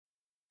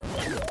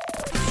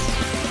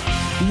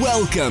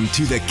Welcome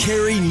to the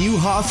Carey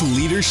Nieuwhof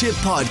Leadership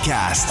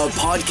Podcast, a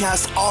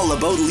podcast all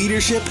about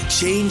leadership,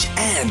 change,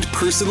 and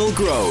personal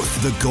growth.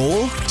 The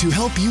goal? To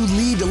help you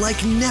lead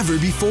like never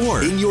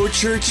before in your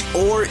church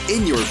or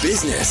in your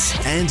business.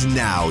 And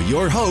now,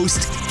 your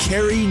host,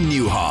 Carey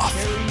Nieuwhof.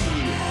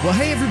 Well,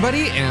 hey,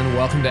 everybody, and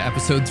welcome to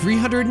episode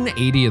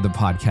 380 of the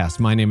podcast.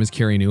 My name is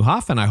Carey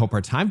Nieuwhof, and I hope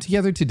our time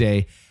together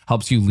today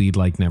helps you lead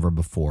like never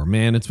before.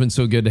 Man, it's been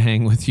so good to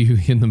hang with you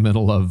in the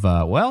middle of,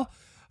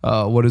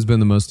 what has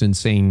been the most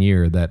insane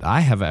year that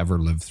I have ever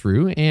lived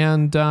through.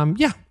 And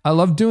I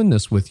love doing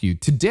this with you.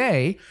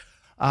 Today,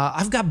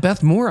 I've got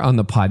Beth Moore on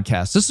the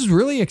podcast. This is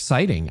really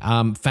exciting.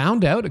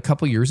 Found out a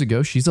couple years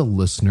ago, she's a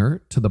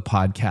listener to the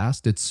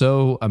podcast. It's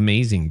so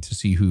amazing to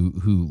see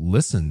who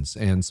listens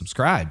and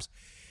subscribes.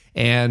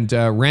 And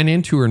ran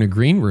into her in a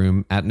green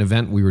room at an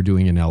event we were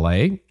doing in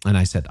LA. And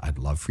I said, I'd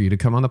love for you to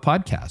come on the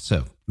podcast. So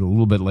a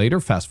little bit later,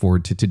 fast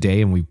forward to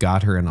today, and we've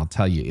got her. And I'll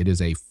tell you, it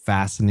is a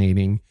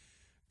fascinating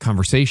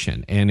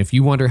conversation. And if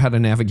you wonder how to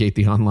navigate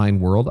the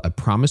online world, I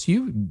promise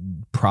you,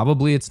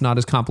 probably it's not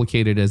as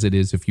complicated as it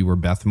is if you were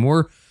Beth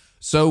Moore.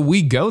 So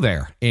we go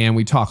there and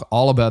we talk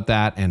all about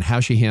that and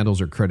how she handles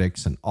her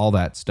critics and all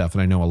that stuff.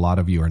 And I know a lot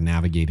of you are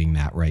navigating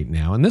that right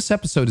now. And this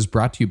episode is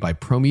brought to you by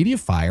ProMedia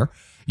Fire.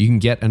 You can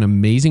get an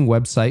amazing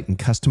website and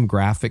custom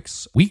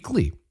graphics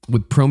weekly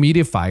with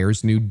ProMedia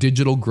Fire's new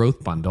digital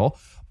growth bundle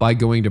by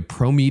going to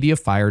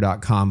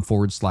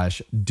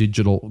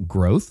promediafire.com/digital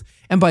growth.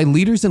 And by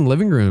Leaders in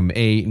Living Room,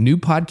 a new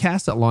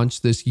podcast that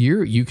launched this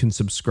year. You can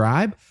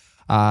subscribe,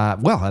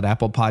 at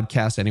Apple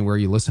Podcasts, anywhere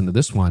you listen to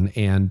this one.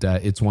 And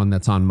it's one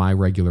that's on my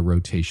regular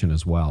rotation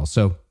as well.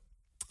 So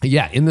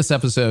yeah, in this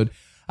episode,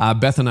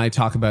 Beth and I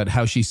talk about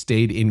how she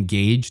stayed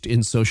engaged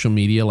in social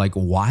media. Like,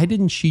 why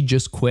didn't she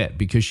just quit?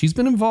 Because she's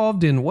been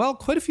involved in,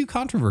 quite a few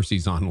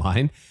controversies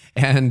online.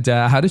 And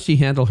how does she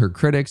handle her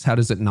critics? How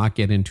does it not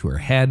get into her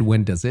head?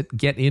 When does it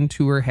get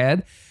into her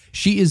head?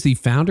 She is the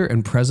founder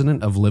and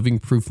president of Living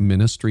Proof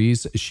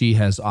Ministries. She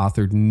has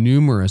authored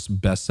numerous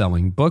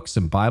best-selling books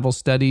and Bible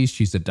studies.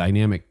 She's a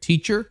dynamic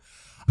teacher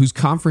whose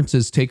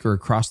conferences take her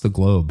across the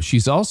globe.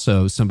 She's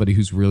also somebody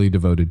who's really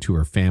devoted to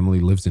her family,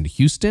 lives in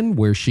Houston,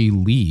 where she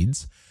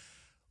leads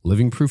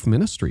Living Proof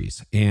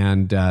Ministries.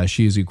 And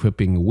she is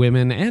equipping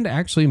women and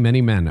actually many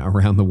men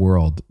around the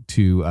world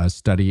to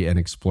study and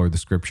explore the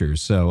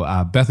scriptures.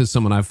 So Beth is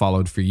someone I've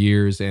followed for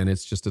years, and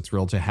it's just a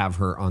thrill to have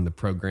her on the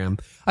program.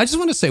 I just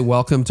want to say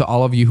welcome to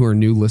all of you who are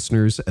new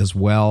listeners as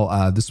well.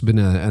 This has been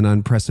an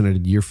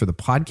unprecedented year for the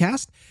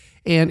podcast.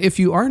 And if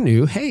you are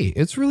new, hey,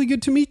 it's really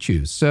good to meet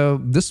you. So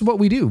this is what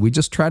we do. We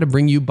just try to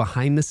bring you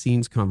behind the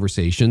scenes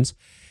conversations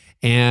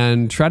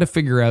and try to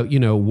figure out,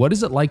 what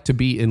is it like to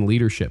be in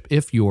leadership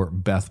if you're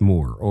Beth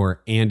Moore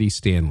or Andy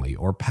Stanley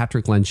or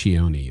Patrick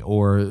Lencioni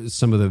or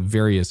some of the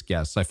various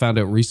guests. I found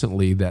out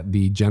recently that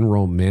the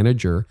general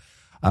manager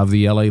of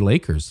the LA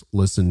Lakers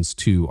listens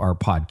to our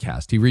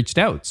podcast. He reached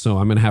out, so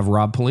I'm going to have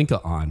Rob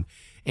Pelinka on.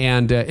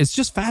 And it's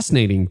just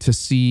fascinating to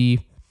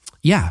see,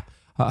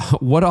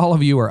 what all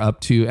of you are up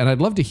to. And I'd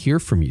love to hear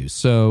from you.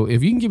 So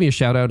if you can give me a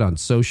shout out on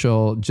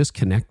social, just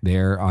connect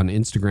there. On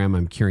Instagram,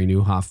 I'm Carey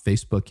Nieuwhof,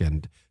 Facebook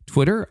and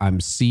Twitter, I'm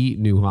C.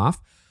 Nieuwhof.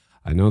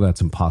 I know that's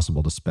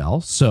impossible to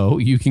spell. So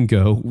you can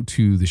go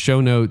to the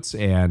show notes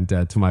and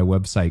to my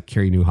website,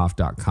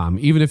 careynieuwhof.com.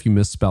 Even if you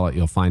misspell it,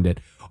 you'll find it.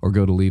 Or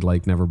go to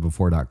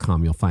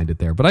leadlikeneverbefore.com. You'll find it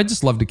there. But I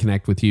just love to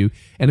connect with you.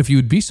 And if you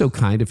would be so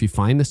kind, if you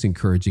find this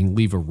encouraging,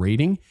 leave a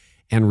rating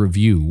and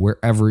review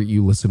wherever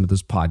you listen to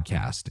this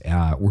podcast.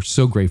 We're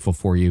so grateful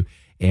for you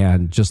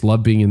and just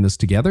love being in this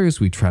together as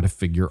we try to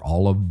figure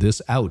all of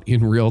this out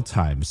in real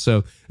time.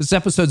 So this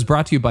episode is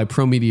brought to you by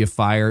ProMedia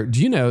Fire.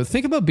 Do you know,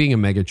 think about being a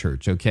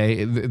megachurch,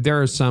 okay?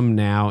 There are some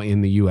now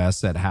in the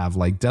US that have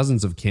like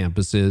dozens of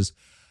campuses,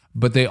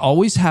 but they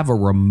always have a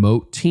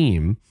remote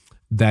team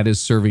that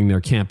is serving their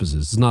campuses.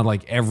 It's not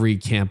like every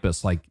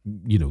campus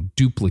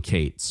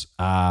duplicates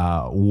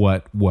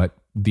what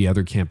the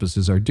other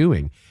campuses are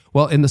doing.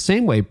 Well, in the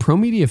same way,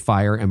 ProMedia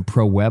Fire and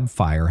ProWeb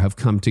Fire have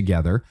come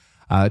together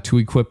to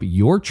equip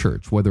your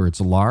church, whether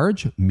it's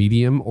large,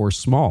 medium, or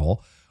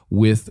small,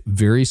 with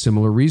very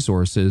similar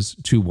resources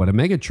to what a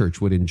megachurch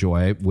would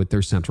enjoy with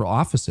their central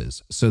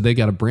offices. So they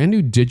got a brand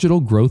new digital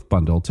growth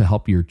bundle to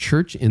help your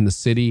church in the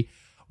city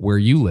where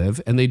you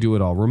live, and they do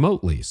it all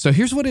remotely. So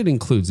here's what it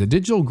includes. A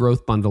digital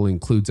growth bundle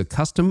includes a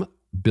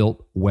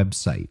custom-built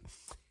website.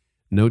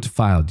 Note to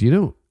file, do you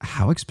know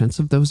how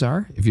expensive those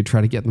are if you try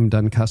to get them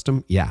done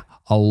custom? Yeah,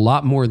 a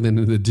lot more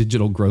than the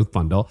digital growth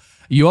bundle.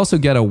 You also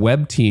get a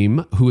web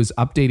team who is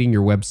updating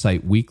your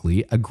website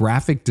weekly, a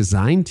graphic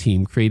design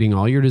team creating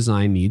all your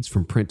design needs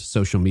from print to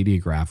social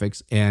media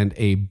graphics, and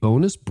a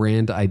bonus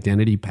brand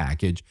identity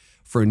package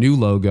for a new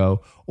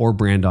logo or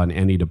brand on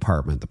any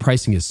department. The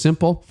pricing is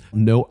simple,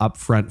 no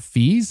upfront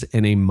fees,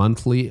 and a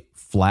monthly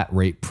flat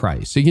rate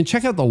price. So you can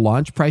check out the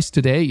launch price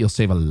today. You'll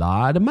save a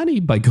lot of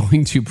money by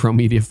going to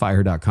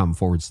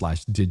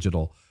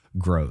promediafire.com/digital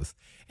growth.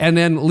 And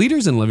then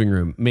Leaders in Living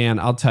Room, man,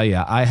 I'll tell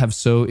you, I have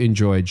so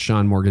enjoyed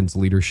Sean Morgan's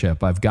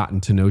leadership. I've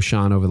gotten to know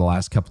Sean over the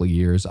last couple of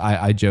years.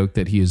 I joke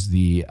that he is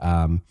the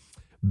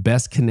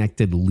best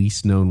connected,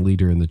 least known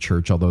leader in the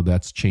church, although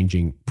that's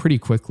changing pretty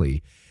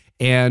quickly.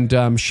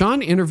 And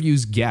Sean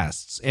interviews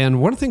guests.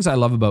 And one of the things I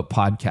love about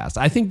podcasts,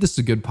 I think this is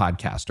a good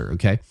podcaster,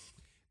 okay?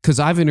 Because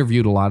I've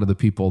interviewed a lot of the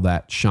people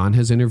that Sean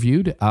has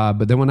interviewed.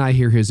 But then when I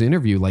hear his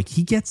interview, like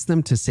he gets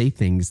them to say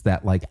things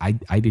that like I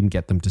didn't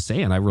get them to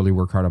say. And I really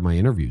work hard on my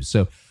interviews.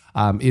 So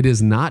it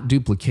is not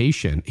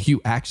duplication.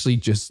 You actually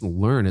just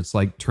learn. It's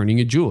like turning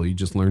a jewel. You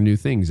just learn new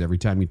things every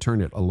time you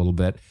turn it a little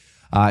bit.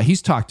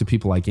 He's talked to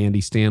people like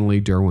Andy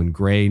Stanley, Derwin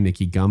Gray,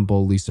 Nikki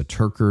Gumbel, Lisa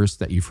Turkers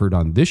that you've heard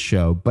on this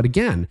show. But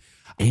again,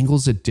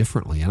 angles it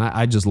differently. And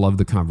I just love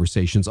the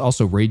conversations.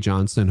 Also, Ray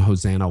Johnson,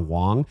 Hosanna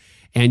Wong.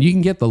 And you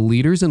can get the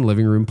Leaders in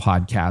Living Room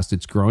podcast.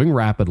 It's growing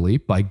rapidly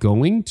by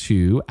going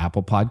to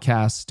Apple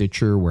Podcasts,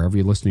 Stitcher, wherever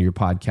you listen to your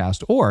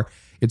podcast, or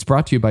it's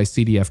brought to you by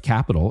CDF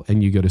Capital,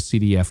 and you go to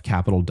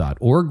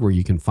cdfcapital.org where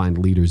you can find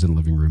Leaders in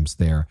Living Rooms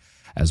there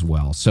as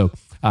well. So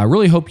I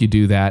really hope you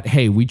do that.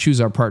 Hey, we choose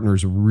our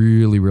partners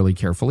really, really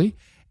carefully.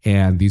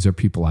 And these are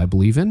people I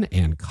believe in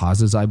and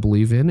causes I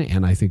believe in,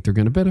 and I think they're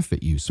going to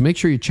benefit you. So make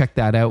sure you check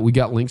that out. We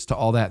got links to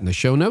all that in the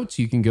show notes.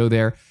 You can go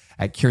there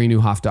at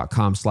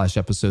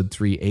CareyNieuwhof.com/episode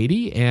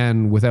 380.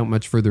 And without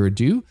much further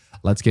ado,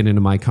 let's get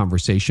into my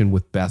conversation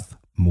with Beth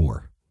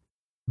Moore.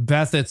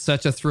 Beth, it's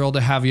such a thrill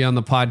to have you on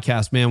the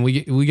podcast, man.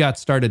 We got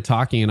started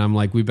talking and I'm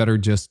like, we better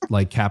just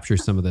like capture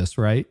some of this,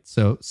 right?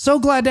 So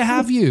glad to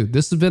have you.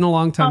 This has been a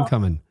long time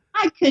coming.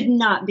 I could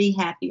not be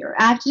happier.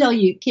 I have to tell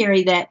you,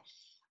 Carey, that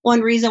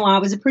one reason why I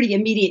was a pretty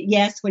immediate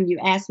yes when you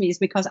asked me is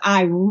because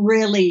I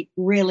really,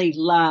 really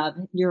love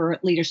your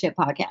leadership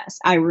podcast.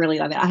 I really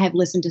love it. I have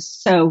listened to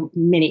so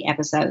many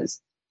episodes.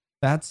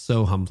 That's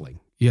so humbling.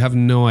 You have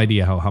no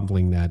idea how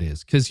humbling that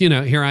is. Because,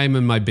 here I am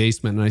in my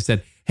basement and I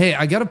said, hey,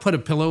 I got to put a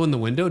pillow in the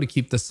window to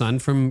keep the sun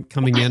from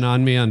coming in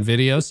on me on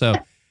video. So,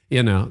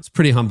 it's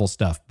pretty humble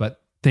stuff. But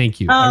thank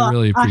you. I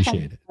really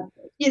appreciate it.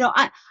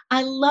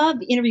 I love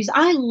interviews.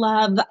 I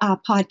love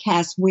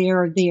podcasts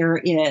where there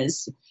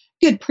is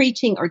good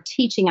preaching or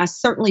teaching. I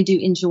certainly do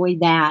enjoy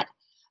that.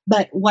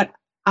 But what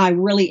I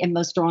really am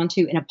most drawn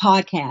to in a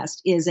podcast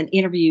is an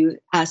interview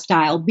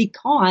style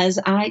because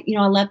I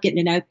love getting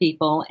to know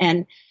people.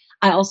 And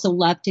I also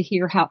love to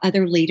hear how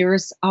other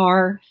leaders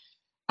are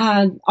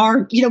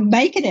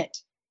making it,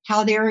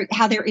 how they're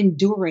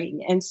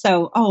enduring. And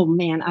so, oh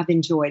man, I've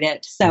enjoyed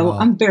it. So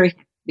I'm very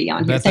happy to be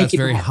on here. That's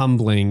very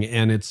humbling.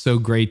 And it's so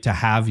great to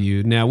have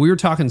you. Now, we were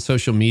talking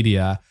social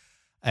media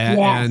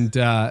and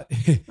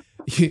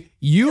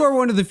you are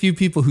one of the few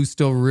people who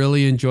still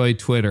really enjoy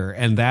Twitter,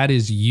 and that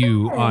is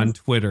you on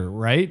Twitter,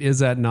 right? Is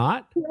that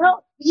not?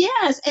 Well,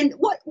 yes. And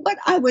what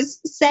I was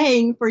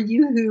saying for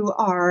you who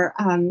are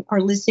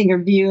listening or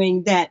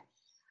viewing, that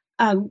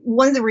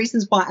one of the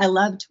reasons why I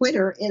love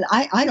Twitter is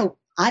I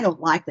don't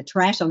like the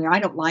trash on there. I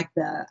don't like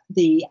the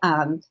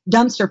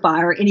dumpster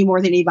fire any more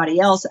than anybody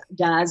else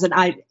does, and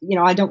I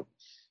don't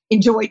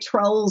enjoy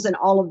trolls and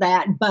all of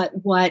that. But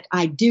what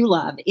I do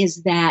love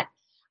is that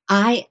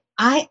I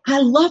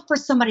love for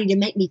somebody to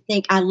make me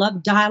think. I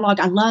love dialogue.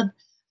 I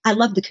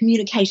love the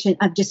communication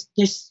of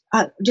just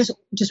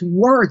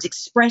words,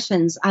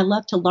 expressions. I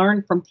love to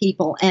learn from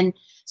people. And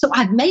so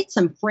I've made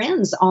some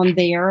friends on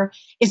there,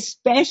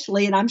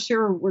 especially, and I'm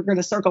sure we're going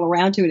to circle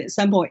around to it at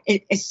some point,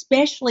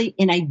 especially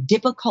in a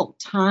difficult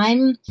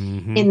time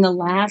in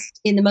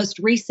the most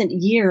recent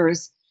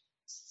years,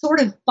 sort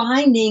of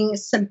finding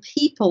some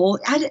people.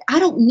 I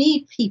don't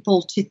need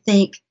people to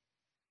think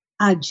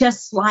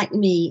just like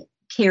me,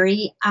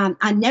 Carey.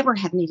 I never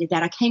have needed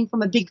that. I came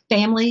from a big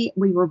family.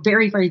 We were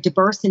very, very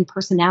diverse in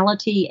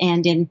personality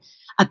and in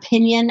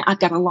opinion. I've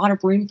got a lot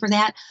of room for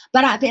that,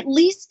 but I've at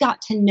least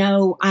got to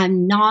know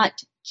I'm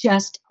not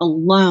just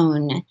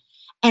alone.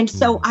 And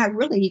so I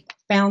really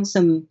found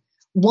some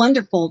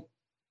wonderful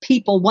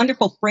people,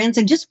 wonderful friends,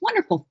 and just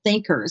wonderful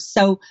thinkers.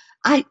 So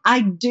I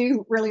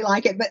do really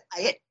like it, but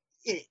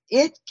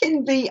it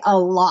can be a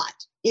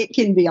lot. It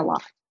can be a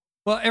lot.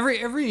 Well,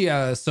 every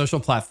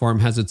social platform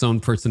has its own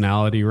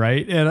personality,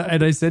 right?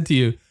 And I said to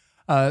you,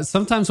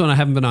 sometimes when I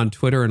haven't been on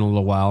Twitter in a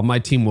little while, my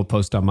team will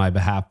post on my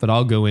behalf, but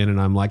I'll go in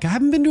and I'm like, I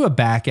haven't been to a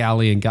back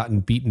alley and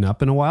gotten beaten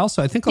up in a while,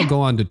 so I think I'll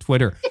go on to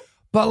Twitter.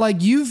 But like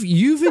you've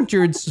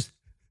endured some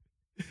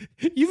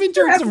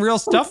real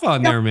stuff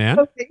on there,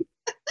 man.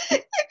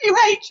 If you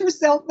hate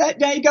yourself that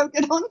day, go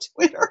get on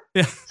Twitter.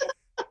 Yeah.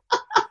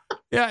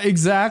 Yeah,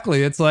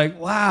 exactly. It's like,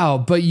 wow.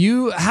 But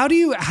how do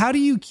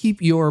you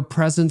keep your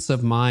presence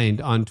of mind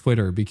on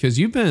Twitter? Because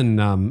you've been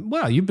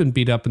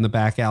beat up in the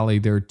back alley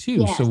there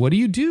too. Yes. So what do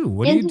you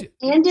do? And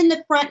in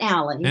the front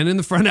alley. And in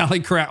the front alley,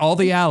 correct. All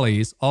the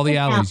alleys,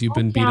 you've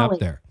been beat up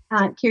there.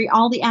 Carey,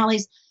 all the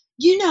alleys.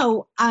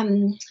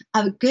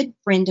 A good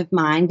friend of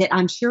mine that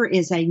I'm sure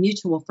is a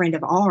mutual friend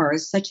of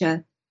ours, such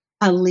a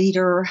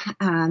leader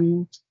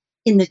in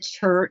the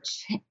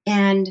church,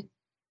 and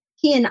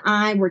he and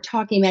I were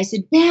talking. I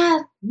said,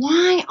 Beth,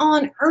 why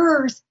on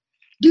earth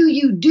do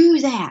you do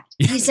that?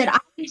 He said,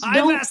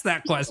 I've asked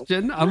that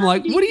question. I'm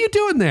like, what are you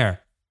doing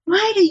there?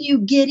 Why do you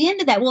get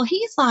into that? Well,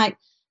 he's like,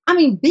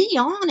 be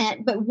on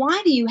it, but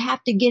why do you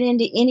have to get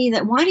into any of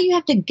that? Why do you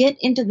have to get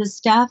into the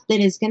stuff that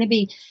is going to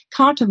be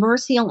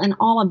controversial and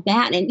all of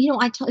that? And, he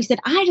said,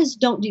 I just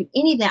don't do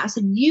any of that. I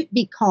said,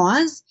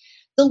 because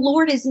the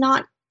Lord is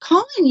not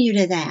calling you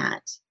to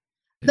that.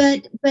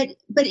 But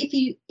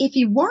if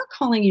you were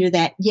calling you to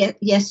that,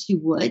 yes, you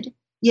would.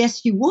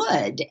 Yes, you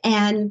would.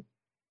 And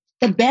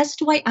the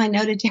best way I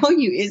know to tell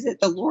you is that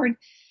the Lord,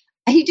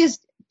 he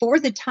just, for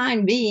the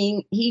time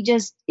being,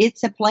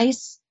 it's a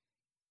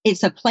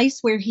place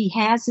where he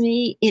has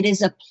me. It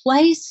is a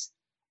place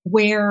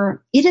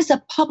where it is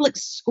a public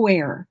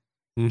square.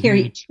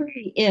 Carey, it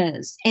truly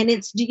is. And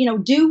it's,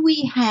 do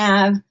we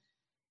have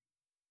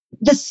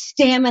the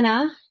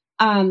stamina,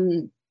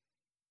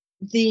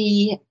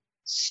 the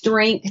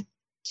strength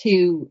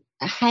to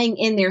hang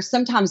in there,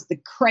 sometimes the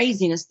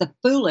craziness, the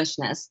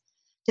foolishness,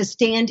 to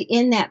stand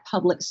in that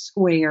public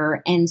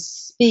square and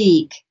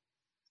speak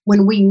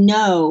when we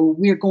know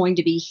we're going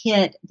to be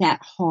hit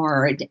that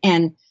hard?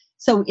 And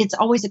so it's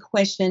always a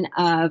question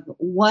of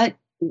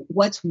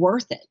what's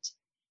worth it.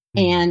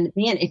 And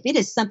man, if it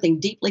is something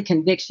deeply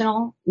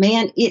convictional,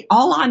 man,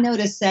 all I know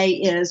to say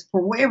is,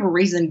 for whatever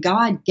reason,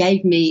 God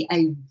gave me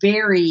a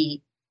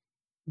very,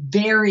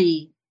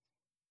 very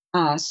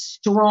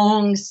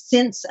strong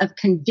sense of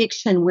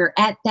conviction where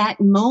at that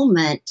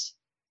moment,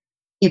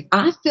 if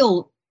I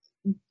feel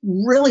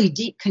really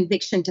deep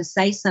conviction to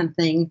say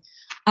something,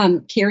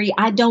 Carey,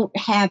 I don't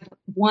have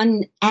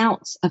 1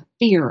 ounce of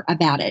fear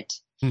about it.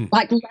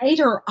 Like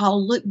later,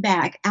 I'll look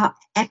back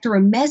after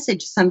a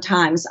message.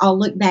 Sometimes I'll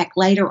look back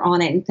later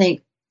on it and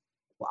think,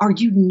 are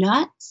you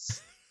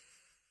nuts?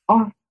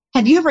 Or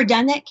have you ever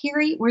done that,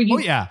 Carey? Where you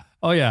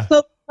Oh yeah.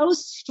 spoke so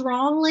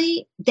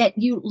strongly that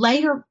you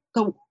later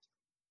go,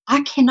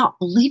 I cannot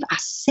believe I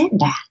said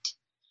that.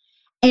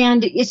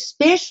 And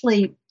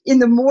especially in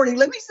the morning,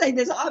 let me say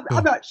this.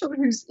 I'm not sure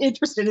who's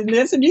interested in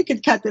this, and you can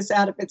cut this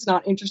out if it's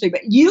not interesting,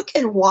 but you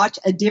can watch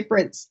a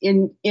difference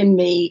in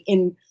me,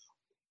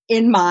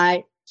 in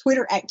my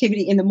Twitter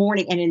activity in the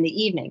morning and in the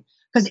evening.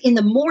 Because in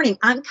the morning,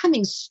 I'm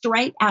coming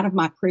straight out of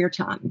my prayer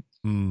time.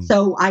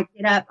 So I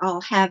get up,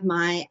 I'll have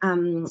my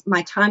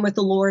my time with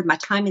the Lord, my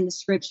time in the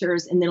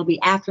scriptures, and it'll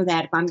be after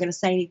that. If I'm going to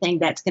say anything,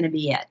 that's going to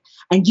be it.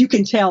 And you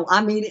can tell,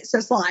 it's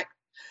just like,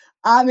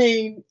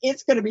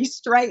 it's going to be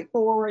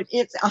straightforward.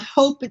 I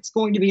hope it's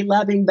going to be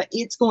loving, but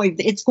it's going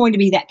to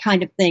be that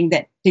kind of thing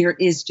that there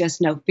is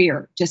just no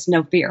fear.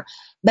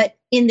 But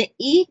in the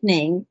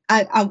evening,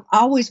 I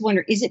always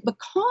wonder, is it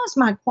because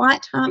my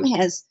quiet time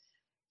has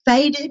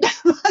faded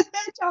by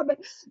that time? But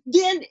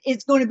then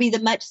it's going to be the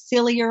much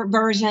sillier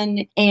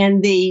version.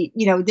 And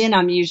then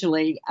I'm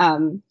usually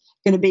going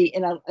to be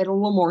in a little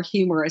more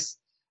humorous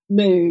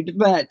mood.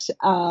 But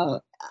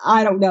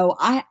I don't know.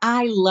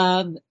 I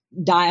love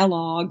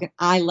dialogue.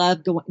 I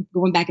love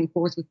going back and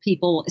forth with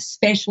people,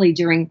 especially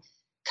during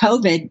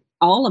COVID.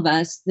 All of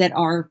us that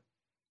are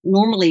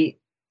normally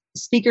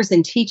speakers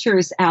and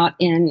teachers out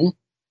in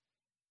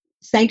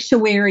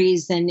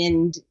sanctuaries and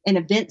in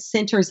event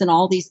centers and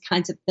all these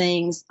kinds of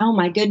things. Oh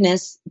my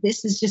goodness,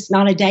 this is just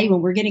not a day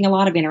when we're getting a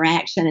lot of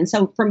interaction. And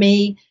so for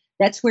me,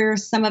 that's where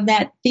some of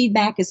that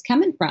feedback is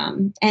coming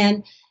from.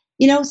 And,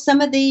 some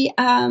of the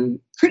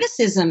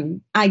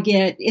criticism I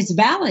get is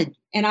valid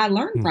and I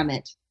learn from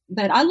it.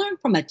 But I learn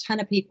from a ton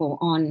of people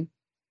on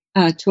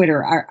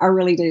Twitter. I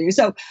really do.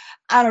 So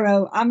I don't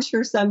know. I'm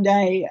sure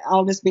someday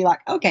I'll just be like,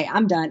 okay,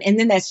 I'm done. And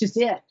then that's just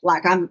it.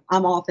 Like I'm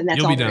off and that's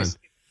You'll all be done.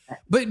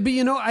 But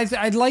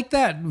I'd like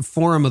that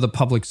forum of the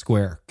public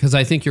square, because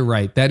I think you're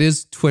right. That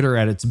is Twitter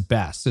at its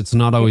best. It's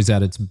not always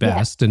at its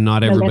best, and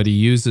not everybody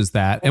uses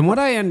that. And what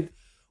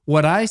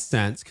I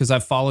sense, because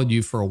I've followed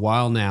you for a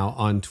while now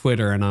on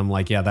Twitter, and I'm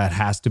like, yeah, that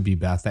has to be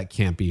Beth. That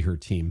can't be her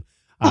team.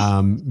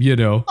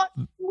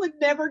 Would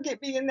never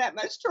get me in that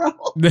much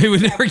trouble. They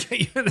would never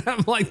get you in that.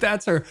 I'm like,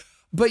 that's her.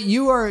 But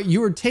you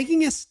are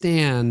taking a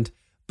stand,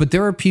 but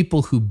there are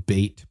people who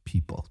bait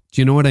people.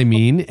 Do you know what I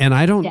mean? And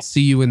I don't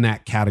see you in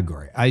that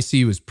category. I see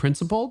you as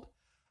principled.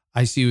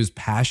 I see you as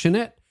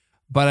passionate,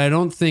 but I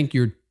don't think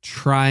you're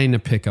trying to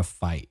pick a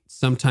fight.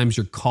 Sometimes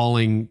you're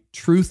calling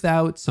truth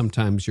out.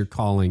 Sometimes you're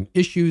calling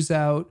issues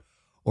out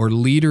or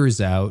leaders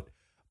out.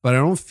 But I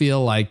don't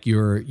feel like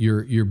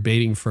you're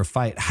baiting for a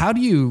fight. How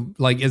do you,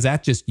 is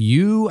that just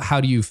you?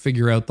 How do you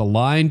figure out the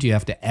line? Do you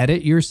have to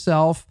edit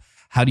yourself?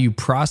 How do you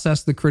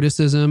process the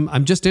criticism?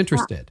 I'm just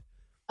interested.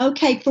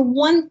 Okay, for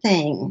one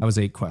thing. That was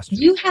 8 questions.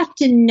 You have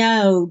to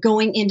know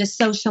going into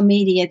social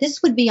media,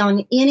 this would be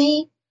on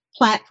any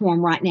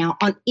platform right now,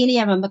 on any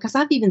of them, because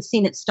I've even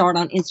seen it start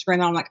on Instagram.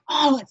 And I'm like,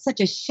 oh, it's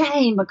such a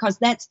shame, because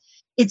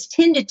it's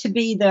tended to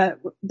be the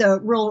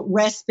real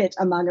respite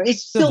among it.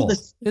 It's still the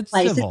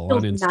place. It's civil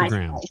on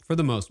Instagram for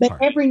the most part.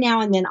 But every now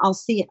and then I'll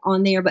see it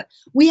on there. But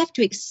we have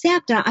to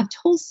accept. And I've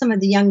told some of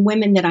the young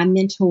women that I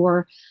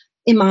mentor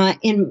in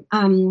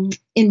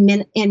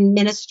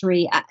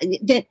ministry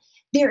that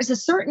there is a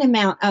certain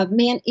amount of,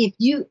 man, if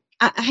you,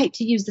 I hate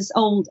to use this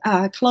old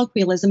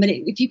colloquialism, but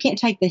if you can't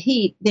take the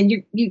heat, then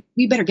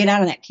you better get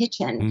out of that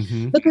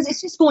kitchen, because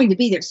it's just going to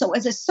be there. So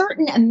as a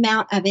certain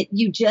amount of it,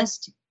 you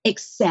just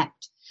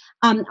accept.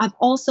 I've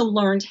also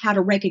learned how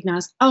to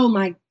recognize, oh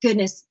my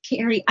goodness,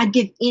 Carey, I'd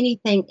give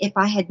anything if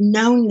I had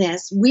known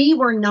this. We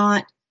were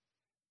not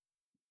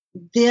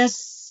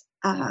this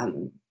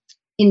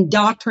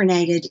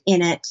indoctrinated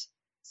in it,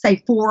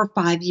 say 4 or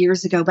 5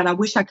 years ago, but I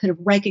wish I could have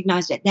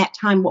recognized at that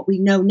time what we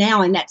know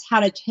now. And that's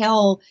how to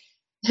tell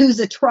who's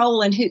a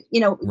troll and who,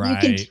 you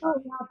can tell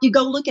if you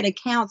go look at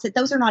accounts that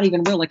those are not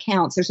even real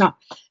accounts.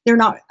 They're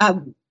not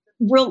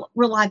real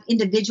life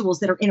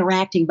individuals that are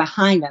interacting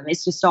behind them.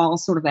 It's just all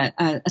sort of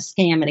a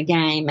scam and a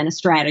game and a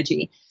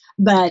strategy,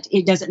 but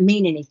it doesn't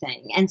mean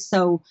anything. And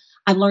so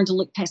I've learned to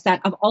look past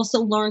that. I've also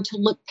learned to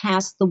look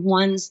past the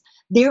ones,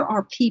 there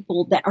are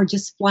people that are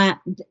just flat.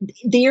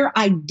 Their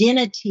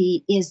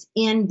identity is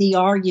in the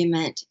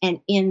argument and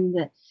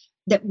in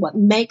that what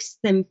makes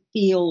them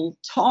feel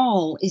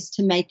tall is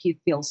to make you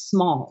feel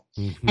small.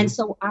 Mm-hmm. And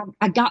so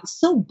I got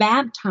so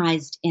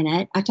baptized in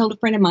it. I told a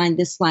friend of mine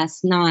this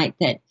last night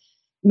that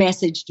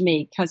messaged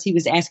me because he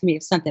was asking me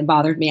if something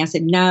bothered me. I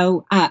said,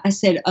 no. I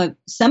said,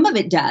 some of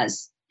it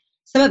does.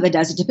 Some of it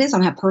does. It depends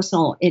on how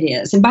personal it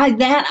is. And by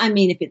that, I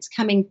mean, if it's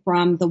coming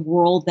from the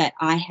world that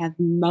I have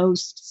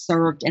most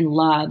served and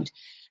loved,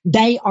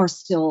 they are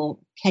still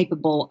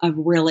capable of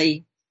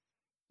really,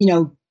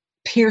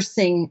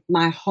 piercing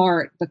my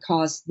heart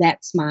because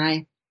that's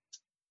my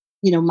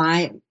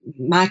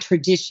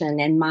tradition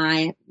and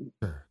the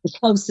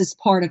closest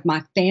part of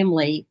my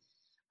family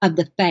of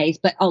the faith.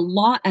 But a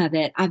lot of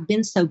it, I've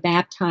been so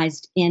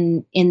baptized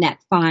in that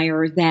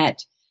fire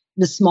that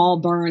the small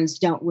burns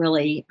don't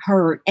really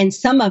hurt. And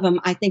some of them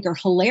I think are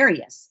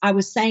hilarious. I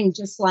was saying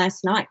just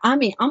last night, I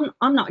mean,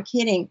 I'm not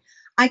kidding.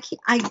 I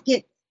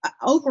get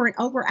over and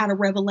over out of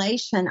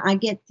Revelation. I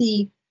get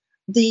the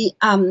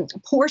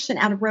portion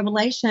out of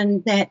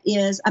Revelation that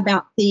is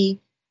about the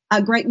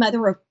great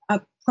mother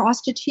of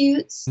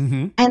prostitutes.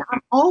 Mm-hmm. And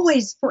I'm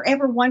always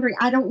forever wondering,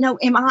 I don't know,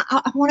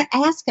 I want to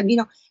ask him,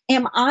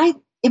 am I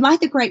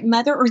the great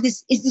mother, or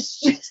is this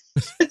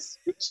just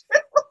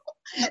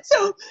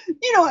so,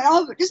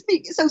 I'll just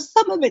be, so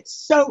some of it's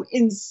so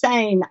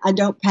insane, I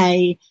don't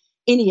pay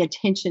any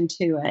attention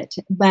to it,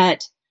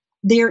 but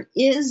there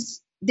is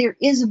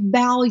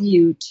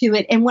value to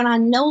it. And when I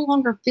no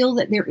longer feel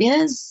that there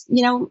is,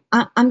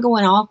 I'm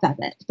going off of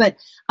it. But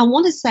I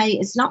want to say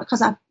it's not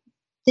because I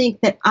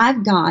think that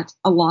I've got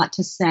a lot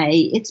to say.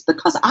 It's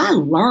because I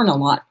learn a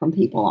lot from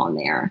people on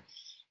there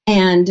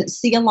and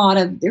see there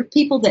are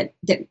people that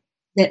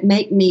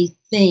make me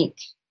think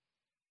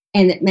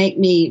and that make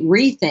me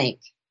rethink.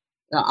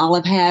 I'll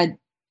have had,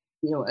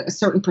 a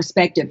certain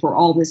perspective for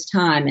all this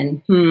time,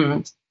 and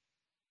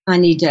I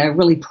need to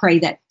really pray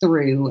that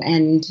through.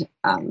 And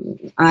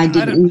I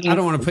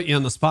don't want to put you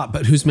on the spot,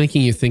 but who's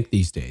making you think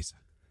these days?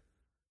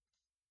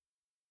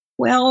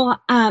 Well,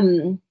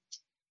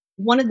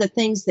 one of the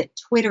things that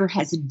Twitter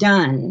has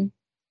done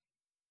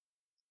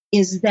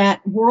is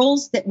that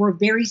worlds that were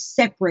very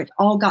separate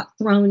all got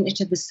thrown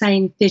into the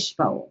same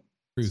fishbowl.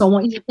 So I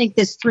want you to think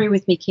this through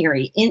with me,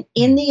 Carey.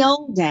 In the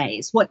old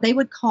days, what they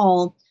would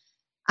call,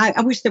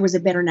 I wish there was a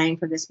better name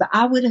for this, but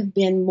I would have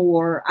been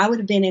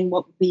in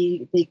what would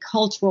be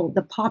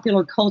the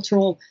popular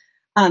cultural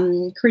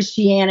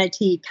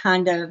Christianity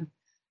kind of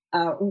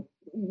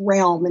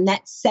realm, and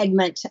that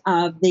segment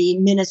of the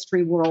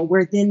ministry world,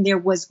 where then there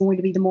was going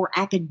to be the more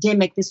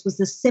academic. This was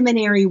the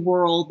seminary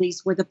world.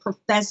 These were the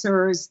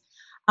professors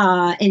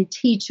and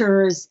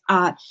teachers,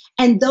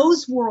 and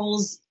those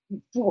worlds,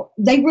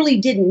 they really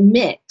didn't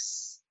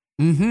mix.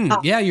 Mm-hmm.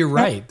 Yeah, you're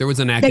right. There was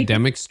an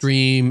academic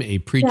stream, a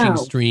preaching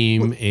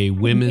stream, a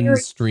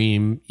women's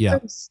stream. Yeah.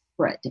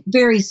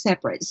 Very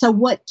separate. So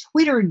what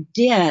Twitter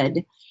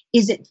did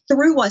is it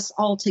threw us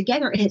all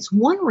together. And it's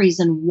one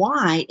reason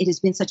why it has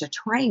been such a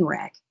train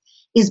wreck,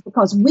 is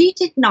because we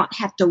did not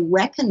have to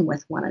reckon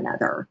with one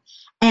another.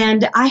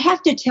 And I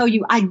have to tell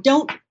you, I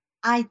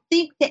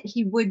think that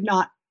he would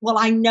not, well,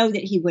 I know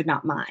that he would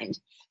not mind.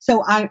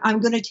 So I'm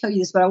going to tell you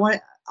this, but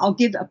I'll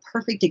give a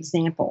perfect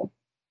example.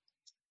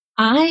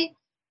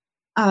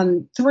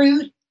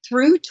 Through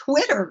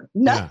Twitter,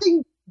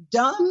 nothing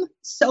dumb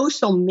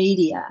social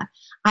media,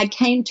 I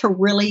came to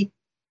really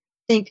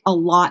think a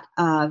lot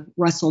of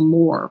Russell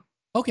Moore.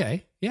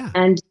 Okay. Yeah.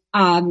 And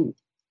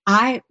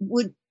I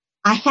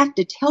have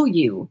to tell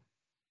you,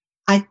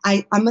 I'm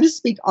going to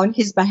speak on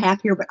his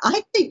behalf here, but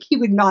I think he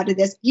would nod to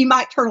this. He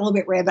might turn a little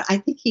bit red, but I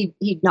think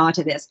he'd nod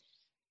to this.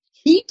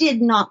 He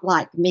did not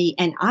like me,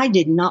 and I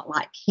did not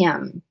like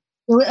him.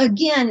 Well,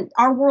 again,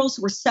 our worlds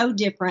were so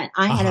different.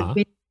 I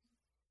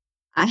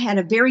had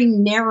a very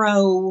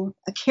narrow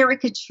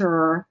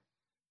caricature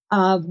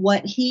of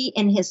what he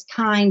and his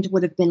kind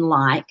would have been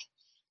like,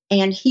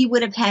 and he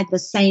would have had the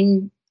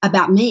same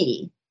about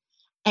me.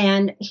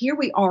 And here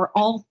we are,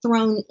 all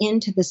thrown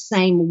into the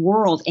same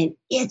world, and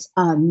it's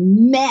a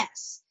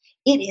mess.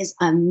 It is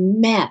a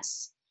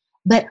mess.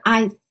 But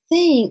I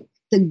think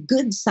the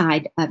good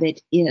side of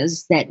it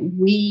is that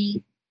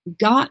we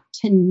got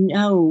to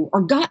know or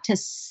got to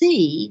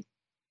see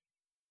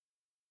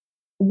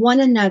one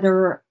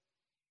another,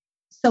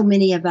 so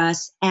many of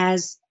us,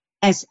 as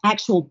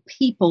actual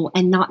people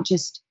and not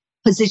just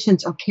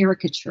positions or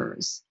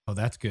caricatures. Oh,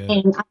 that's good.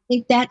 And I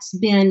think that's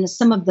been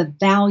some of the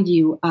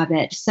value of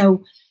it.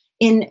 So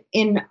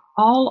in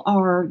all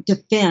our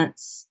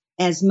defense,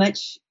 as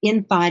much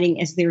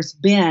infighting as there's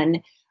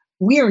been,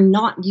 we are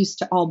not used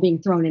to all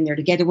being thrown in there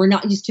together. We're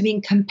not used to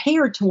being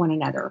compared to one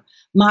another.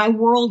 My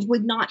world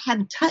would not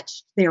have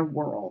touched their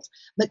world.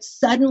 But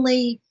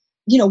suddenly,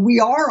 we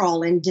are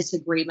all in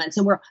disagreements,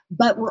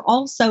 but we're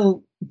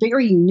also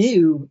very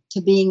new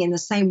to being in the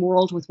same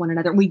world with one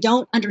another. We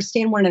don't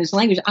understand one another's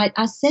language.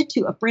 I said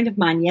to a friend of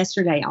mine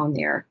yesterday on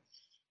there,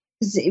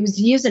 it was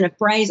using a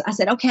phrase. I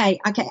said, okay.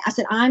 I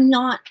said,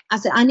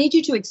 I need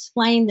you to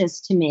explain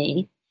this to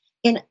me.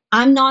 And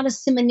I'm not a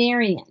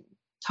seminarian.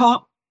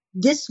 Talk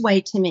this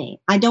way to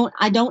me. I don't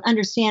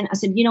understand. I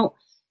said,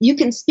 you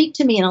can speak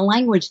to me in a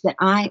language that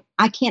I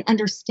can't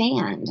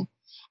understand.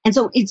 And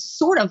so it's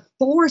sort of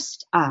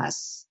forced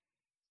us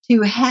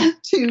to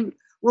have to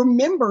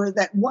remember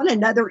that one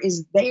another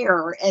is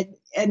there,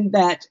 and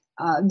that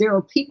there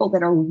are people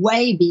that are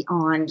way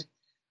beyond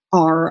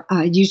our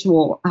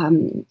usual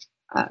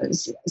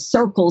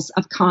circles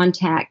of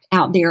contact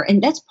out there.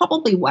 And that's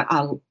probably what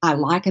I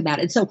like about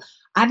it. So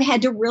I've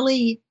had to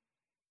really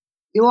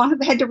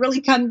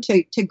come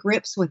to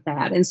grips with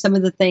that, and some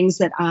of the things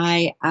that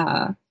I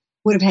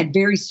would have had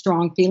very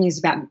strong feelings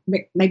about,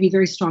 maybe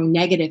very strong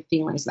negative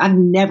feelings. I've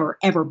never,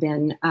 ever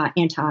been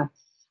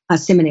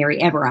anti-seminary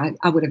ever.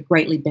 I would have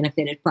greatly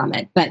benefited from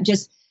it, but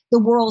just the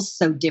world's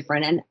so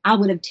different. And I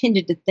would have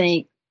tended to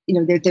think,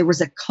 that there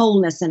was a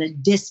coldness and a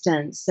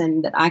distance,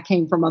 and that I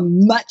came from a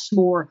much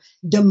more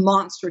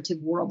demonstrative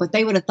world, but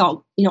they would have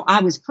thought,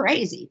 I was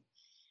crazy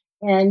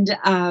and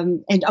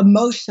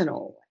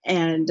emotional.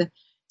 And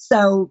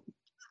so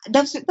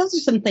those are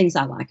some things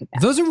I like about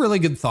it. Those are really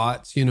good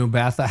thoughts,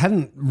 Beth. I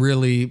hadn't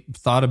really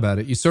thought about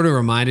it. You sort of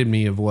reminded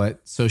me of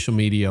what social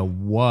media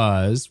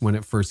was when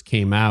it first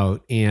came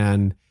out.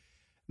 And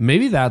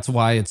maybe that's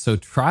why it's so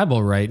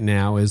tribal right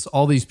now, is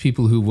all these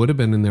people who would have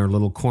been in their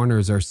little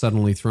corners are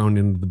suddenly thrown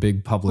into the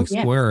big public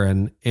square.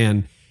 And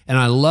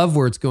I love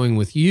where it's going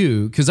with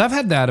you, because I've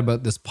had that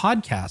about this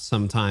podcast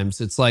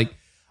sometimes. It's like,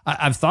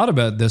 I've thought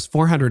about this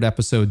 400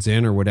 episodes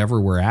in or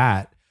whatever we're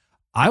at.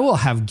 I will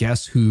have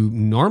guests who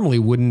normally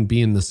wouldn't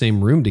be in the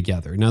same room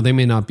together. Now, they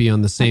may not be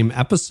on the same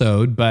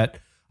episode, but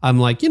I'm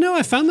like,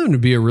 I found them to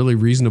be a really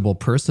reasonable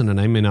person, and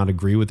I may not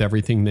agree with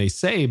everything they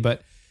say, but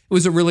it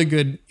was a really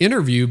good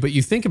interview. But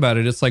you think about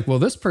it, it's like, well,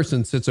 this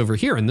person sits over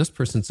here and this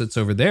person sits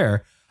over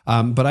there,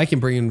 but I can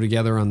bring them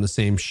together on the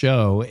same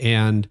show.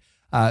 And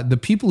the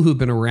people who've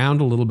been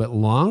around a little bit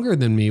longer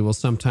than me will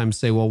sometimes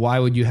say, well, why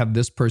would you have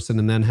this person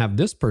and then have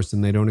this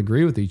person? They don't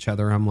agree with each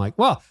other. I'm like,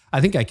 well,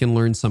 I think I can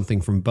learn something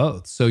from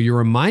both. So you're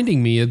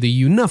reminding me of the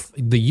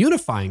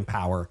unifying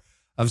power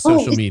of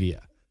social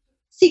media.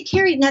 See,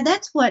 Carey, now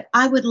that's what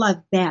I would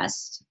love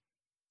best.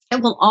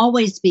 It will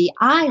always be.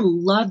 I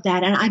love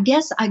that. And I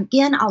guess,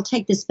 again, I'll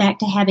take this back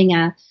to having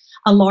a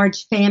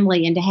large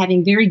family and to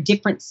having very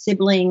different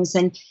siblings.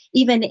 And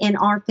even in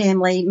our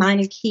family, mine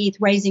and Keith,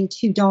 raising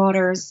two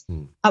daughters,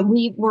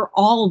 we were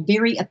all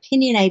very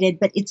opinionated,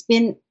 but it's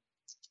been,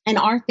 in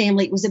our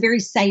family, it was a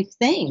very safe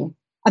thing.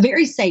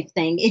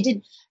 It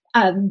did,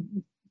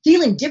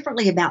 feeling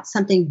differently about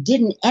something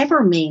didn't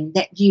ever mean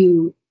that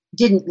you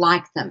didn't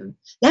like them.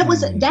 That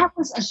was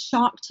a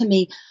shock to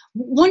me.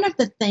 One of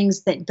the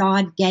things that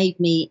God gave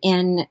me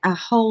in a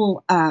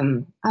whole,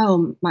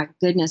 oh my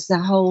goodness, the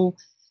whole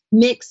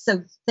mix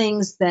of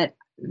things, that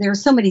there are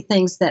so many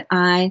things that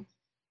I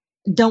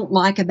don't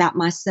like about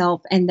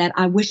myself and that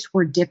I wish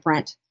were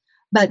different.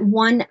 But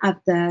one of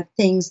the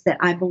things that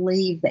I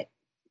believe that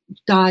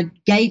God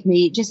gave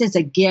me just as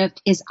a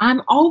gift is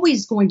I'm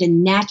always going to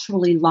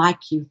naturally like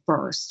you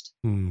first.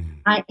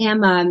 I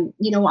am,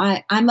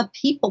 I'm a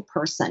people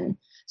person.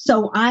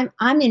 So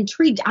I'm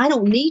intrigued. I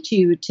don't need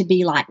you to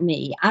be like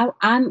me.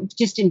 I'm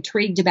just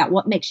intrigued about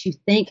what makes you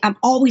think. I'm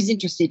always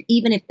interested,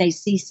 even if they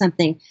see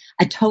something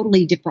a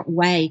totally different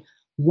way.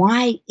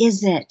 Why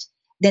is it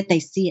that they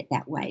see it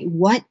that way?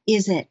 What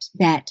is it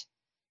that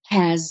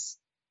has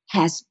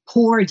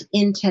poured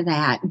into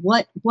that?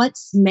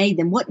 What's made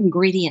them? What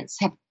ingredients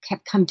have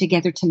come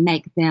together to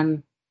make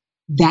them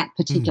that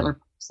particular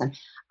person?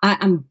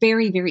 I'm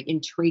very, very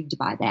intrigued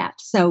by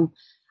that. So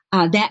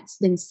that's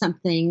been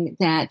something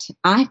that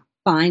I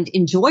find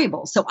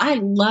enjoyable. So I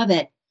love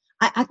it.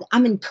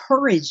 I'm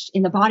encouraged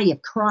in the body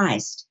of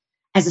Christ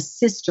as a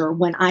sister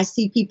when I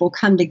see people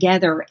come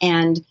together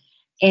and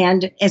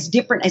as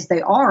different as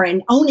they are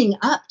and owning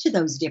up to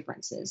those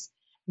differences,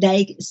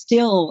 they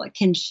still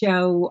can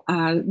show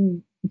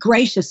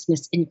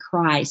graciousness in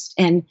Christ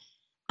and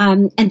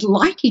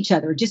like each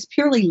other, just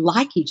purely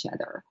like each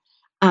other.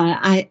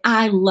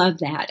 I love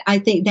that. I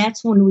think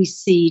that's when we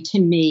see, to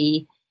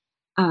me,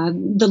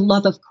 the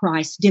love of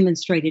Christ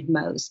demonstrated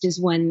most,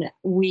 is when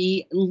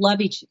we love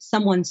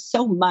someone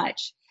so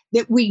much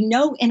that we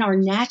know in our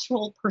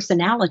natural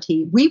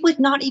personality we would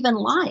not even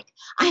like.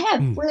 I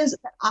have friends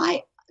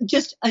that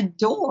just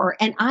adore.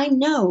 And I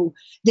know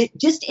that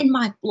just in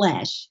my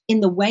flesh, in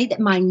the way that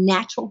my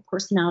natural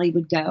personality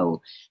would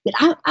go,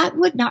 that I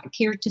would not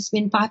care to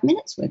spend 5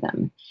 minutes with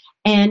them.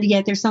 And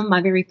yet they're some of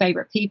my very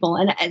favorite people.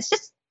 And it's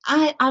just,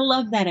 I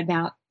love that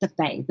about the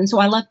faith. And so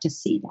I love to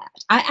see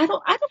that. I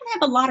don't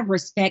have a lot of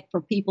respect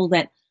for people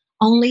that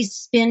only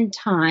spend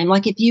time.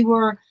 Like if you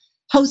were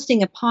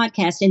hosting a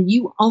podcast and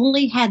you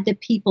only had the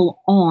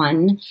people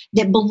on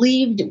that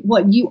believed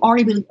what you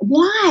already believe.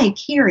 Why,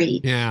 Carey?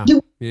 Do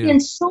we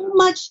spend so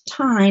much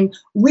time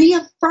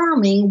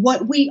reaffirming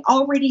what we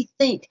already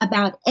think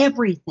about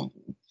everything?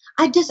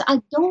 I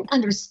don't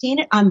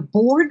understand it. I'm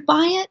bored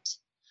by it.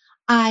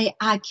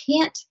 I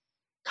can't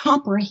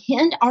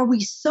comprehend. Are we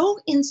so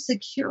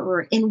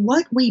insecure in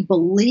what we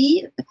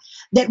believe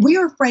that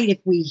we're afraid if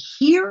we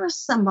hear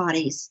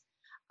somebody's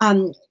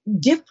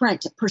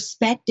different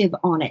perspective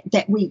on it,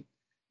 that we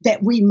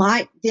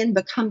might then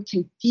become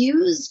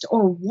confused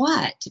or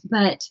what?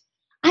 But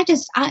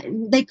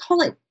they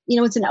call it,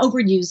 it's an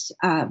overused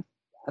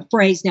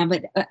phrase now,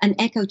 but an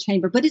echo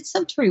chamber. But it's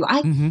so true.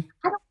 I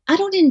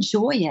don't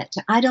enjoy it.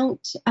 I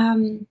don't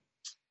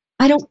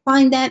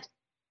find that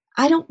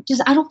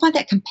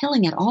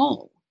compelling at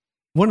all.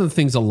 One of the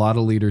things a lot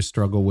of leaders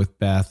struggle with,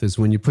 Beth, is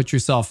when you put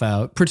yourself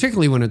out,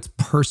 particularly when it's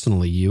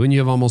personally you, and you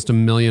have almost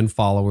 1 million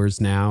followers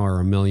now, or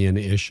 1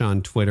 million-ish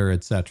on Twitter,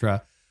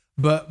 etc.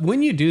 But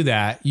when you do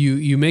that,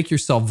 you make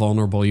yourself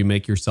vulnerable, you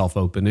make yourself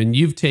open, and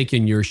you've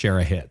taken your share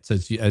of hits.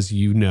 As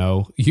you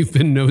know, you've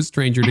been no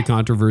stranger to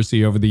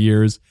controversy over the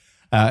years,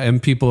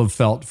 and people have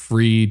felt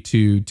free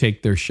to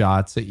take their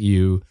shots at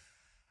you.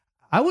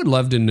 I would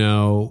love to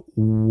know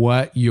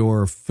what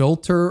your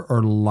filter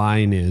or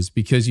line is,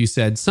 because you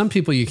said some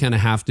people you kind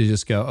of have to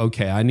just go,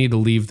 okay, I need to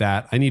leave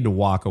that. I need to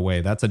walk away.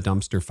 That's a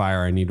dumpster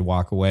fire. I need to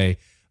walk away.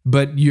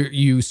 But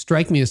you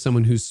strike me as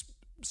someone who's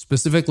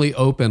specifically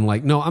open,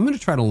 like, no, I'm going to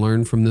try to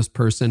learn from this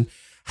person.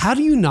 How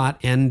do you not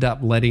end up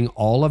letting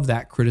all of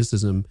that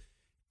criticism,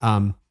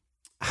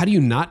 how do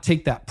you not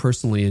take that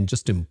personally and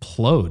just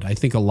implode? I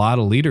think a lot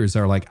of leaders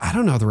are like, I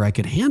don't know whether I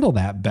could handle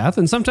that, Beth.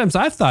 And sometimes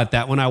I've thought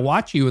that when I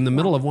watch you in the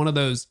middle of one of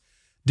those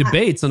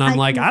debates, and I'm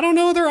like, I don't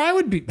know whether I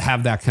would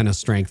have that kind of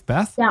strength,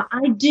 Beth. Yeah,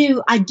 I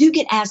do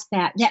get asked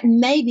that. That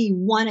may be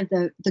one of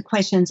the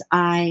questions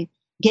I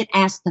get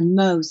asked the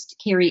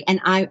most, Carey. And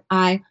I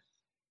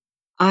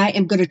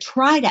am going to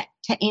try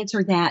to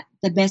answer that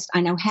the best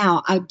I know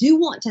how. I do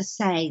want to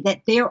say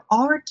that there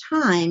are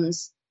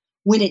times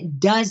when it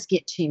does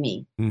get to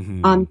me.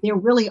 Mm-hmm. There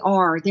really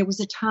are. There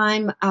was a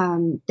time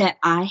that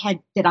I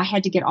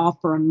had to get off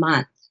for a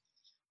month.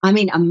 I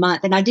mean, a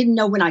month. And I didn't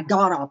know when I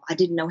got off. I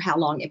didn't know how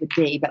long it would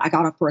be, but I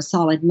got off for a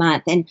solid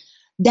month. And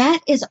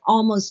that is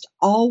almost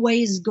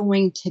always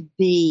going to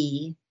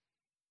be,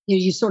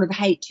 you sort of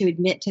hate to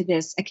admit to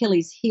this,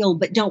 Achilles heel,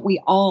 but don't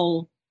we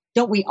all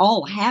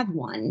have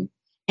one?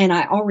 And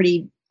I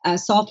already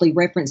softly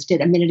referenced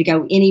it a minute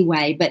ago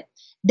anyway, but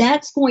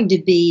that's going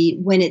to be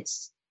when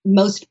it's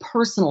most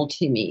personal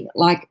to me.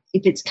 Like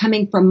if it's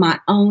coming from my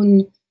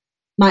own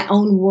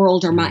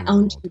world or my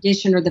own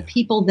tradition, or the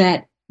people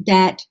that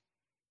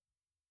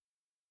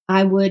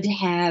I would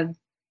have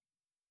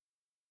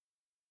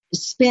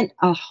spent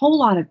a whole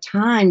lot of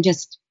time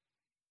just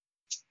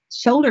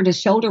shoulder to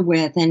shoulder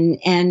with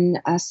and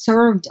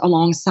served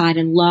alongside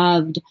and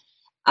loved.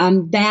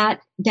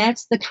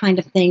 That's the kind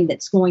of thing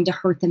that's going to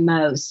hurt the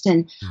most.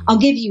 And I'll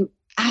give you,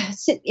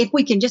 if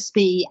we can just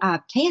be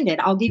candid,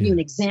 I'll give you an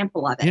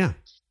example of it. Yeah.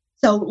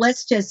 So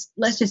let's just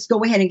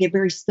go ahead and give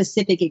very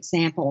specific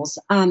examples.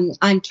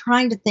 I'm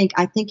trying to think.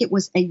 I think it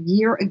was a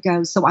year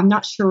ago, so I'm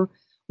not sure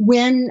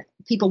when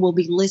people will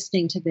be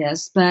listening to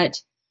this,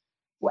 but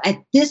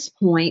at this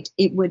point,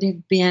 it would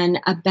have been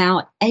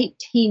about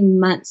 18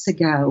 months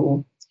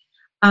ago.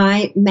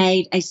 I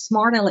made a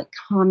smart aleck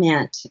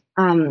comment,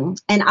 and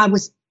I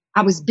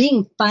was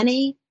being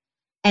funny,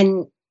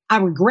 and I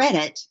regret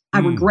it.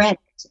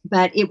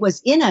 But it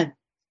was in a,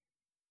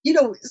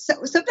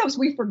 so sometimes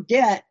we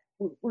forget.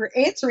 We're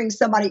answering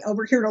somebody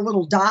over here in a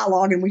little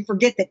dialogue, and we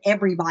forget that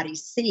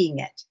everybody's seeing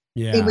it.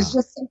 Yeah. It was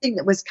just something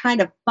that was kind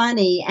of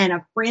funny. And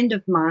a friend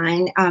of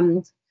mine,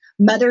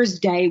 Mother's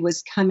Day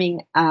was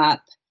coming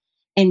up,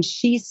 and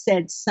she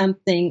said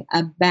something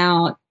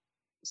about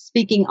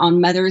speaking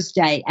on Mother's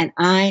Day. And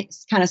I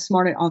kind of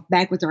smarted off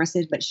back with her. I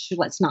said, but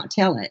let's not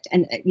tell it.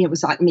 And it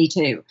was like me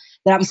too,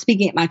 that I was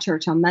speaking at my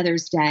church on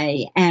Mother's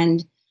Day.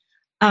 And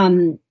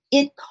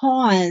it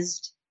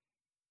caused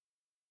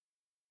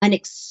an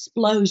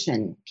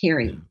explosion,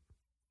 Carey,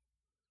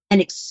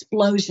 an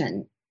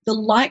explosion, the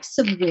likes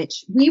of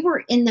which we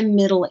were in the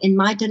middle in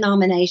my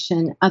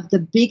denomination of the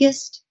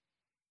biggest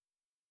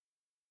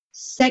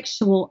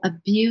sexual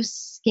abuse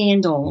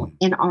scandal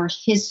in our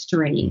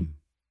history.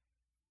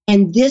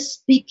 And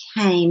this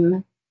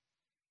became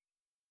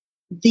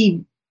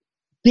the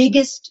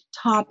biggest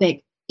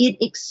topic. It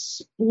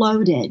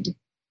exploded.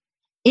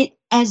 It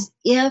as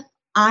if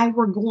I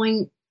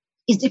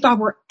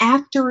were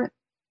after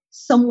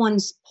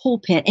someone's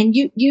pulpit. And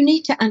you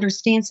need to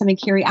understand something,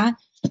 Carey.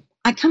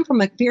 I come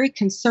from a very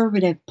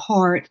conservative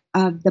part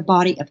of the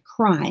body of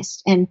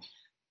Christ, and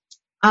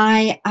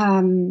I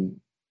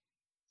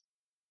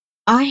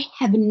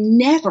have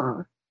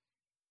never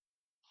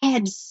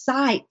had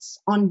sights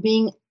on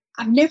being.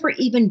 I've never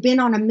even been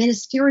on a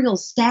ministerial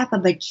staff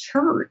of a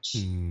church.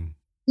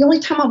 The only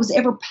time I was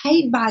ever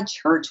paid by a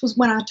church was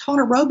when I taught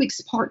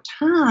aerobics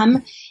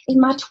part-time in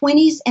my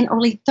 20s and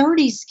early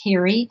 30s,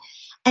 Carey.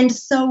 And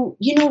so,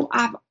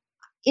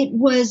 it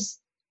was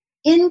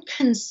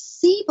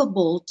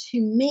inconceivable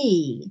to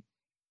me.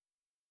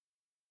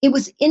 It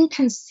was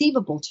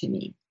inconceivable to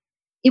me.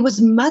 It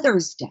was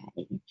Mother's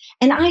Day.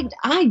 And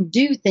I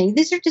do think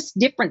these are just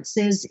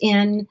differences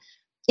in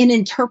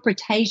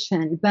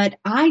interpretation, but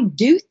I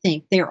do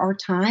think there are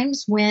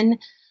times when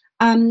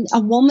a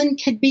woman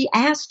could be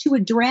asked to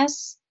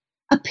address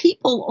a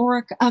people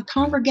or a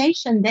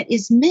congregation that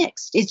is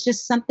mixed. It's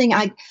just something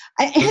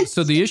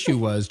So the issue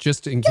was,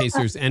 just in case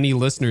there's any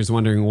listeners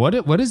wondering,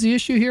 what is the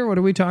issue here? What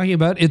are we talking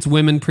about? It's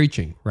women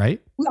preaching,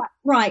 right?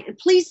 Right.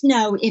 Please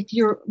know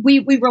we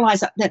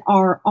realize that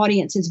our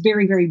audience is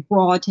very, very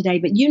broad today,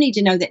 but you need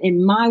to know that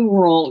in my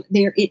world,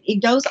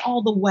 it goes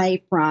all the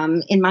way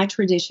from, in my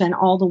tradition,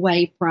 all the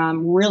way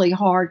from really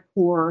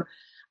hardcore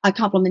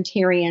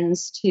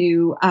complementarians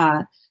to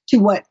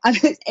what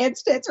Ed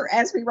Stetzer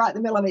asked me right in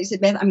the middle of it. He said,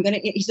 Beth,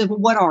 he said, well,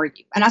 what are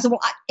you? And I said,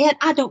 well, Ed,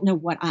 I don't know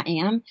what I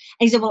am. And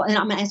he said, well, and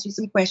I'm going to ask you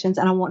some questions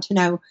and I want to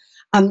know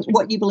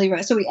what you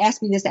believe. So he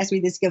asked me this.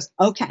 He goes,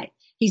 okay.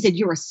 He said,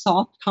 you're a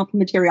soft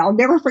complementary. I'll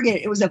never forget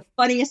it. It was the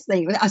funniest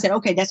thing. I said,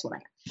 okay, that's what I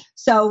am.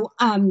 So,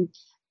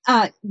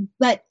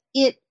 but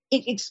it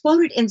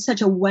exploded in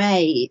such a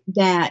way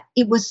that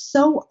it was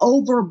so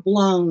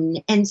overblown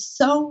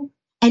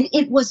and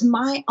it was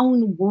my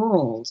own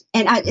world.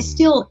 And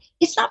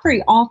it's not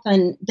very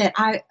often that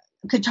I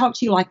could talk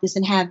to you like this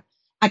and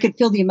I could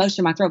feel the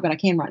emotion in my throat, but I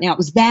can right now. It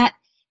was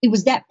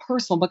that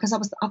personal, because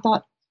I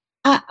thought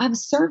I've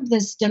served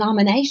this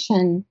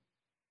denomination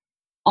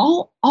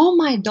all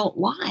my adult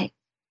life.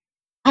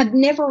 I've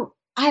never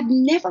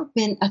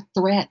been a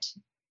threat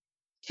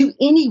to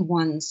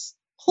anyone's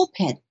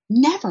pulpit.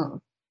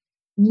 Never.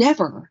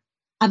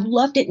 I've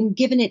loved it and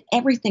given it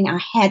everything I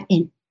had,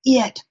 and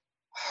it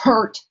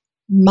hurt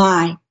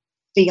my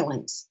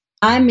feelings.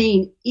 I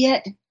mean,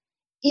 it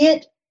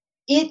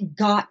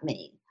got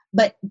me.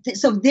 But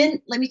so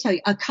then let me tell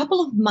you, a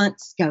couple of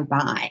months go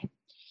by,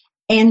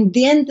 and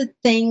then the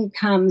thing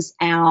comes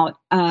out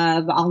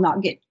of, I'll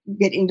not get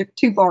into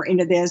too far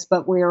into this,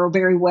 but we're a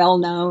very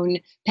well-known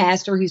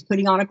pastor who's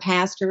putting on a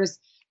pastor's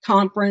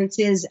conference.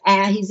 He's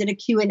at a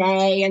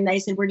Q&A, and they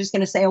said, we're just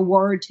going to say a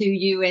word to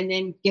you and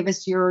then give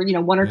us your,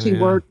 one or two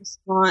word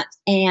response.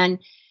 And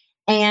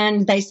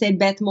they said,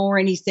 Beth Moore,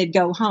 and he said,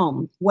 go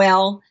home.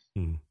 Well,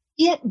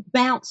 it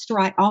bounced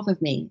right off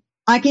of me.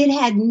 Like it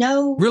had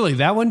no... Really?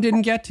 That one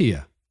didn't get to you?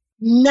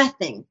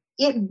 Nothing.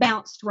 It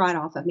bounced right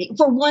off of me.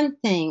 For one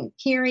thing,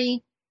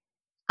 Carey,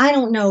 I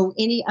don't know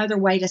any other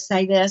way to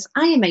say this.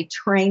 I am a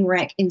train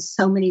wreck in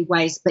so many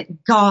ways, but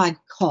God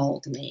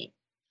called me.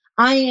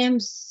 I am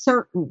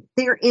certain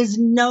there is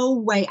no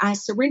way. I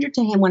surrendered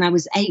to him when I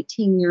was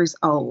 18 years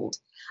old.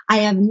 I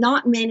have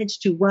not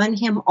managed to run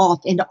him off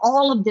into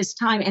all of this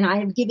time, and I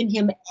have given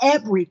him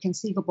every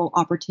conceivable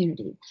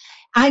opportunity.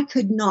 I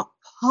could not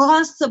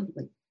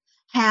possibly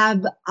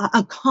have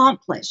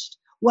accomplished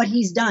what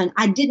he's done.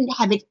 I didn't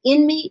have it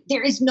in me.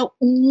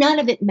 None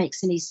of it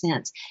makes any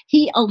sense.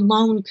 He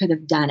alone could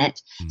have done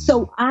it.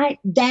 So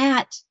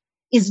that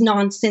is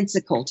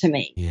nonsensical to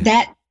me.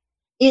 Yeah.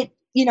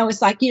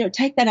 It's like,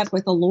 take that up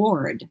with the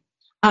Lord.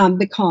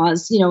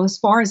 Because, as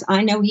far as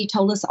I know, he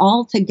told us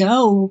all to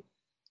go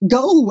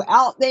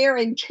out there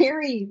and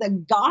carry the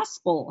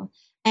gospel,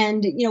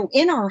 and,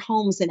 in our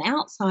homes and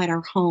outside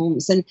our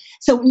homes. And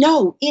so,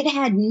 no, it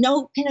had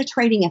no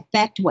penetrating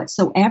effect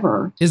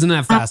whatsoever. Isn't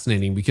that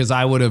fascinating? Because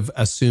I would have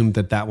assumed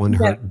that one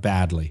hurt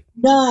badly.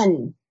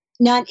 None.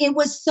 It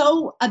was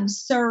so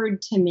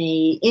absurd to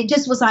me. It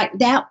just was like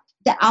that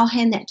I'll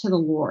hand that to the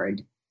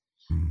Lord.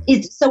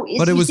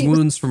 But it was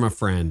wounds from a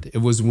friend. It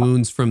was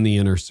wounds from the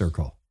inner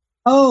circle.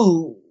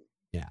 Oh.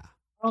 Yeah.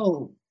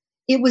 Oh.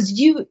 It was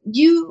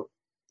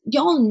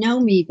y'all know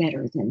me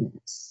better than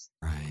this.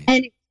 Right.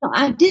 And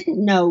I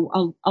didn't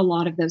know a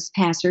lot of those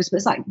pastors, but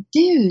it's like,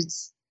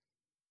 dudes,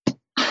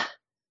 I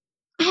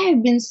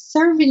have been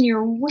serving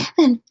your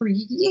women for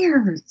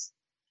years.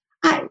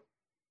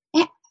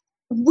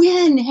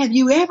 When have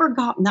you ever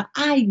gotten the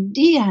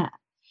idea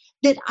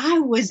that I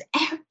was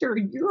after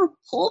your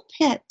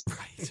pulpit?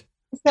 Right.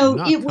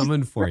 So it was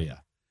coming for you.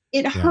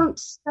 It hurt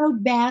so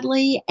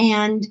badly,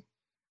 and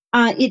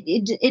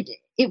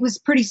it was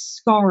pretty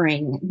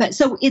scarring. But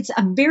so it's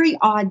a very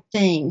odd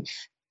thing.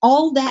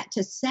 All that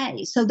to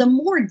say, so the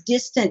more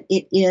distant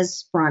it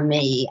is from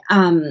me,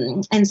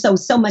 and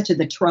so much of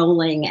the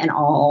trolling and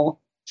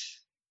all,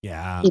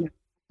 I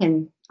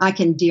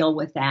can deal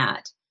with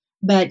that.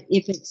 But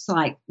if it's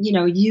like,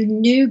 you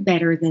knew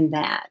better than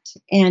that,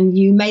 and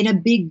you made a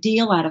big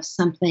deal out of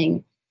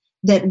something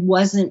that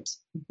wasn't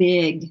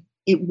big,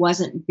 it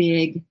wasn't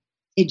big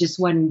it just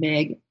wasn't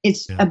big.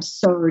 It's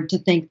absurd to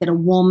think that a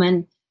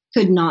woman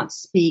could not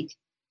speak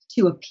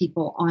to a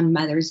people on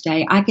Mother's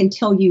Day. I can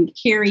tell you,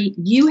 Carey,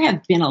 you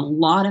have been a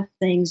lot of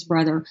things,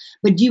 brother,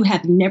 but you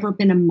have never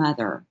been a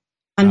mother.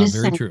 I'm just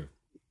very saying. True.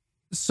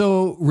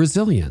 So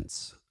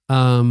resilience.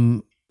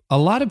 A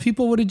lot of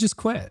people would have just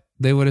quit.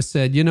 They would have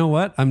said, you know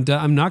what? I'm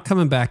done. I'm not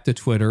coming back to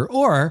Twitter.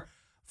 Or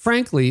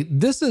frankly,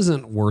 this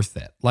isn't worth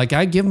it. Like,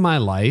 I give my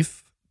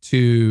life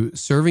to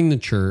serving the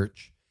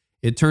church.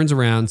 It turns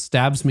around,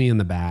 stabs me in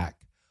the back.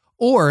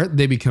 Or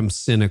they become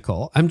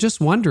cynical. I'm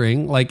just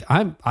wondering, like,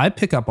 I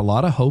pick up a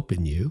lot of hope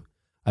in you.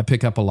 I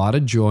pick up a lot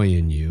of joy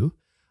in you.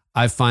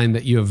 I find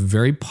that you have a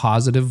very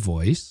positive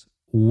voice.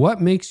 What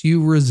makes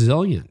you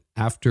resilient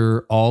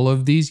after all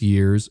of these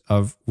years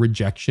of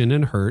rejection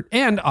and hurt,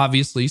 and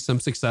obviously some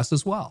success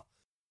as well?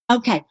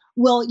 Okay.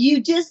 Well,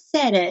 you just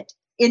said it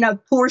in a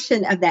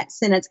portion of that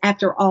sentence,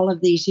 after all of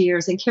these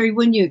years. And Carey,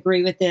 wouldn't you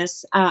agree with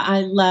this?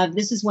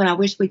 This is when I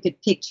wish we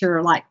could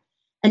picture like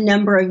a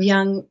number of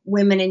young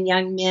women and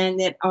young men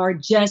that are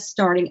just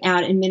starting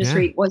out in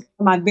ministry. It was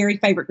one of my very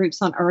favorite groups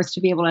on earth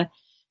to be able to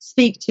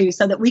speak to,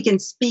 so that we can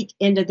speak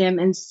into them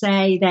and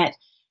say that,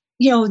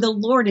 you know, the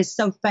Lord is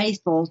so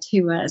faithful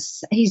to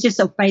us. He's just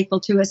so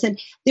faithful to us.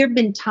 And there have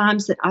been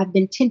times that I've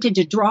been tempted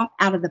to drop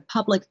out of the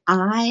public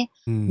eye,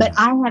 but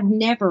I have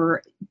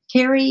never,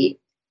 Carey,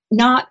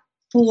 not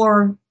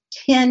for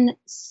 10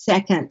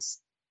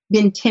 seconds,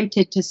 been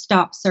tempted to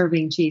stop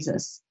serving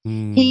Jesus.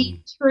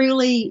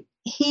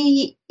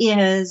 He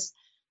is,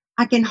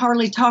 I can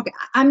hardly talk.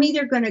 I'm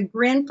either going to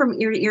grin from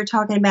ear to ear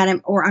talking about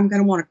him, or I'm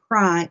going to want to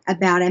cry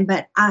about him.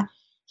 But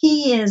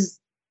he is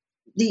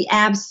the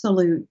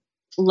absolute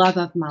love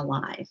of my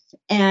life,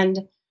 and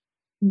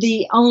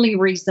the only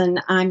reason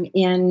I'm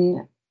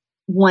in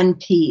one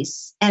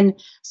piece.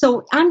 And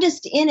so I'm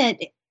just in it.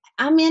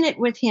 I'm in it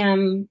with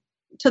him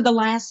to the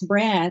last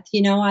breath.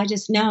 You know, I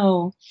just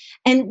know.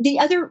 And the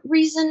other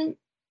reason,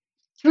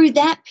 through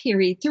that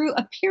period, through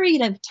a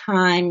period of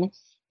time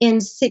in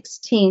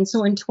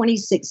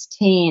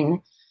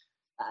 2016,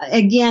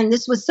 again,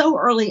 this was so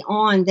early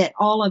on that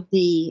all of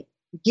the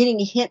getting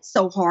hit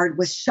so hard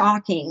was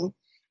shocking.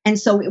 And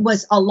so it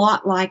was a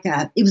lot like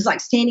it was like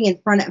standing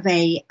in front of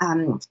a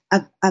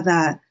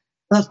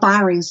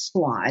firing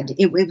squad.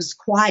 It was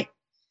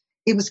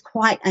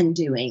quite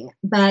undoing.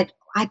 But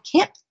I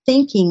kept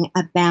thinking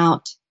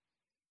about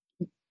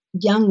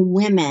young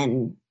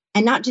women,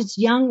 and not just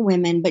young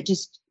women, but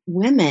just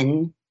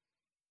women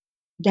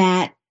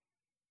that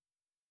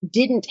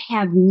didn't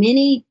have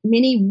many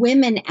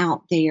women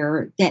out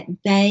there that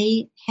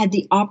they had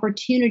the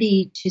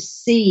opportunity to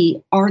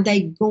see. Are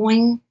they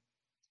going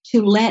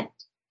to let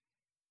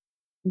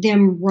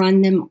them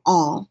run them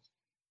off,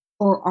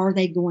 or are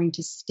they going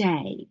to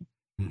stay?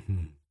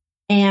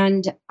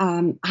 And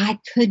I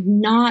could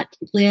not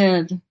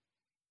live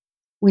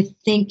with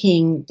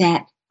thinking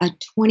that a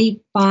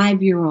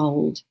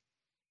 25-year-old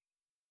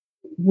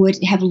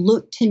would have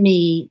looked to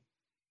me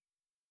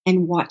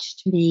and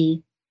watched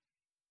me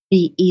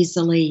be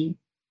easily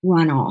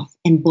run off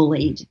and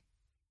bullied.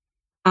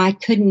 I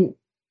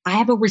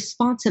have a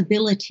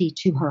responsibility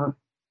to her.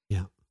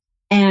 Yeah.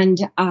 And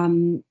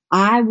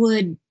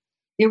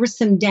there were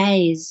some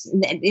days,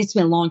 it's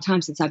been a long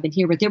time since I've been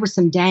here, but there were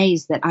some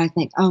days that I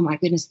think, oh my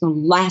goodness, the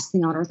last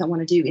thing on earth I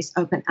want to do is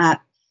open up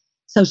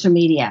social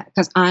media.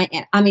 Because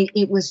I mean,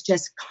 it was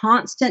just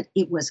constant.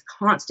 It was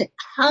constant.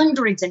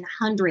 Hundreds and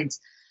hundreds,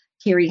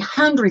 Carey,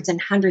 hundreds and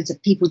hundreds of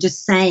people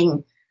just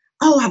saying,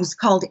 oh, I was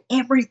called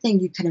everything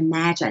you could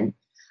imagine.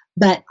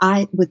 But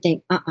I would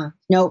think,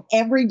 no,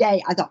 every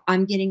day I thought,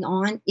 I'm getting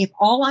on. If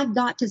all I've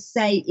got to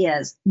say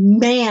is,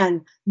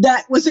 man,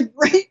 that was a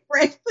great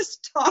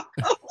breakfast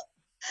taco,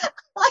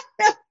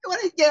 I'm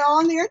going to get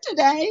on there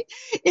today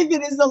if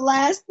it is the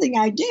last thing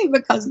I do,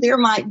 because there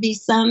might be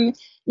some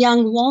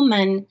young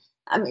woman.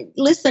 I mean,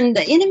 listen,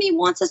 the enemy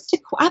wants us to,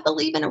 I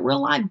believe in a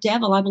real live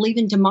devil. I believe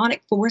in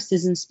demonic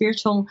forces and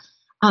spiritual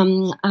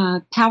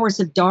powers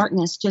of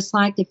darkness, just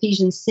like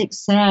Ephesians 6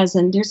 says.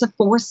 And there's a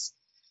force.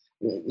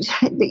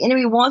 The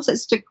enemy wants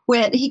us to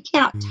quit. He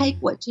cannot take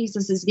what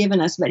Jesus has given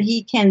us, but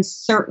he can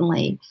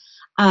certainly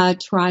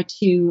try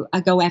to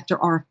go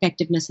after our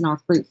effectiveness and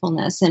our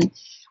fruitfulness. And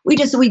we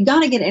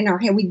got to get it in our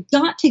head. We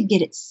got to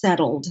get it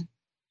settled.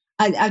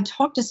 I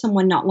talked to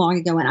someone not long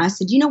ago, and I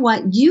said, you know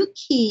what? You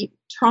keep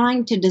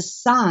trying to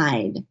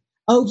decide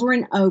over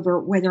and over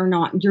whether or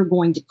not you're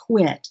going to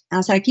quit. And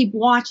I said, I keep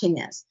watching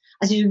this.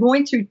 I said, you're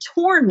going through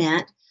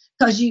torment,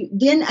 because you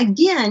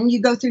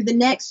go through the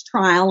next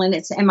trial, and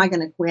it's, am I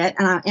going to quit?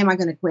 And am I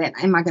going to quit?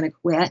 Am I going to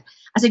quit?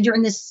 I said, you're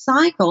in this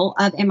cycle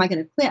of, am I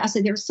going to quit? I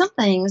said, there are some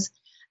things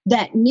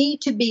that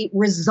need to be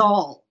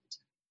resolved.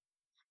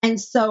 And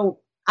so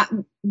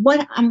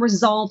what I'm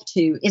resolved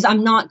to is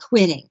I'm not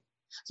quitting.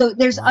 So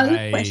there's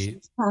other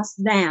questions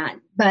past that,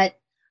 but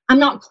I'm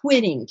not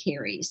quitting,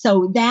 Carey.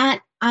 So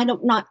that I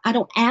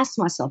don't ask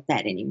myself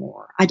that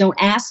anymore. I don't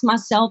ask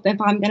myself if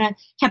I'm going to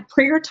have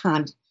prayer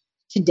time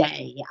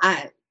today.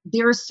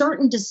 There are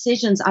certain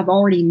decisions I've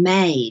already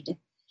made,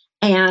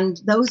 and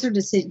those are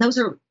decisions.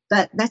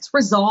 That's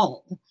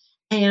resolve.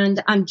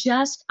 And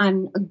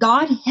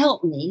God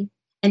help me,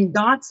 and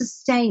God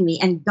sustain me,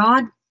 and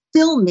God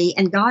fill me,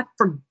 and God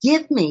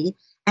forgive me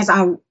as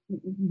I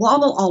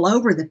wobble all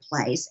over the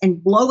place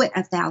and blow it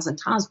 1,000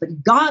 times.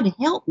 But God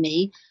help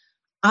me.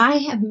 I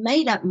have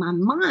made up my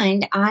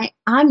mind.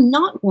 I'm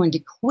not going to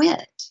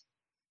quit.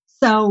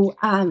 So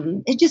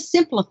it just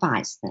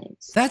simplifies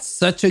things. That's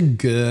such a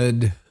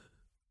good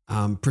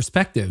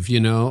perspective.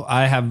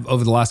 I have,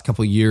 over the last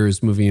couple of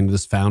years, moving into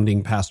this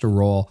founding pastor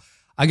role,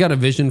 I got a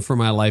vision for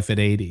my life at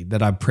 80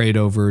 that I prayed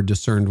over,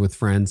 discerned with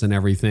friends and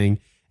everything.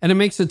 And it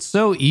makes it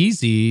so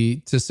easy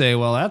to say,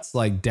 well, that's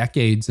like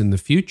decades in the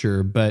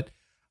future, but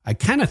I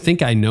kind of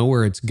think I know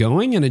where it's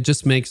going, and it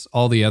just makes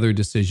all the other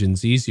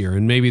decisions easier.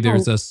 And maybe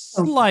there's a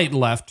slight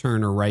left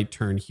turn or right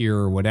turn here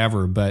or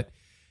whatever. But,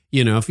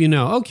 if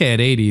okay, at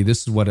 80,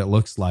 this is what it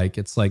looks like.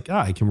 It's like,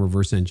 I can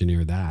reverse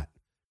engineer that.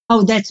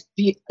 Oh, that's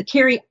beautiful.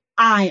 Carey,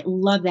 I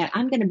love that.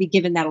 I'm going to be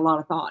giving that a lot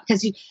of thought,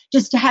 because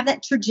just to have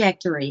that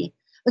trajectory,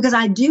 because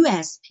I do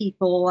ask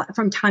people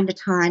from time to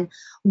time,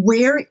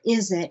 where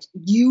is it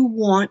you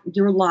want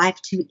your life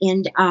to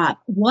end up?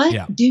 What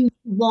do you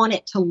want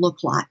it to look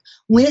like?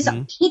 When is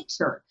a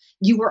picture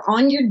you were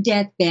on your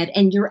deathbed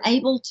and you're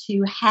able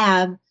to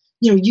have,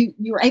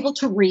 you're able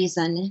to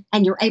reason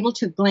and you're able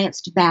to glance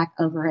back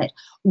over it.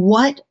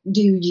 What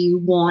do you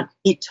want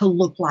it to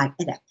look like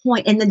at that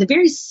point? And then the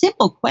very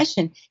simple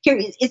question here,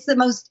 it's the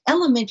most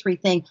elementary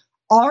thing.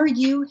 Are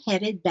you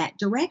headed that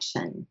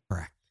direction?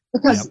 Correct.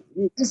 Because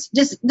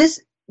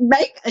just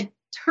make a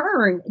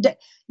turn.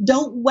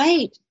 Don't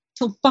wait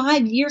till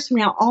 5 years from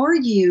now.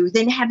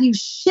 Then have you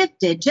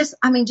shifted just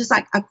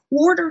like a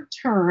quarter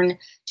turn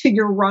to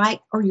your right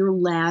or your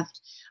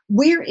left?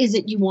 Where is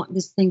it you want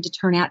this thing to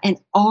turn out? And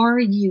are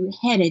you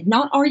headed?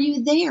 Not are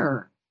you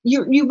there?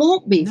 You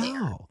won't be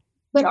there.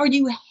 But are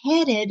you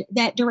headed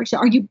that direction?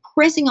 Are you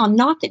pressing on?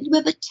 Not that you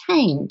have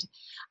attained,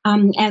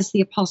 as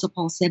the Apostle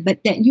Paul said, but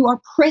that you are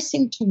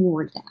pressing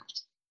toward that.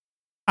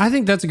 I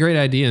think that's a great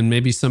idea. And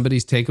maybe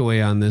somebody's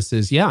takeaway on this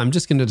is, I'm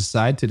just going to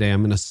decide today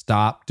I'm going to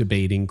stop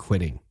debating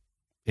quitting.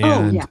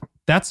 And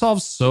that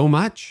solves so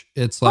much.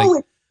 It's like,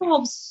 it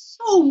solves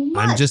so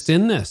much. I'm just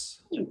in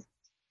this.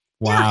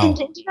 Wow.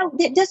 Yeah, and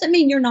that doesn't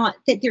mean you're not,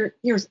 that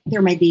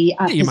there may be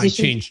you might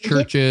change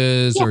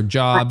churches or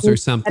jobs or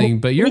something,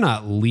 but you're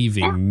not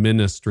leaving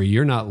ministry.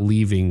 You're not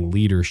leaving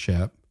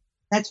leadership.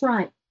 That's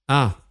right.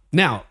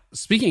 Now,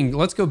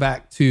 let's go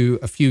back to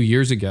a few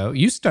years ago.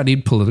 You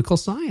studied political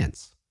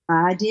science.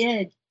 I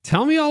did.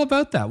 Tell me all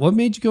about that. What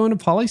made you go into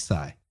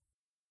poli-sci?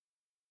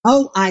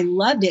 Oh, I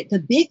loved it. The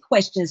big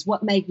question is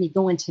what made me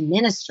go into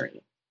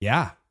ministry.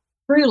 Yeah.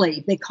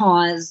 Truly,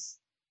 because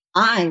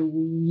I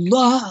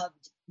loved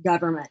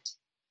government.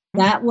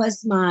 That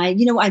was my,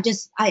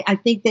 I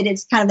think that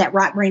it's kind of that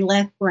right brain,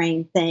 left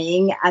brain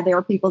thing. There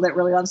are people that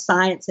really love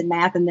science and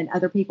math, and then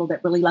other people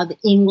that really love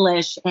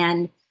English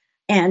and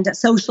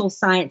social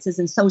sciences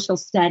and social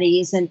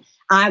studies. And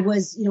I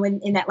was,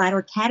 in that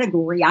latter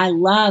category. I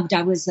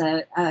was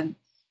a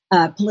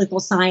political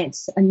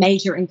science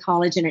major in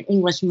college and an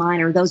English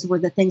minor. Those were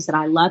the things that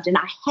I loved. And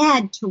I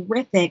had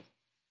terrific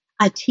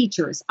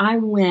teachers. I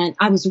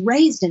was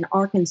raised in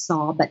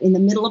Arkansas, but in the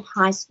middle of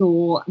high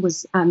school,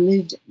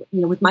 moved,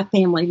 with my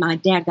family. My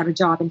dad got a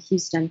job in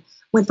Houston,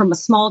 went from a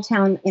small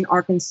town in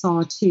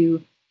Arkansas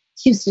to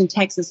Houston,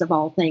 Texas, of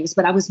all things.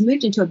 But I was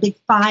moved into a big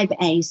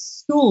 5A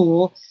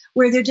school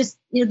where they're just,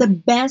 the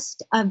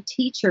best of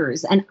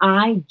teachers. And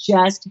I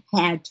just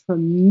had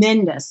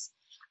tremendous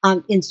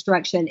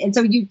instruction. And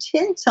so you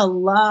tend to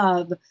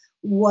love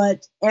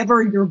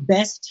whatever your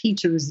best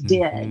teachers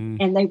did.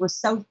 And they were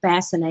so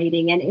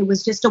fascinating. And it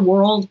was just a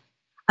world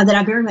that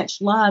I very much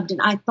loved.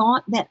 And I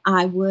thought that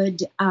I would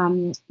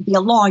be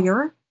a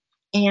lawyer.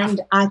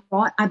 And I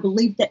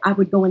believed that I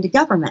would go into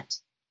government.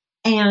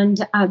 And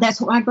that's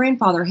what my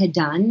grandfather had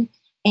done.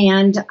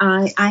 And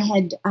I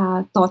had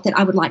thought that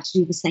I would like to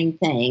do the same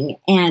thing.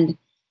 And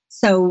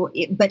so,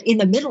 but in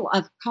the middle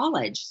of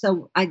college,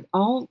 so I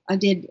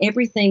did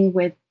everything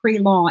with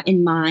pre-law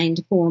in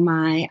mind for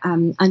my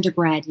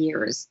undergrad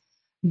years.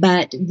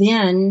 But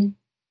then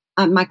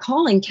my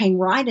calling came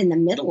right in the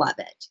middle of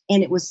it.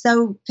 And it was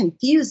so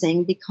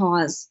confusing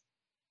because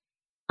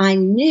I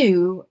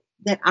knew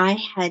that I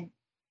had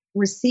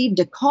received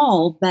a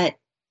call, but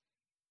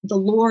the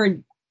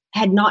Lord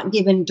had not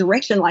given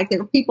direction. Like there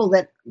were people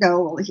that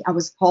go, I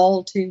was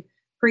called to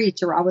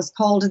preach, or I was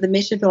called to the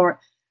mission field, or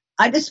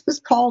I just was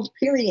called,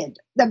 period.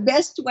 The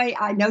best way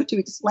I know to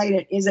explain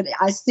it is that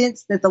I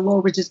sensed that the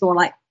Lord was just going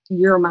like,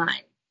 you're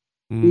mine.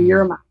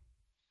 You're mine.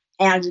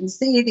 And I didn't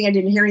see anything. I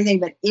didn't hear anything,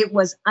 but it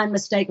was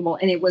unmistakable.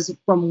 And it was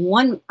from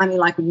one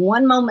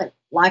moment,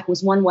 life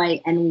was one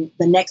way, and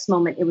the next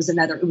moment it was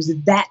another. It was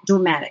that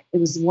dramatic. It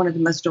was one of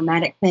the most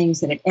dramatic things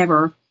that had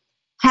ever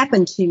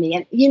happened to me.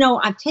 And,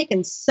 I've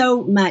taken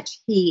so much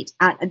heat.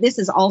 This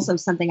is also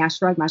something I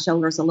shrug my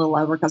shoulders a little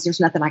over, because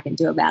there's nothing I can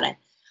do about it.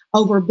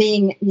 Over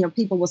being,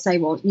 people will say,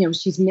 well,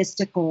 she's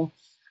mystical.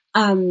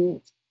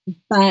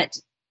 But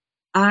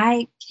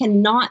I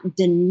cannot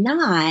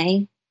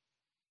deny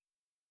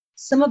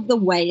some of the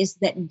ways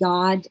that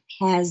God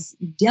has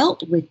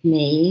dealt with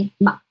me.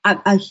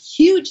 A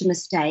huge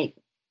mistake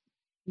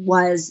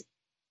was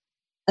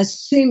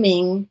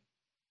assuming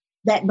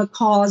that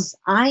because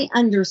I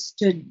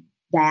understood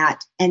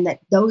that and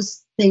that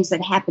those things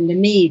that happened to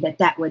me,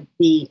 that would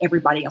be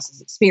everybody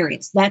else's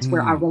experience. That's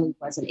where I really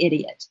was an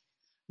idiot.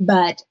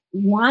 But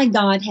why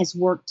God has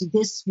worked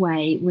this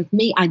way with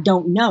me, I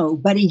don't know,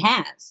 but he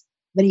has.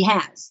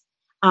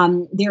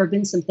 There have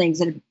been some things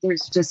that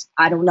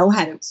I don't know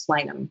how to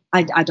explain them.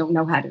 I don't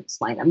know how to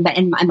explain them. But,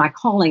 and my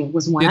calling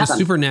was one of them. A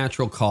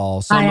supernatural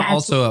call. So I'm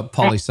also a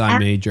poli-sci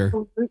major.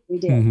 Absolutely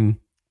did.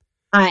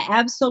 I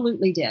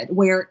absolutely did.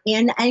 Where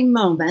in a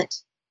moment,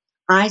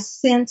 I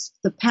sensed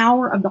the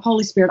power of the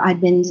Holy Spirit. I'd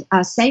been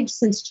saved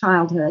since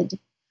childhood.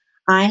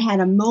 I had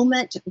a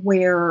moment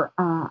where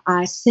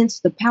I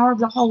sensed the power of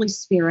the Holy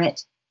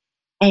Spirit,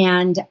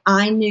 and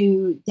I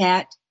knew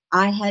that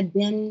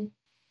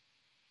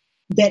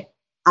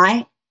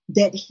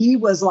he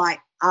was like,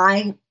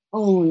 I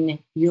own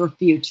your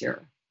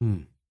future.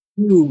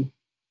 You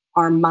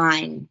are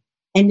mine.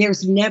 And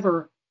there's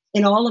never,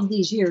 in all of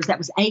these years, that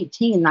was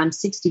 18, and I'm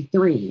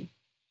 63.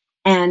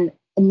 And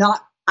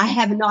I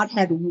have not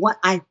had what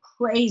I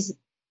praise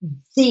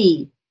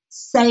the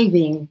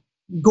saving,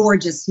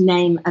 gorgeous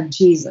name of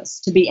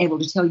Jesus to be able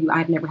to tell you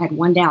I've never had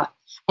one doubt.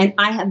 And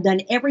I have done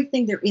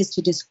everything there is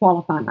to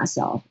disqualify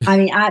myself. I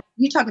mean,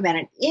 you talk about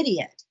an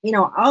idiot,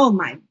 oh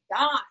my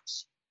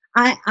gosh.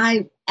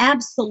 I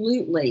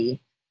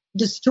absolutely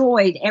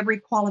destroyed every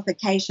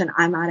qualification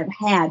I might have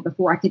had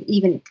before I could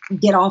even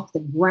get off the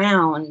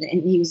ground.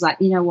 And he was like,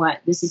 you know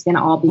what? This is going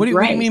to all be great.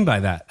 What do you mean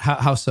by that?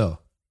 How so?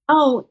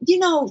 Oh,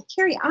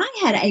 Carey, I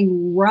had a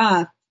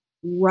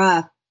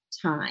rough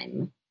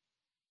time.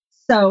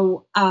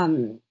 So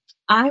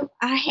I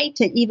hate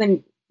to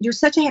even, you're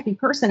such a happy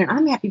person, and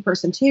I'm a happy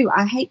person too.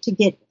 I hate to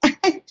get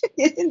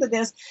into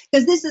this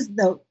because this is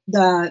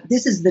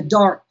the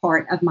dark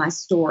part of my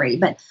story.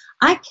 But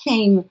I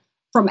came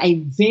from a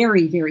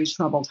very, very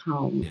troubled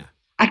home. Yeah.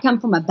 I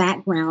come from a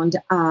background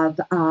of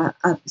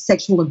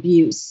sexual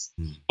abuse,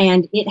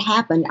 and it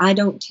happened. I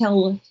don't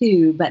tell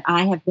who, but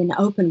I have been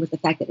open with the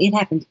fact that it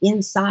happened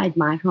inside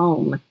my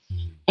home,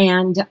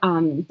 and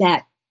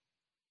that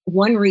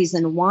one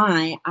reason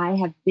why I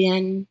have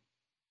been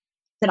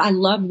that I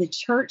love the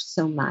church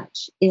so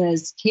much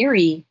is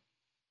Carey,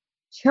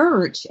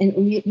 church, and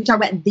we talk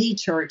about the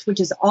church,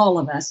 which is all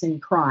of us in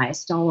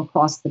Christ all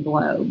across the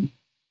globe.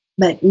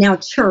 But now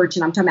church,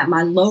 and I'm talking about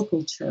my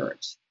local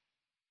church.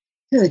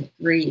 Good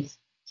grief,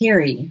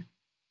 Carey.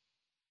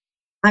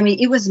 I mean,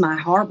 it was my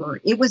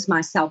harbor. It was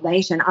my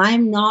salvation.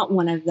 I'm not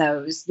one of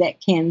those that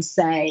can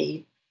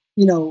say,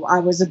 I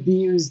was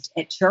abused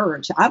at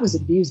church. I was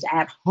abused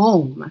at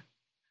home.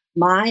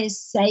 My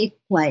safe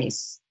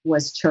place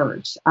was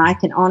church. I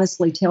can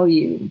honestly tell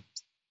you,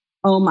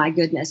 oh my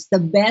goodness, the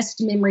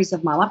best memories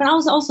of my life. And I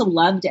was also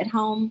loved at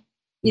home,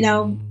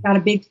 got a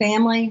big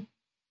family,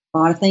 a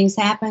lot of things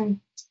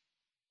happen.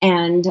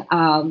 And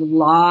a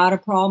lot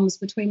of problems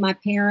between my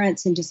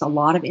parents and just a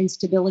lot of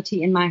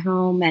instability in my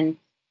home. And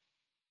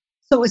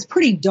so it was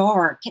pretty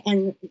dark.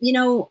 And,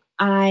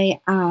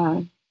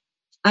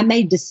 I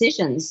made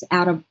decisions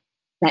out of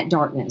that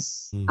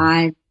darkness.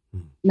 I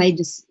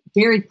made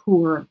very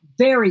poor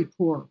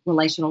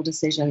relational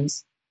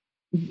decisions,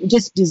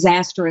 just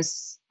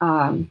disastrous,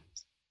 the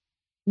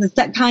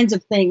kinds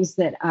of things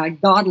that a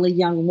godly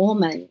young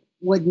woman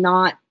would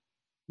not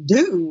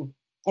do.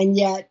 And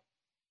yet,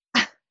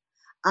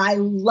 I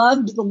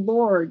loved the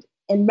Lord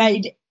and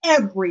made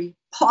every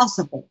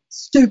possible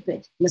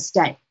stupid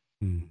mistake.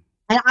 And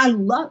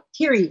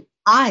Carey,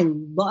 I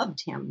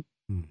loved him.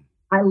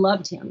 I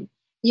loved him.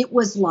 It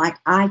was like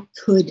I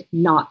could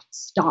not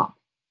stop.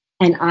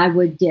 And I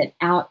would get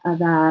out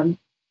of,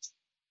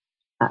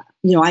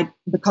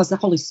 because the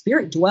Holy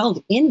Spirit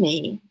dwelled in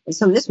me. And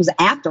so this was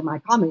after my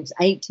calling. It was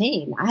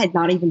 18. I had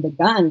not even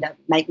begun to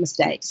make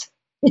mistakes.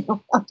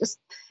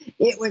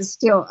 It was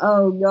still,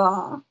 oh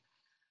God.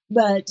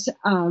 But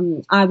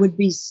I would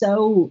be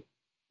so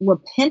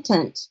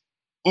repentant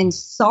and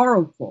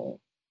sorrowful,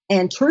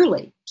 and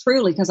truly,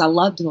 because I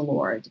loved the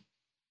Lord.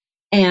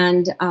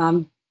 And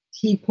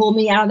he pulled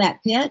me out of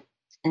that pit,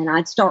 and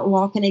I'd start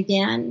walking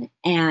again.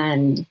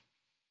 And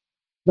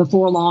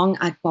before long,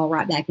 I'd fall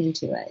right back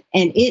into it.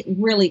 And it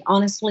really,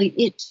 honestly,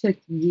 it took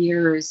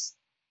years.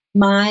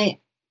 I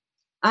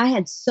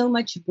had so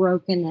much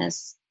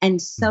brokenness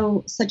and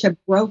such a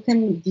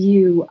broken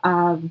view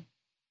of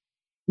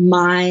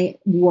my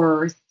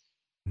worth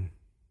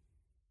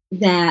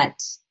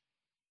that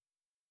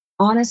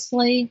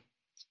honestly,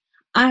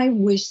 I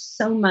wish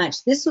so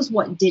much. This was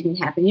what didn't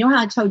happen. You know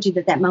how I told you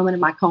that moment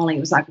of my calling, it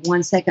was like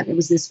 1 second it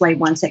was this way,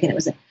 1 second it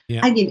was.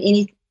 I'd give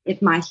anything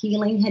if my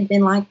healing had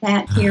been like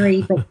that,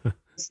 Carey, but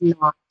it's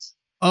not.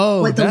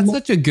 Oh, that's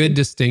such a good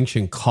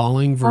distinction: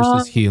 calling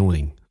versus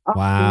healing.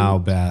 Wow,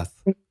 Beth.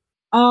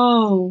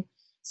 Oh,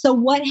 so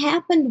what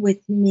happened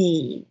with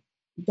me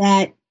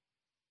that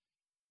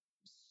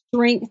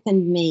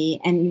strengthened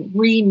me and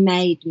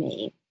remade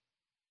me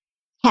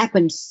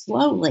happened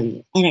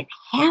slowly, and it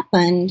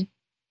happened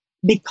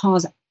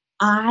because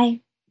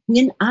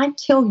when I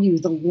tell you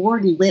the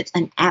Lord lit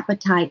an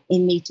appetite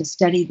in me to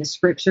study the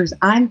scriptures,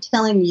 I'm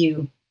telling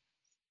you,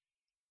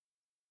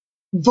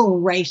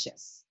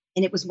 voracious.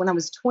 And it was when I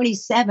was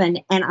 27,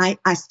 and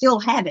I still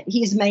have it.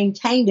 He has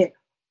maintained it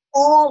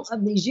all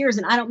of these years.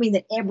 And I don't mean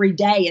that every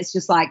day it's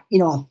just like,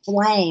 a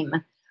flame,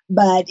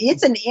 but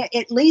it's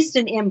at least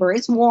an ember.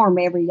 It's warm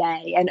every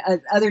day. And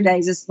other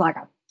days it's like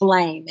a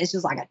flame. It's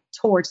just like a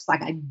torch. It's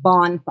like a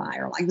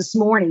bonfire. Like this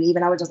morning,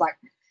 even I was just like,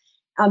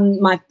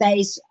 my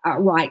face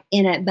right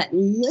in it. But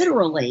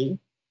literally,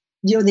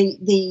 where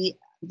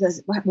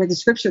the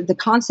scripture, the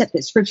concept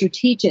that scripture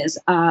teaches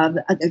of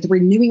the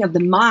renewing of the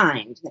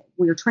mind, that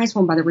we are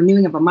transformed by the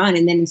renewing of our mind.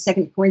 And then in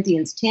 2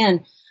 Corinthians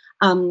 10,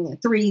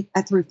 3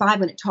 through 5,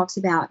 when it talks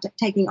about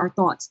taking our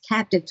thoughts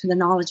captive to the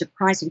knowledge of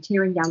Christ and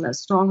tearing down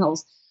those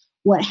strongholds,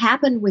 what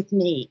happened with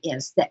me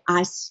is that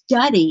I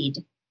studied.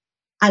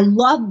 I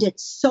loved it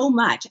so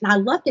much, and I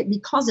loved it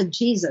because of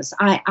Jesus.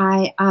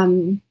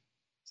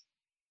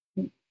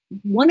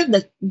 One of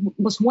the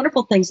most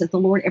wonderful things that the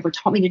Lord ever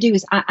taught me to do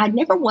is I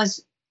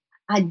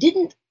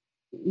didn't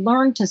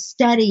learn to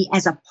study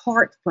as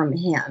apart from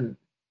Him.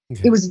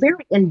 Okay. It was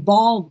very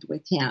involved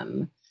with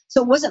Him.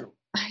 So it wasn't,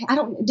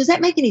 does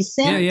that make any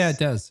sense? Yeah, it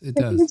does. It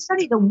does. You can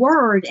study the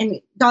Word and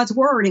God's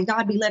Word and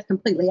God be left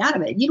completely out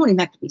of it. You don't even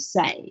have to be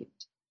saved.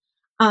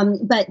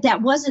 But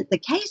that wasn't the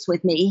case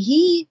with me.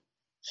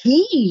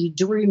 He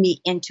drew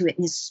me into it,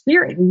 and His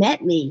Spirit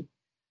met me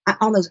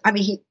on those. I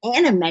mean, He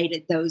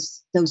animated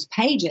those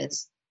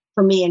pages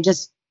for me and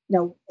just,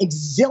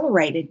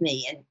 exhilarated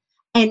me.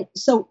 And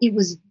so it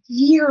was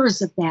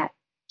years of that,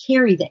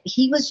 Carey, that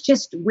He was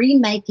just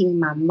remaking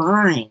my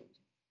mind.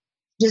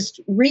 I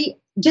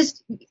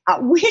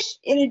wish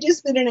it had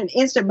just been in an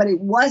instant, but it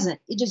wasn't.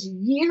 It just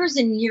years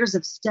and years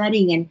of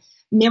studying and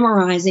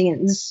memorizing.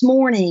 And this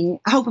morning,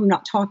 I hope I'm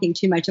not talking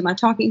too much. Am I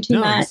talking too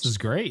much? No, this is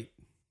great.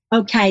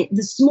 Okay.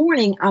 This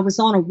morning, I was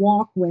on a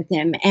walk with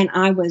him, and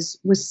I was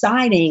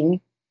reciting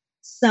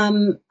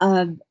some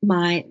of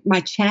my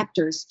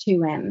chapters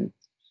to him.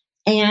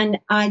 And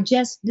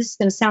this is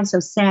going to sound so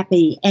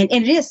sappy, and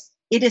it is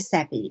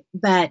sappy,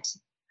 but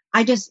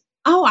I just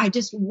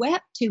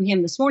wept to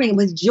him this morning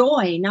with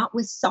joy, not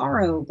with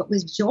sorrow, but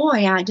with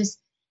joy. I just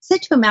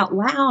said to him out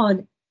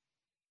loud,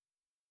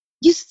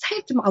 "You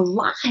saved my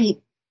life.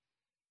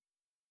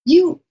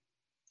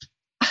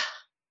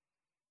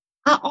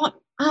 I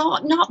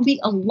ought not be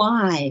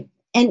alive.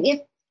 And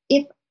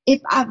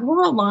if I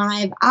were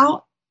alive,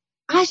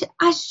 I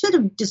should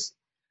have just,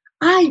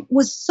 I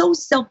was so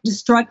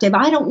self-destructive.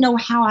 I don't know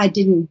how I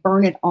didn't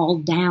burn it all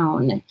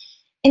down. And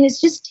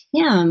it's just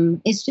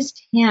him. It's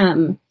just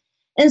him."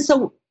 And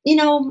so,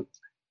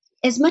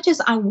 as much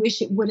as I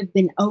wish it would have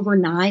been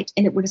overnight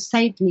and it would have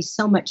saved me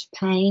so much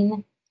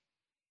pain,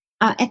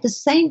 at the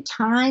same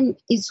time,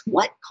 it's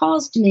what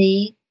caused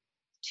me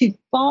to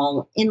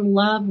fall in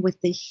love with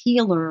the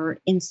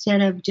healer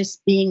instead of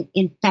just being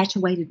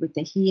infatuated with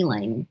the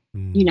healing.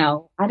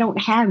 I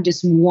don't have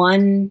just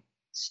one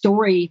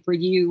story for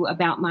you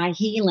about my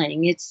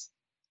healing. It's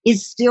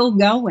still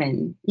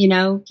going,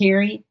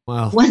 Carey.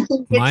 Well,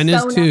 mine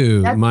is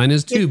too. Mine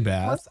is too,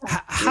 Beth.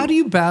 How do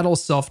you battle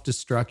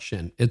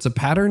self-destruction? It's a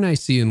pattern I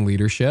see in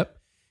leadership.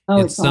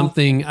 It's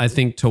something I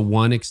think to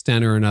one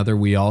extent or another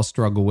we all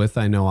struggle with.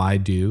 I know I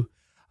do.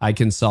 I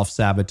can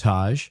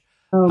self-sabotage.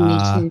 Me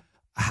too.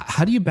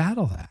 How do you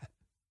battle that?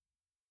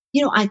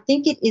 I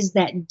think it is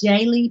that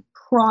daily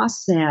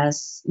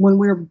process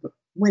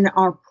when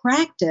our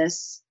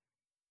practice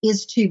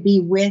is to be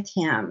with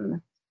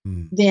him.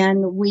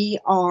 Then we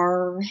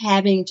are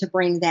having to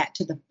bring that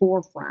to the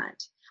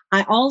forefront.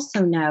 I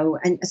also know,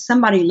 and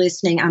somebody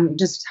listening, I'm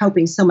just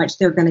hoping so much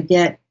they're going to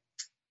get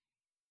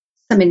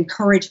some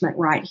encouragement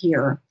right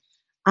here.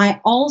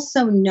 I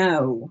also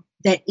know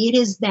that it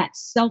is that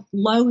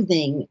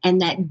self-loathing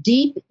and that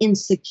deep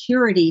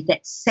insecurity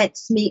that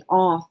sets me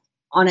off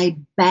on a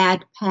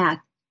bad path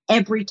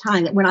every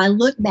time. That when I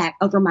look back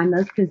over my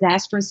most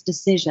disastrous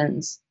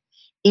decisions,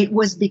 it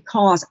was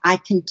because I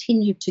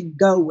continued to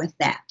go with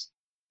that.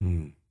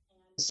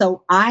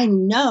 So I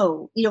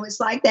know,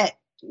 it's like that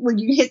when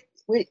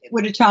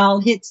a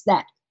child hits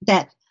that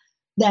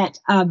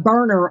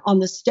burner on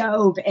the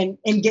stove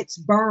and gets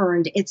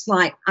burned. It's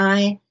like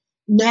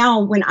now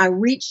when I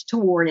reach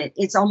toward it,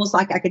 it's almost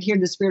like I could hear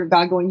the Spirit of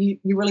God going, you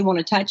really want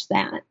to touch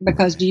that?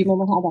 Because do you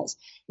remember how that's,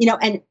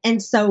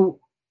 and so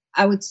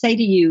I would say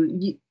to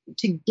you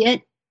to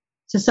get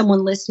to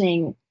someone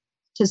listening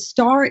to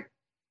start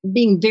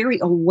being very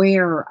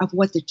aware of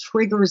what the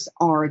triggers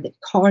are that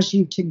cause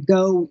you to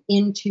go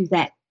into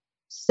that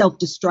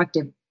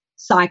self-destructive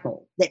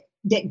cycle,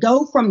 that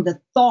go from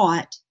the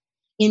thought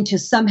into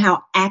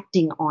somehow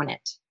acting on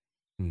it.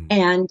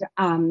 And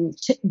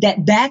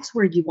that's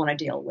where you want to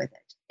deal with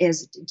it,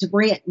 is to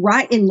bring it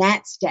right in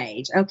that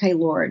stage. Okay,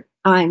 Lord,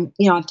 I've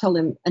told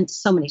him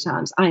so many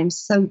times, I am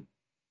so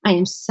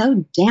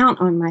down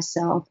on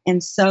myself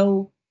and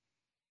so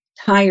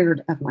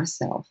tired of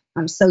myself.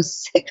 I'm so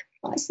sick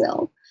of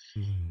myself.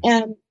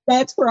 And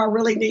that's where I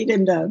really need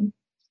him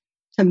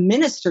to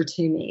minister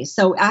to me.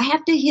 So I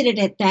have to hit it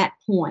at that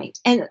point.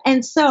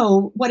 And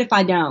so what if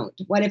I don't?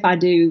 What if I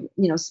do,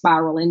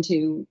 spiral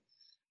into,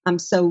 I'm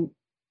so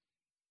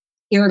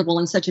irritable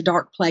in such a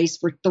dark place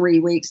for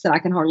 3 weeks that I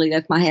can hardly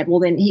lift my head? Well,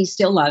 then he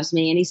still loves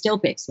me and he still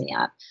picks me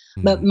up.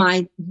 Mm-hmm. But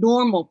my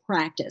normal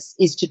practice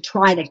is to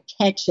try to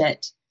catch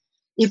it.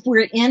 If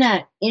we're in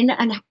a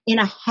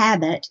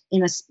habit,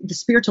 the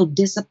spiritual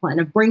discipline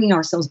of bringing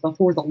ourselves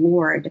before the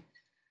Lord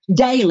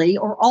daily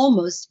or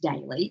almost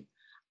daily,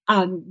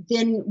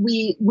 then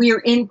we're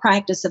in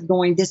practice of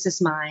going, this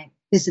is my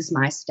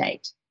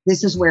state.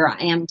 This is where I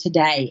am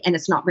today. And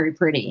it's not very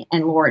pretty.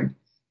 And Lord,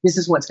 this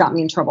is what's got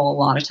me in trouble a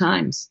lot of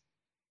times.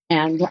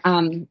 And,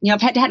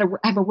 I've had to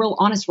have a real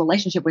honest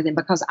relationship with him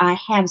because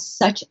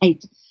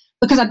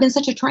because I've been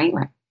such a train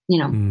wreck,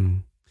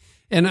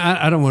 And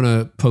I don't want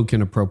to poke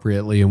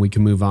inappropriately, and we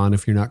can move on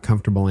if you're not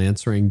comfortable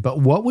answering, but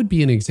what would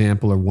be an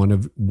example or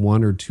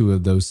one or two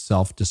of those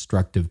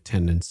self-destructive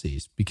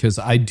tendencies? Because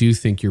I do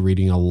think you're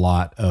reading a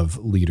lot of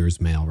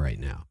leaders' mail right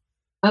now.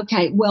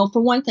 Okay. Well,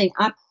 for one thing,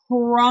 I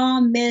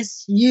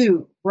promise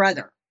you,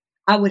 brother,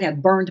 I would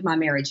have burned my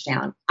marriage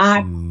down.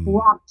 I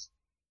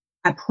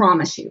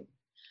promise you.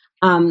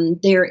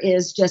 There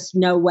is just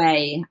no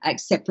way,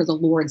 except for the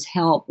Lord's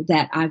help,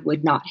 that I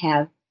would not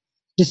have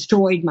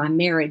destroyed my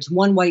marriage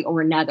one way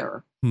or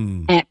another,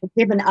 and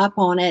given up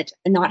on it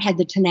and not had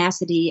the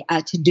tenacity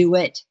to do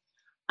it.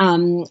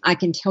 I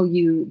can tell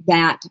you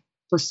that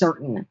for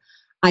certain.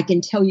 I can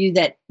tell you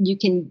that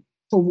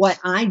for what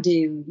I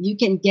do, you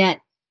can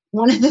get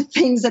one of the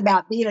things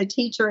about being a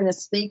teacher and a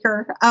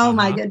speaker. Oh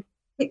my goodness.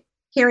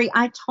 Carey,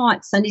 I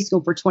taught Sunday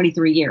school for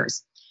 23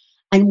 years.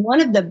 And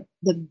one of the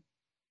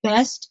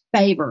best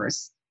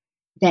favors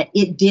that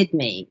it did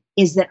me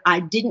is that I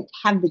didn't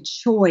have the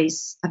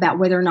choice about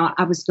whether or not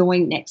I was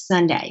going next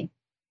Sunday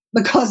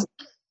because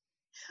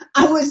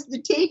I was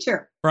the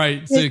teacher.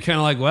 Right. So you're kind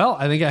of like, well,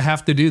 I think I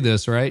have to do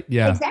this, right?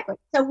 Yeah. Exactly.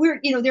 So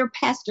there are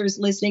pastors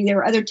listening. There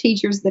are other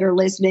teachers that are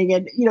listening.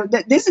 And,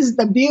 this is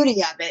the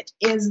beauty of it,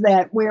 is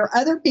that where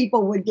other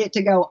people would get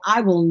to go,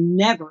 I will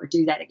never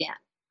do that again.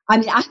 I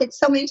mean, I had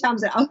so many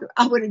times that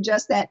I would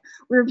adjust that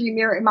rearview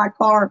mirror in my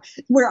car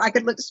where I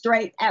could look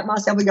straight at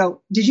myself and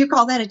go, did you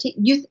call that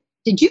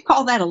did you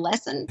call that a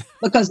lesson?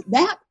 Because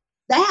that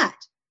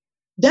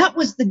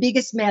was the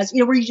biggest mess,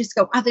 where you just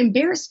go, I've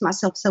embarrassed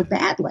myself so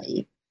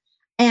badly.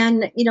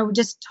 And,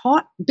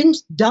 been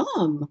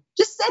dumb,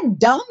 just said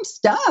dumb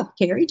stuff,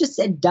 Carey, just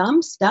said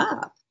dumb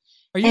stuff.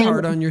 Are you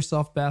hard on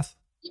yourself, Beth?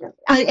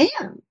 I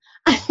am.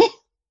 I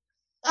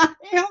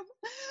am.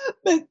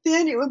 But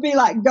then it would be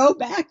like, go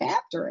back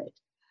after it.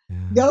 Yeah.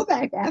 Go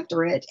back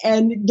after it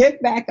and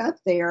get back up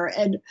there.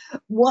 And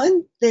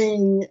one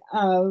thing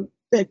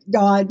that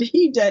God,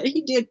 he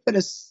did put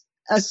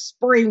a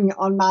spring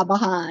on my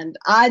behind.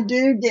 I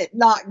do get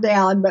knocked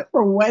down, but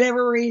for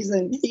whatever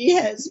reason, he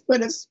has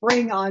put a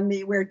spring on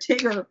me where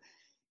Tigger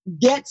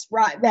gets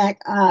right back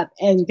up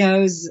and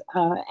goes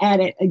at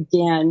it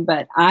again.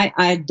 But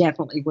I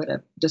definitely would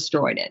have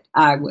destroyed it.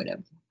 I would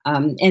have.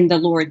 And the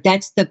Lord,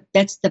 that's the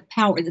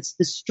power, that's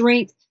the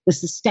strength, the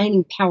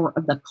sustaining power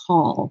of the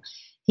call.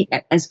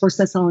 As 1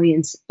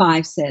 Thessalonians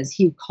 5 says,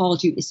 he who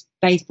called you is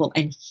faithful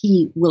and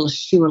he will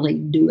surely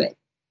do it.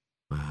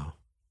 Wow.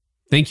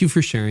 Thank you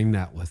for sharing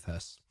that with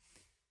us.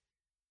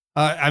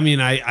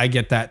 I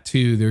get that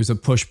too. There's a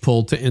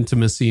push-pull to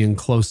intimacy and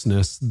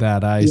closeness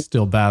that I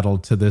still battle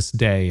to this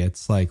day.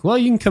 It's like, well,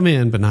 you can come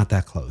in, but not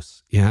that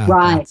close. Yeah.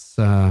 Right.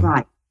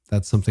 Right.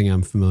 That's something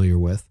I'm familiar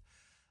with.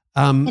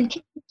 And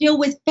can you deal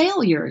with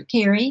failure,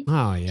 Carey?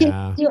 Oh,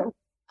 yeah.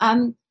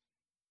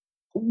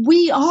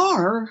 We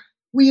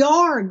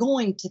are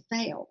going to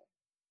fail.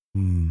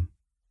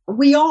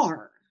 We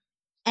are.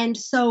 And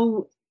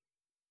so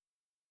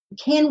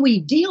can we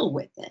deal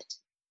with it?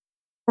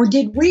 Or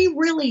did we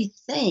really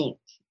think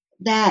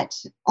that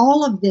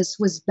all of this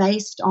was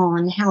based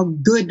on how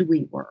good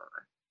we were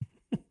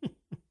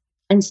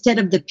instead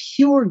of the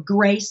pure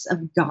grace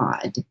of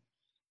God?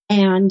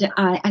 And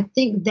I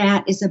think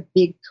that is a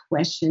big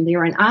question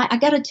there. And I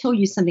got to tell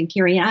you something,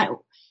 Carey.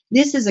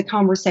 This is a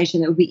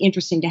conversation that would be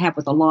interesting to have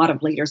with a lot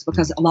of leaders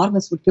because a lot of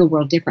us would feel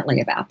real differently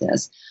about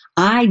this.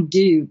 I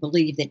do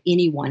believe that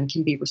anyone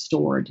can be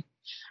restored.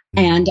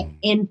 And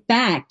in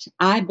fact,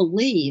 I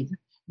believe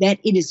that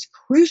it is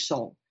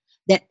crucial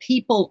that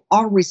people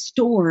are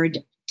restored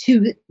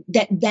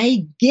that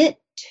they get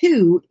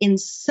to in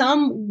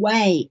some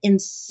way, in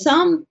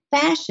some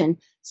fashion,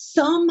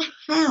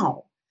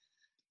 somehow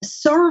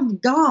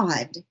serve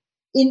God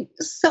in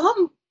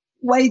some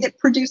way that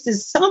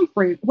produces some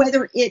fruit,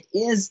 whether it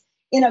is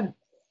in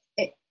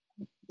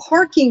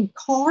parking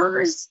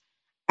cars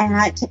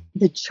at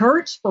the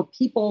church for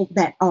people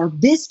that are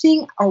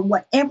visiting or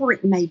whatever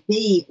it may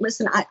be.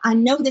 Listen, I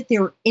know that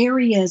there are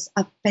areas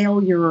of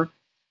failure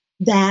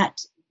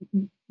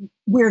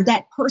where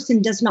that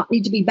person does not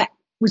need to be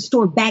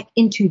restored back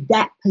into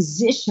that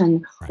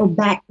position or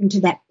back into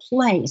that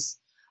place.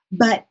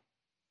 But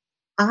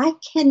I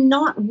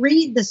cannot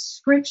read the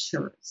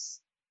scriptures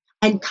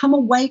and come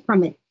away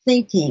from it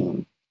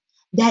thinking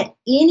that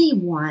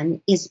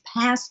anyone is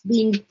past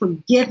being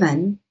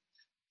forgiven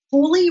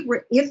fully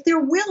if they're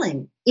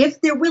willing,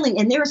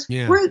 and there's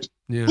fruit,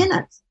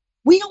 penance.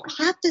 We don't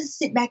have to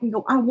sit back and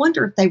go, I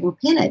wonder if they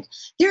repented.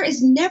 There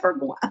is never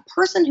a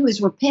person who is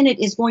repentant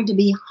is going to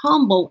be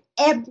humble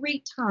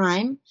every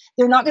time.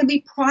 They're not going to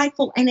be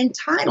prideful and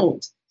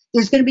entitled.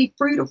 There's going to be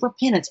fruit of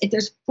repentance. If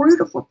there's fruit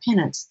of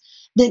repentance,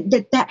 then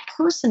that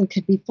person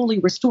could be fully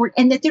restored,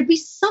 and that there'd be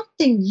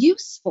something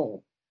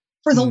useful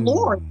for the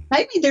Lord.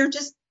 Maybe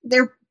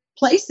their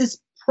place is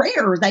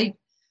prayer. They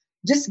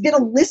just get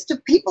a list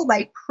of people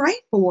they pray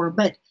for.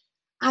 But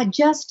I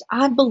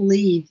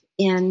believe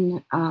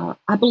in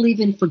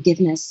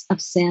forgiveness of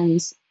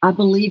sins. I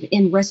believe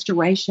in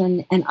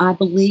restoration, and I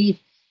believe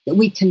that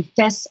we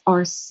confess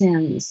our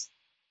sins,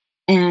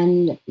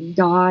 and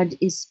God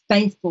is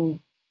faithful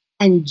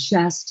and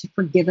just to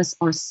forgive us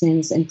our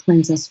sins and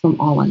cleanse us from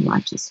all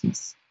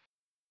unrighteousness.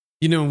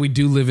 You know, we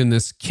do live in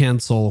this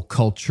cancel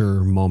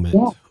culture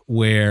moment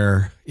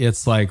where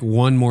it's like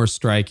one more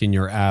strike and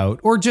you're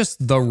out, or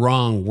just the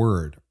wrong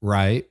word,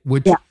 right?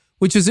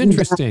 Which is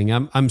interesting.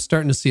 I'm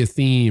starting to see a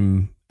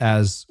theme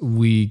as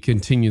we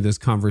continue this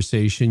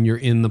conversation. You're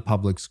in the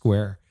public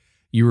square.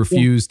 You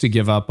refuse to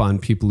give up on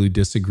people who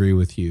disagree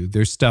with you.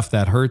 There's stuff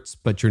that hurts,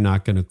 but you're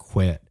not going to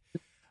quit.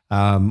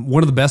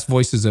 One of the best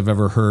voices I've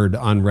ever heard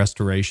on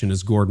restoration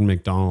is Gordon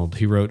MacDonald.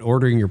 He wrote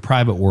Ordering Your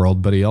Private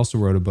World, but he also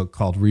wrote a book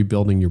called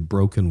Rebuilding Your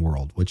Broken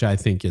World, which I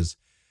think is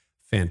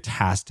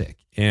fantastic.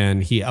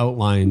 And he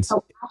outlines...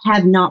 I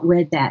have not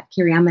read that,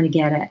 Carey. I'm going to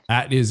get it.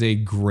 That is a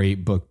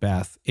great book,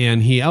 Beth.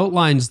 And he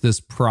outlines this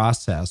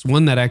process,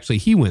 one that actually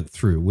he went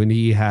through when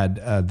he had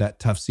that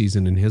tough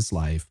season in his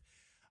life.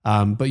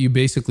 But you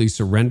basically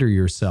surrender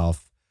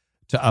yourself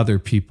to other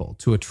people,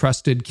 to a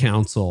trusted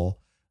counsel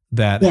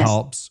that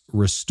helps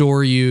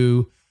restore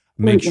you,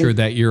 make sure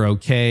that you're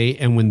okay.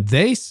 And when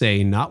they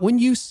say, not when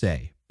you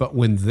say, but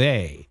when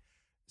they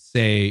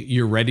say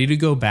you're ready to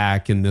go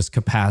back in this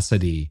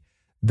capacity,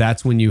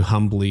 that's when you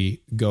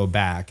humbly go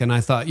back. And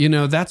I thought,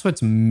 that's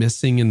what's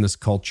missing in this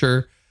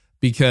culture,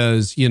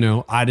 because,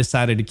 I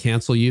decided to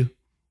cancel you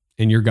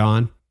and you're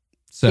gone.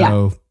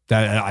 So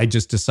that I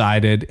just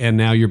decided, and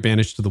now you're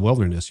banished to the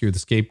wilderness. You're the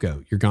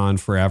scapegoat. You're gone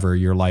forever.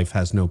 Your life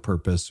has no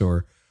purpose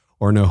or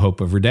no hope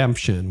of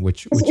redemption,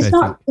 which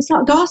it's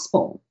not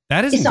gospel.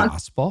 That isn't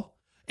gospel.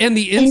 And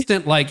the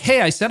instant,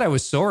 hey, I said I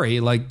was sorry,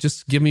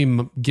 just get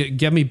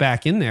me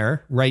back in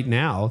there right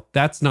now.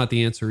 That's not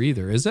the answer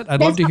either, is it?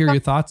 I'd love to hear your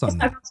thoughts on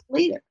that.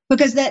 Either,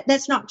 because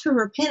that's not true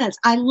repentance.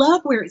 I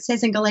love where it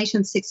says in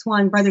Galatians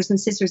 6:1, brothers and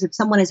sisters, if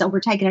someone is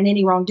overtaken in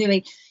any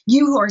wrongdoing,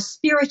 you who are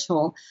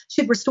spiritual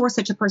should restore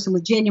such a person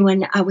with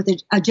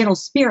a gentle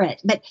spirit.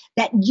 But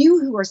that you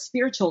who are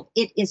spiritual,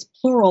 it is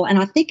plural. And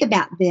I think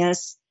about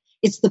this.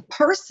 It's the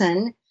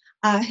person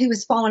who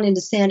has fallen into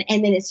sin,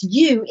 and then it's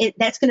you.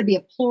 That's going to be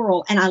a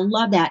plural, and I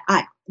love that.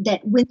 That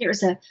when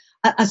there's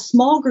a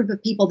small group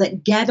of people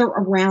that gather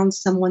around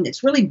someone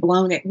that's really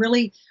blown it,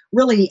 really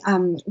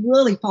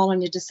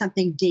fallen into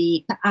something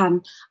deep.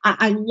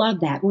 I love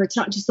that, where it's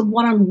not just a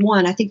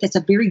one-on-one. I think that's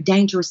a very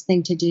dangerous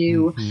thing to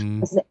do.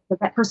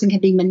 That person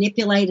can be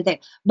manipulated.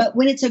 But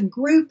when it's a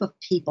group of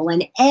people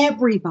and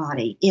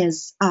everybody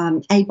is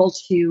able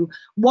to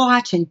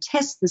watch and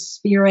test the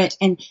spirit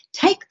and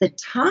take the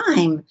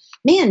time,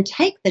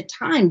 take the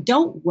time.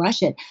 Don't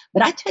rush it.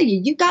 But I tell you,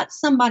 you got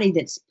somebody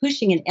that's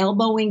pushing and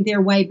elbowing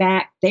their way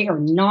back. They are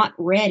not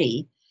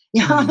ready.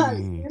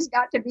 There's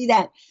got to be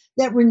that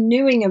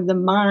renewing of the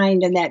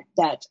mind and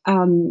that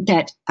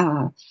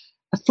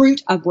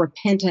fruit of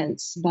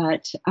repentance.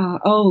 But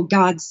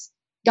God's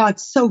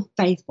so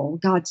faithful.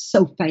 God's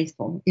so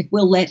faithful. If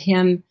we'll let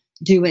Him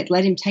do it,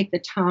 let Him take the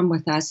time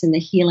with us and the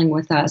healing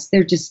with us,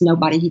 there's just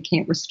nobody He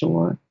can't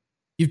restore.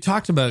 You've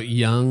talked about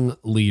young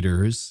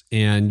leaders,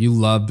 and you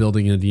love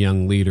building into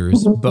young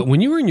leaders. But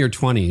when you were in your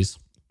 20s,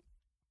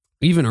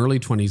 even early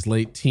 20s,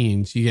 late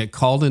teens, you get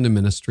called into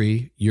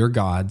ministry. You're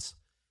God's.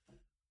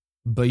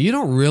 But you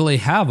don't really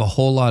have a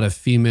whole lot of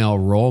female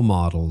role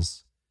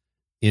models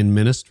in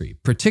ministry,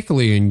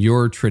 particularly in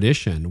your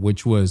tradition,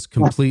 which was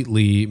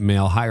completely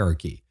male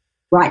hierarchy.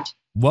 Right.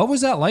 What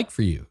was that like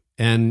for you?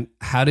 And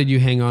how did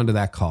you hang on to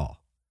that call?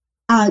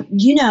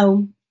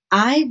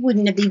 I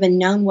wouldn't have even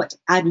known what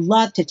I'd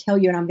love to tell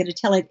you, and I'm going to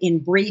tell it in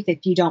brief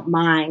if you don't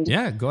mind.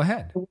 Yeah, go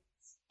ahead.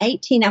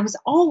 18, I was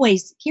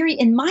always, Carey,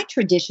 in my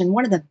tradition,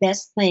 one of the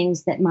best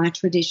things that my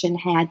tradition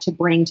had to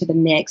bring to the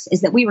mix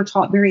is that we were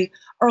taught very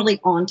early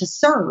on to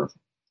serve.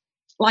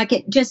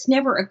 It just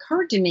never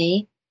occurred to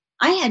me.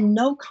 I had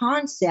no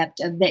concept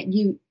of that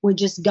you would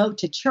just go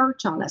to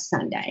church on a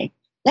Sunday.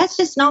 That's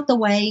just not the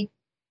way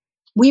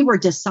we were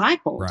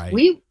discipled.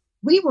 Right.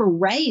 We were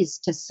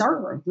raised to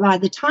serve. By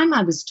the time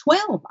I was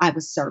 12, I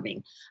was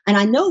serving. And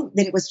I know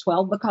that it was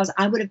 12 because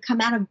I would have come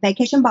out of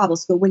Vacation Bible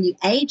School. When you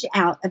age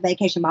out of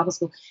Vacation Bible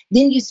School,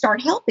 then you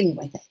start helping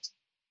with it.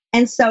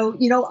 And so,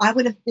 I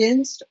would have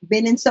been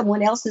in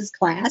someone else's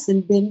class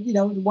and been,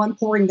 one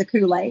pouring the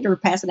Kool-Aid or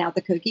passing out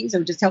the cookies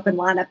or just helping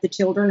line up the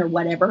children or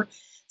whatever.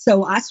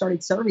 So I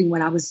started serving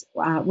when I was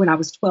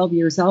 12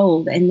 years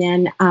old. And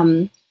then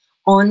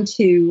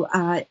onto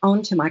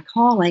my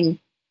calling.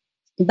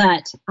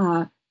 But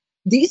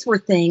these were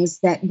things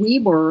that we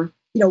were,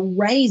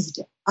 raised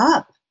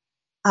up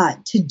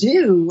to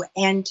do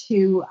and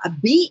to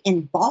be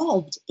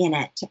involved in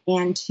it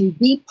and to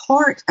be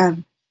part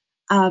of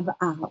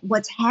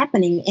what's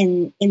happening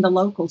in the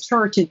local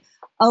church. And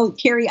oh,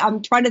 Carey,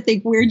 I'm trying to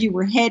think where you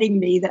were heading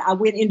me that I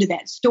went into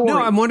that story. No,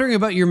 I'm wondering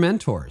about your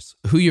mentors,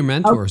 who your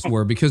mentors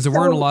were, because there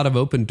weren't a lot of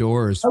open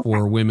doors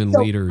for women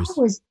leaders.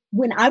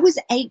 When I was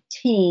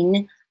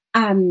 18,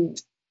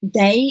 it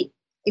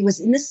was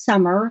in the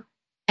summer,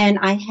 and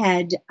I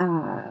had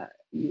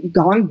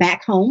gone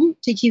back home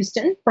to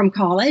Houston from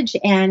college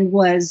and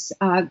was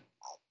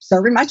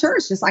serving my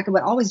church, just like I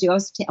would always do. I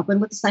was helping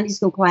with the Sunday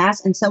school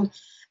class. And so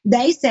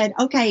they said,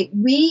 okay,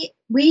 we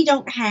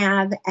don't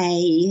have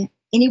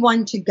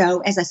anyone to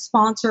go as a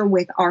sponsor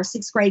with our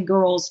 6th grade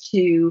girls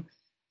to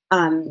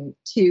our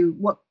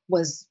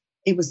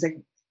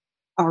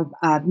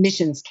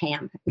missions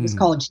camp. It was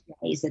called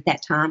GAs at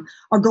that time,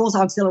 our girls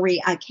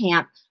auxiliary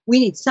camp. We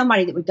need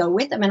somebody that would go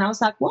with them. And I was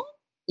like, well,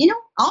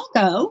 I'll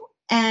go.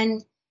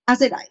 And I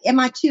said, am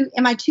I too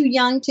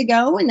young to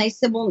go? And they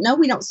said, well, no,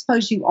 we don't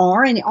suppose you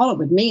are. And all it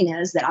would mean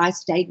is that I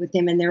stayed with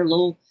them in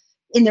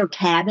their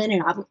cabin,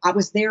 and I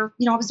was their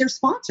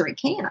sponsor at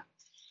camp.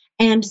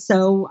 And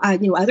so,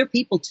 other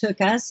people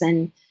took us.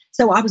 And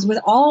so I was with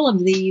all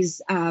of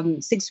these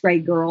 6th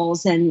grade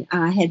girls, and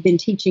I had been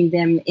teaching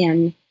them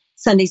in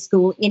Sunday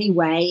school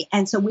anyway.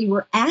 And so we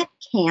were at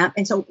camp.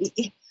 And so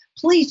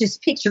please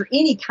just picture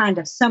any kind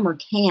of summer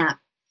camp,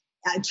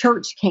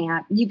 church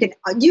camp. You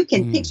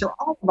can picture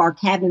all of our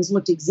cabins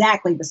looked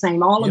exactly the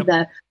same. All of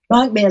the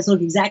bunk beds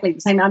looked exactly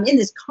the same. I'm in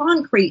this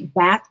concrete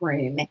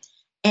bathroom.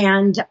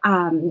 And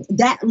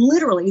that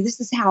literally, this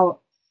is how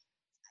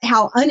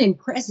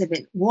unimpressive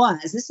it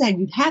was. This is how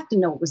you'd have to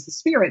know it was the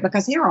Spirit,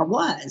 because here I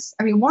was.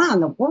 I mean, why in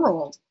the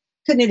world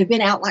couldn't it have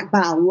been out like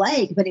by a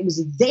lake? But it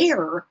was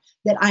there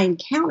that I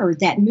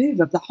encountered that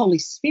move of the Holy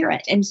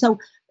Spirit. And so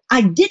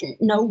I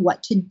didn't know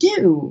what to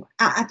do.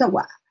 I thought,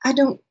 well, I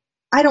don't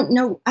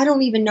know. I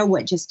don't even know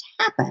what just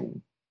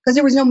happened, because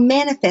there was no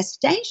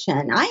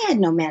manifestation. I had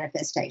no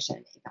manifestation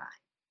at any time.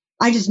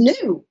 I just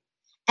knew.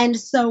 And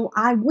so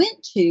I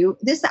went to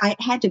this. I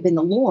had to have been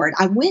the Lord.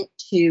 I went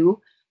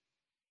to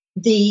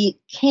the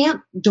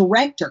camp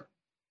director,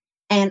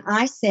 and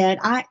I said,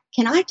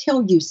 can I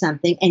tell you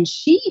something? And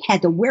she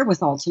had the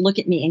wherewithal to look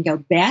at me and go,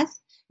 Beth,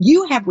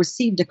 you have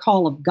received a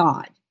call of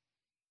God.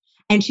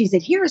 And she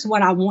said, here's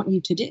what I want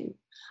you to do.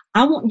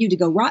 I want you to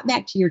go right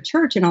back to your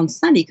church, and on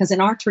Sunday, because in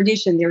our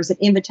tradition, there's an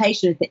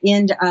invitation at the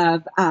end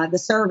of the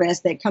service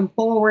that come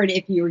forward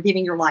if you're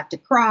giving your life to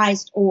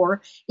Christ,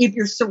 or if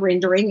you're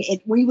surrendering.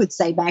 We would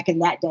say back in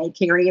that day,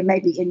 Carey, and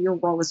maybe in your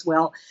role as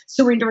well,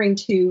 surrendering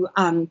to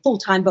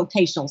full-time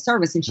vocational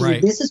service. And she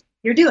said, this is what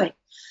you're doing.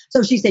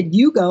 So she said,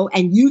 you go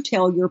and you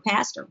tell your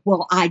pastor.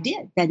 Well, I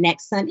did. The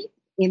next Sunday,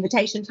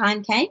 invitation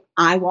time came.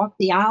 I walked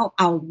the aisle.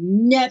 I'll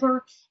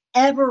never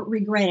ever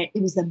regret it.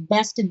 It was the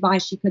best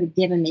advice she could have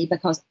given me,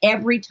 because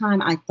every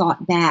time I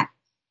thought back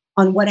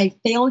on what a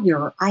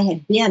failure I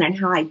had been and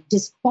how I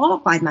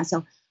disqualified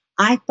myself,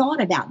 I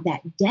thought about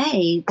that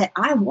day that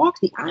I walked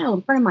the aisle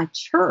in front of my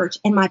church,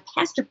 and my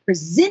pastor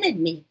presented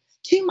me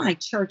to my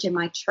church, and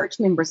my church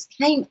members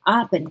came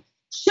up and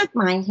shook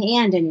my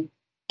hand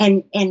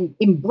and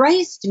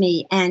embraced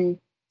me and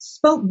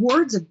spoke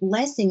words of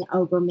blessing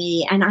over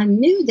me. And I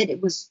knew that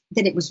it was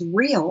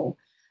real.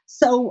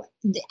 So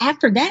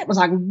after that, it was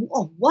like,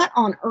 whoa, what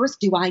on earth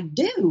do I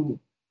do?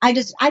 I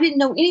didn't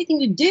know anything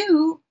to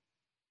do.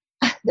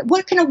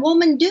 What can a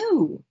woman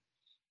do?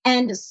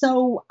 And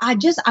so I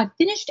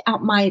finished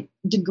out my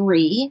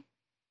degree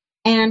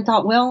and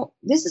thought, well,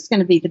 this is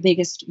going to be the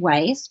biggest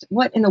waste.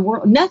 What in the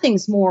world? Nothing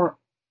is more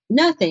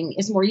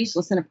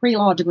useless than a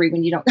pre-law degree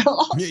when you don't go to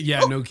law school. Yeah,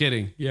 no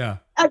kidding. Yeah.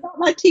 I got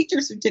my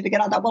teacher's certificate.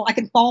 I thought, well, I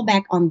can fall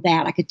back on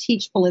that. I could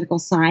teach political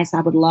science.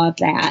 I would love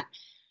that.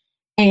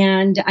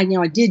 And I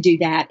did do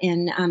that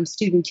in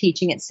student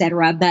teaching, et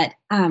cetera. But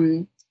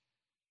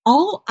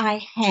all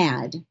I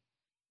had,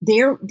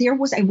 there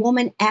was a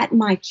woman at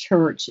my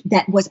church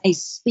that was a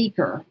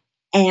speaker,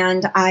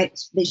 and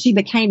she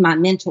became my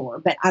mentor.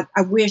 But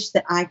I wish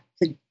that I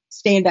could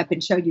stand up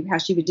and show you how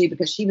she would do,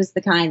 because she was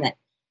the kind that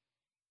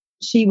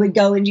she would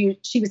go and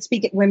she would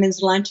speak at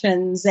women's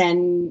luncheons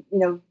and,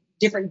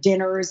 different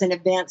dinners and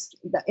events.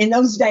 In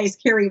those days,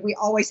 Carey, we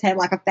always had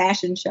like a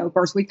fashion show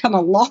first. We'd come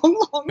a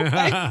long, long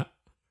way.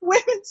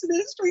 Women's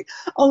ministry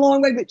a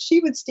long way, but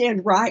she would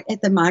stand right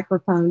at the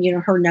microphone.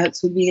 Her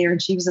notes would be there,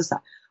 and she was just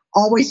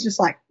always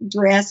just like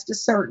dressed a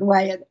certain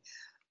way. And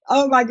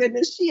oh my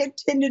goodness, she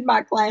attended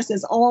my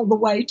classes all the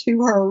way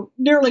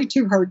nearly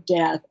to her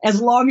death, as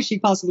long as she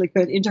possibly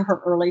could, into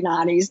her early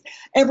 90s.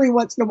 Every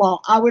once in a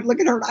while, I would look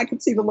at her and I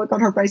could see the look on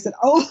her face and,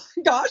 oh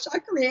gosh, I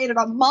created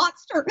a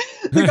monster,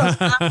 because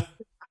I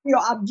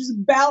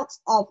just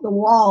bounced off the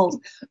walls.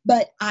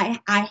 But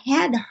I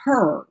had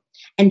her.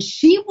 And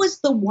she was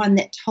the one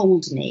that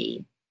told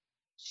me,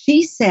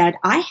 she said,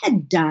 I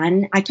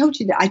told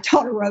you that I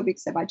taught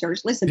aerobics at my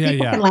church. Listen,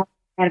 people can laugh at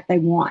that if they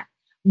want.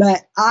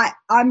 But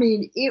I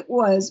mean,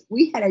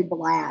 we had a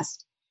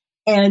blast.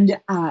 And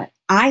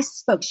I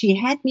spoke, she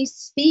had me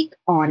speak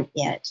on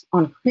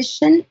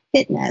Christian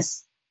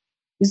fitness.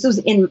 This was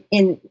in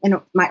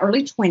my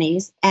early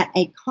 20s at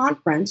a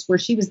conference where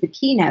she was the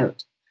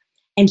keynote.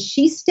 And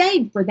she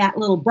stayed for that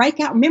little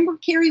breakout. Remember,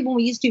 Carey, when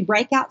we used to do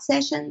breakout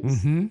sessions?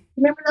 Mm-hmm.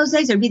 Remember those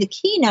days? There'd be the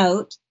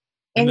keynote,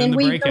 and then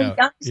we go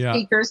young Yeah.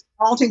 speakers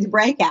all to the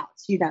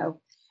breakouts,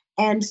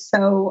 And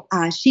so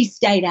she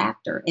stayed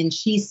after, and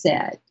she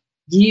said,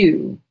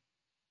 "You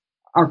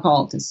are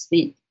called to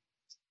speak."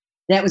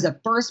 That was the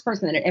first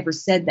person that had ever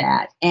said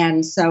that.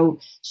 And so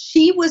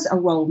she was a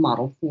role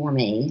model for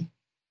me.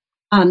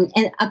 And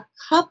a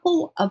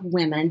couple of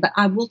women, but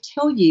I will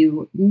tell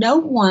you, no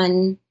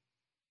one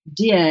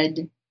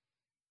did.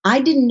 I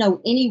didn't know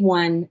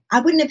anyone. I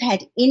wouldn't have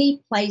had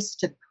any place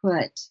to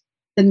put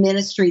the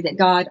ministry that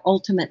God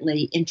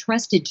ultimately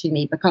entrusted to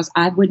me, because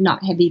I would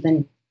not have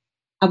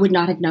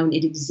known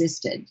it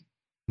existed.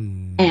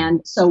 Mm.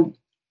 And so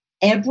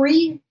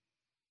every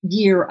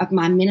year of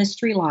my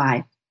ministry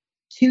life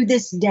to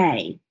this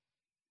day,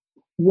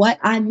 what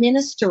I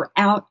minister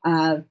out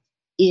of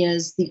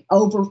is the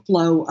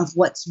overflow of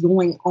what's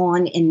going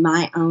on in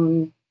my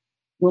own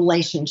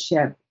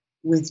relationship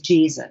with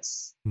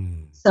Jesus.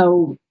 Mm.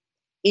 So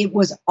it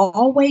was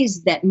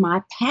always that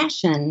my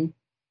passion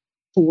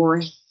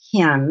for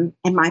him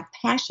and my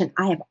passion,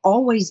 I have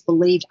always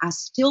believed, I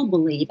still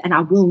believe, and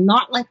I will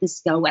not let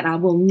this go. And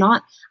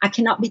I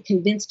cannot be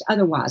convinced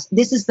otherwise.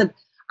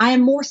 I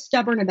am more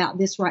stubborn about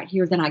this right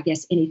here than I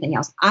guess anything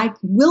else. I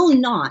will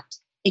not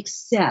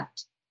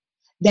accept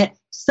that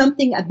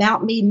something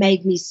about me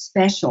made me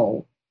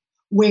special,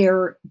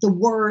 where the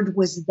word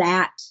was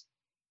that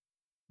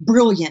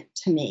brilliant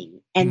to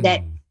me, and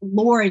that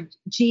Lord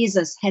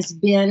Jesus has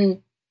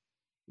been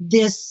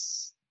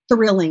this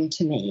thrilling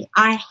to me.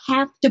 I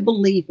have to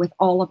believe with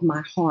all of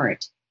my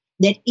heart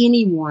that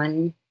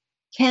anyone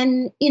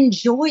can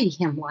enjoy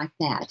him like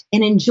that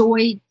and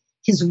enjoy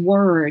his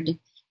word.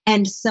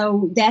 And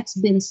so that's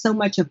been so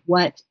much of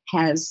what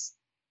has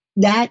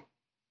that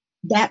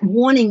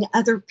wanting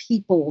other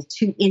people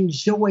to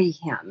enjoy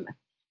him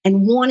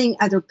and wanting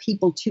other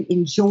people to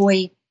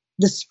enjoy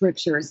the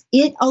scriptures.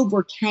 It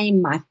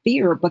overcame my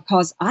fear,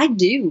 because I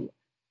do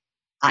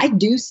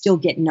still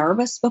get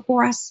nervous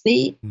before I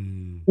speak.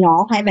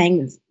 I'll have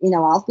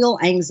I'll feel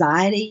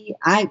anxiety.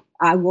 I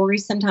worry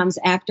sometimes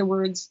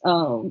afterwards.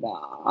 Oh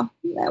God,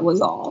 that was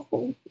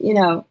awful.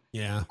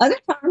 Yeah. Other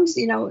times,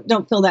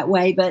 don't feel that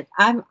way, but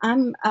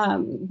I'm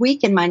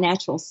weak in my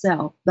natural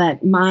self, but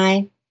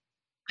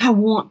I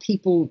want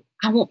people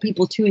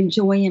to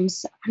enjoy him.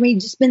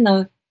 Just been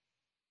the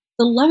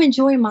love and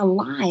joy of my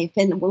life,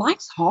 and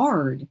life's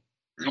hard.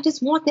 I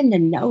just want them to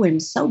know him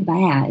so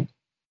bad.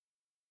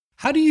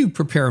 How do you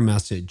prepare a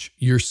message?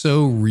 You're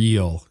so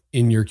real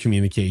in your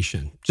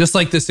communication, just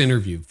like this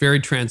interview, very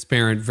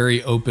transparent,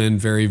 very open,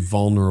 very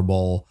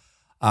vulnerable,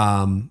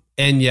 and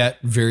yet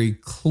very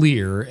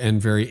clear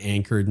and very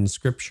anchored in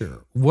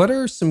scripture. What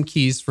are some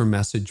keys for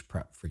message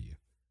prep for you?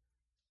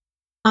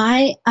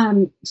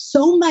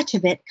 So much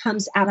of it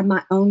comes out of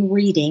my own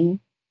reading.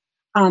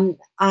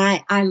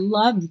 I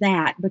love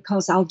that,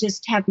 because I'll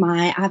just have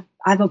I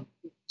have a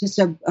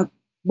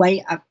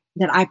way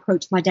that I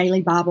approach my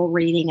daily Bible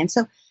reading. And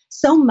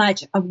so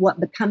much of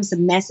what becomes a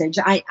message,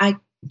 I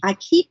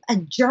keep a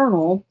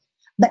journal,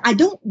 but I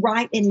don't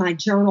write in my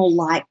journal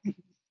like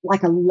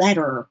a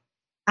letter.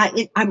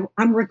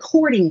 I'm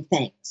recording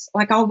things.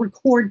 Like I'll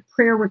record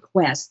prayer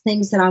requests,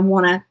 things that I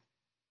want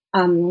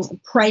to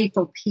pray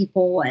for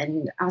people.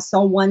 And I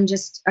saw one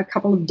just a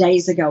couple of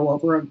days ago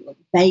over a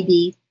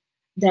baby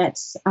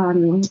that's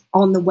on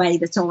the way,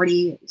 that's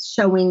already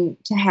showing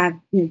to have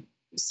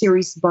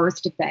serious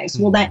birth defects.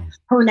 Mm-hmm. Well, that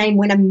her name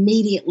went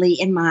immediately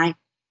in my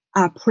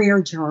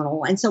prayer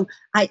journal. And so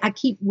I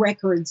keep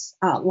records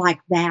like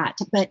that.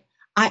 But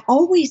I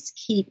always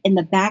keep in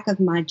the back of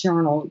my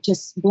journal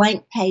just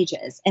blank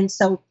pages. And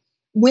so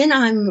when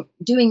I'm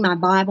doing my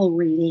Bible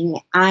reading,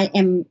 I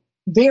am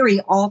very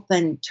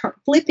often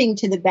flipping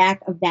to the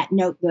back of that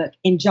notebook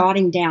and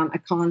jotting down a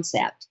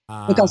concept,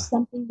 because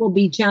something will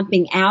be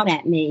jumping out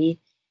at me.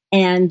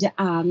 And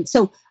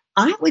so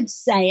I would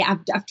say,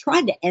 I've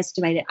tried to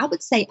estimate it, I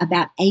would say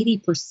about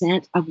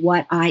 80% of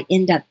what I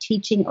end up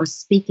teaching or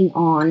speaking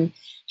on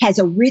has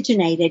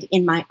originated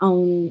in my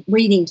own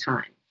reading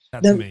time.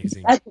 That's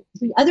amazing.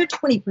 The other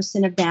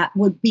 20% of that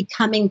would be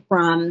coming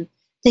from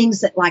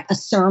things that, like a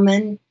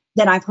sermon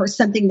that I've heard,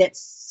 something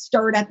that's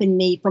stirred up in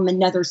me from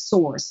another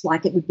source.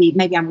 Like it would be,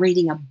 maybe I'm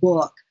reading a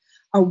book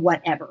or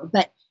whatever.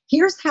 But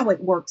here's how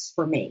it works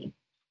for me.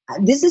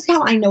 This is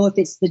how I know if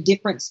it's the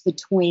difference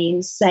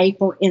between, say,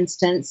 for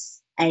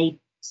instance, a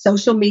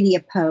social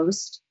media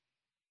post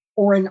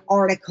or an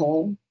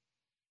article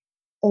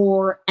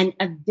or an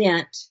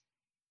event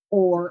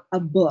or a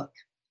book.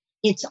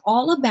 It's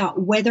all about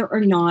whether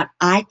or not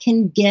I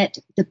can get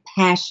the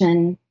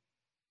passion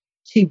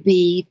to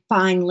be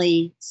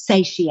finally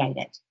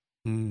satiated.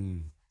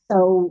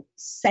 So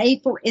say,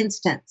 for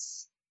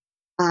instance,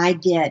 I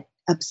get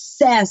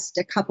obsessed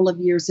a couple of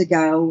years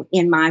ago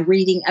in my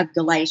reading of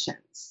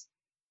Galatians,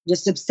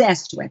 just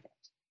obsessed with it.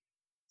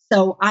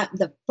 So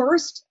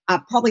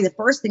probably the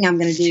first thing I'm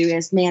going to do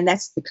is, man,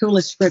 that's the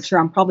coolest scripture.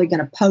 I'm probably going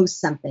to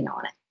post something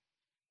on it.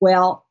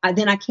 Well,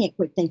 then I can't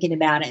quit thinking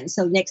about it. And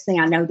so next thing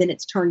I know, then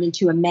it's turned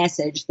into a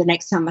message. The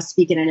next time I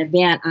speak at an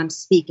event, I'm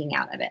speaking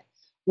out of it.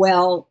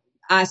 Well,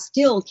 I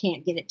still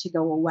can't get it to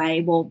go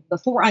away. Well,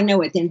 before I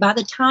know it, then by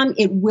the time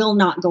it will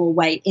not go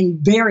away,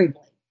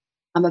 invariably,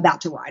 I'm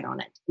about to write on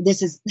it.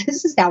 This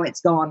is how it's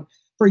gone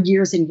for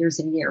years and years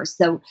and years.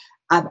 So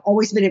I've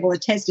always been able to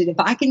test it. If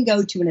I can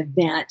go to an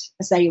event,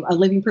 say a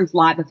Living Proof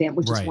Live event,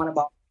 which is one of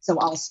our, so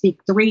I'll speak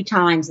 3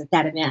 times at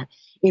that event.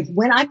 If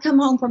when I come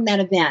home from that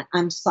event,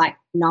 I'm just like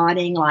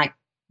nodding, like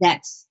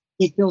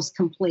it feels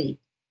complete,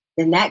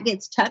 then that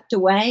gets tucked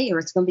away, or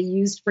it's going to be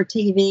used for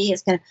TV.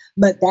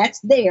 But that's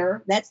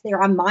there.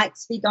 I might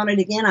speak on it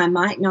again. I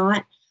might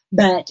not.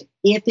 But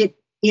if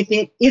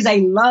it is a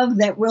love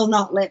that will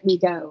not let me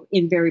go,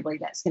 invariably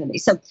that's going to be.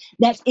 So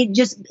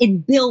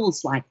it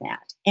builds like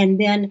that. And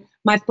then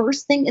my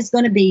first thing is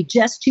going to be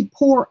just to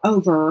pour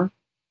over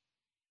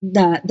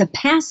the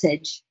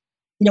passage,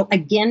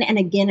 again and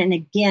again and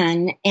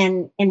again,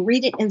 and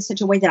read it in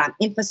such a way that I'm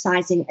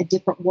emphasizing a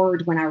different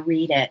word when I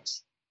read it.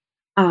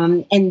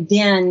 And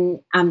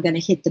then I'm going to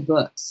hit the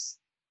books.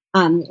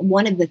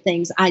 One of the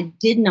things I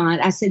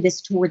said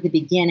this toward the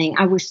beginning,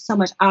 I wish so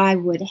much I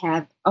would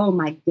have, oh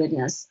my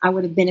goodness, I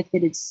would have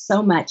benefited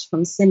so much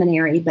from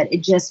seminary, but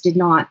it just did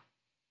not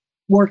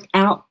work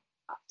out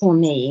for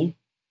me.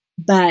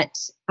 But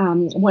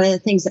one of the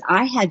things that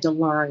I had to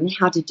learn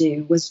how to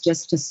do was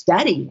just to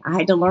study. I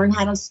had to learn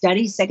how to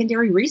study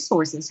secondary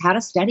resources, how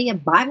to study a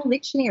Bible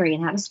dictionary,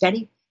 and how to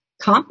study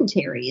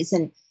commentaries.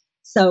 And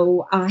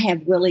so I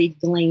have really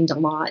gleaned a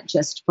lot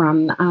just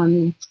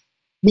from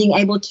being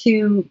able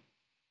to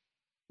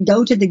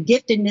go to the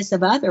giftedness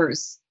of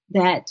others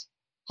that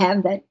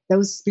have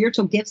those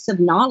spiritual gifts of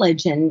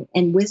knowledge and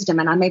wisdom,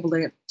 and I'm able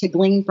to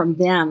glean from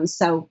them.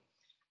 So,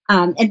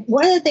 and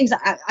one of the things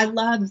I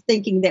love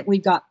thinking that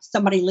we've got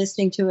somebody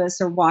listening to us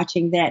or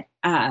watching that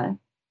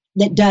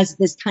does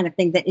this kind of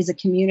thing, that is a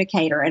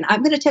communicator. And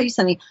I'm going to tell you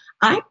something.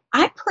 I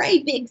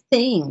pray big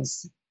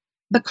things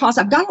because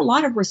I've got a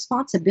lot of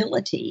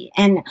responsibility,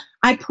 and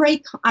I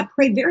pray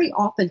very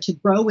often to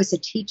grow as a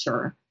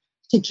teacher,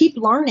 to keep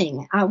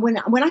learning. When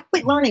I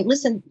quit learning,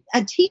 listen,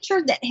 a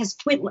teacher that has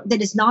quit,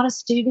 that is not a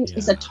student,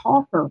 is a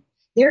talker.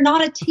 They're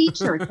not a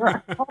teacher.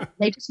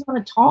 They just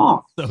want to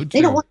talk. So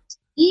they don't want to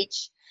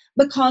teach,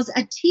 because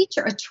a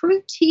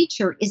true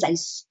teacher is a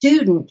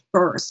student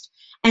first.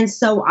 And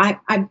so I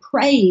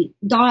pray,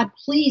 God,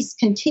 please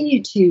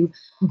continue to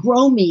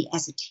grow me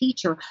as a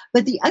teacher.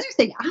 But the other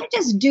thing, I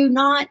do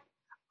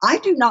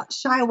not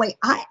shy away.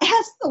 I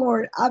ask the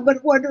Lord, I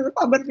wonder if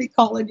I'm going to be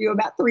calling you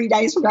about 3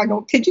 days from now. I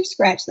go, could you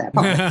scratch that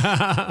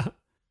part?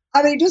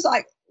 I mean, just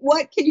like,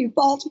 what can you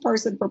fault a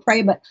person for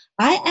praying? But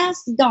I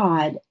ask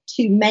God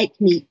to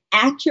make me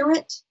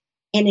accurate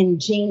and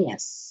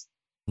ingenious.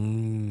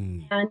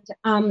 And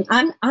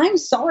I'm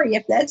sorry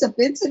if that's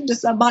offensive to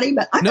somebody,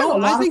 but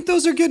I think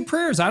those are good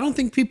prayers. I don't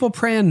think people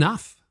pray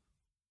enough.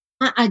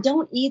 I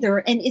don't either.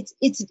 And it's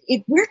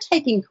if we're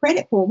taking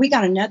credit for it, we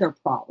got another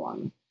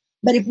problem.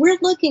 But if we're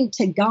looking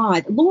to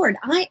God, Lord,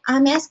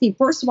 I'm asking,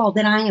 first of all,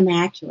 that I am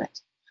accurate.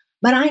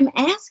 But I'm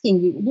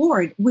asking you,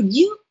 Lord, would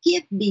you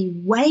give me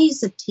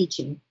ways of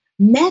teaching,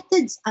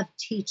 methods of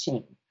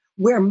teaching,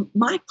 where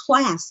my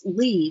class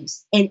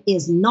leaves and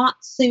is not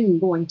soon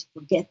going to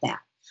forget that?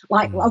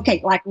 Like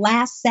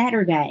last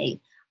Saturday,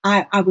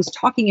 I was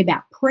talking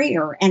about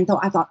prayer, and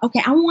I thought,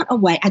 okay, I want a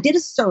way. I did a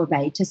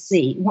survey to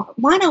see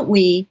why don't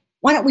we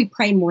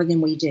pray more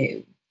than we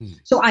do?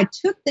 So I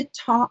took the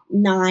top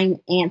 9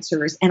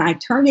 answers and I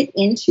turned it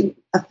into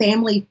a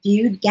Family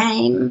Feud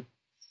game,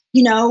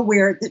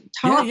 where the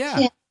top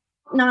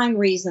 9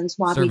 reasons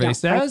why survey we don't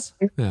says.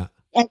 pray. Yeah.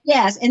 And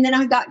yes, and then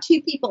I got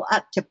 2 people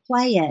up to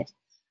play it,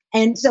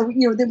 and so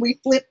then we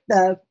flipped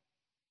the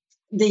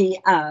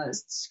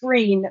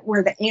screen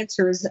where the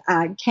answers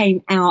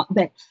came out.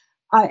 But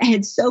I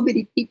had so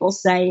many people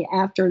say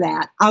after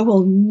that, I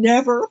will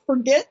never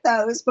forget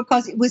those,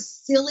 because it was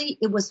silly,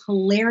 it was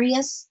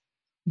hilarious.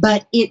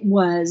 But it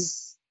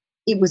was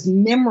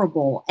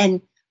memorable,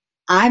 and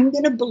I'm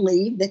going to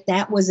believe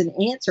that was an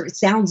answer. It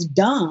sounds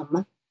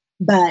dumb,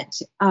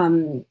 but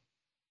I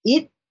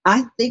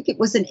think it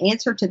was an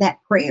answer to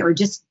that prayer. It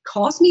just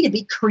caused me to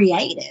be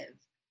creative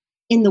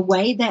in the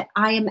way that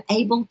I am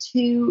able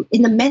to,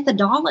 in the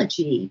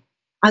methodology.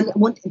 I've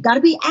got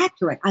to be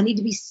accurate. I need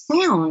to be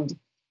sound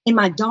in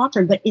my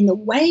doctrine, but in the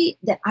way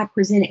that I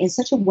present it, in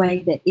such a way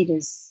that it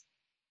is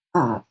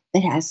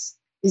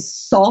is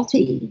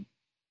salty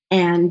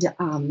and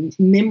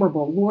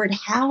memorable. Lord,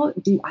 how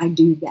do I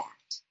do that?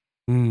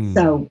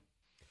 So,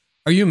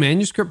 are you a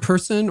manuscript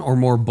person or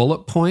more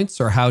bullet points,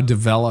 or how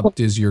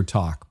developed is your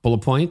talk?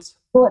 Bullet points?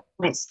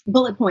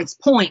 Bullet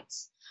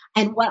points.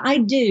 And what I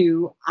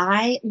do,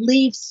 I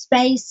leave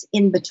space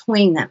in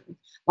between them.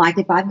 Like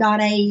if I've got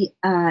an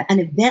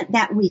event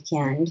that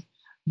weekend,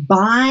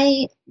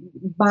 by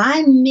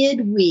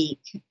midweek,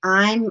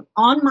 I'm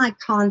on my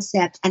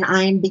concept and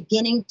I'm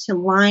beginning to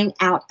line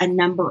out a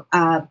number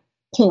of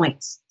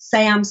points.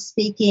 Say I'm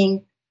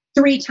speaking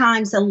 3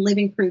 times a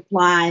Living Proof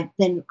Live,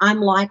 then I'm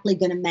likely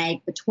going to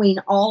make between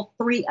all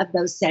 3 of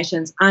those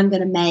sessions, I'm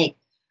going to make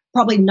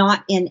probably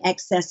not in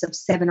excess of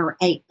 7 or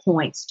 8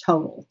 points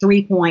total,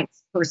 3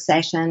 points per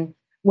session,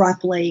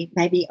 roughly,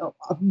 maybe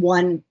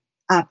 1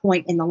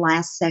 point in the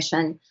last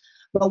session.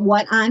 But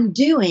what I'm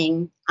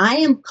doing, I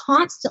am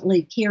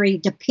constantly, Carey,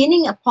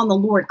 depending upon the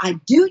Lord, I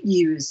do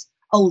use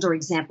older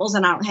examples,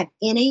 and I don't have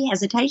any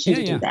hesitation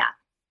to do that.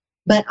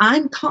 But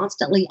I'm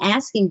constantly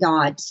asking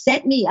God,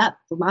 set me up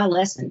for my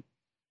lesson.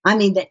 I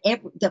mean,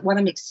 that what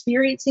I'm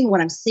experiencing,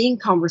 what I'm seeing,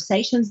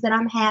 conversations that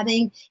I'm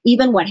having,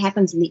 even what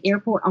happens in the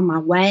airport on my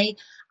way,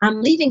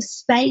 I'm leaving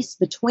space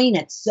between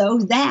it so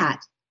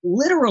that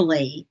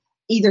literally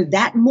either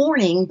that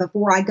morning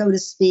before I go to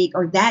speak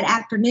or that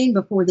afternoon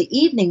before the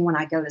evening when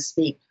I go to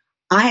speak,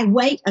 I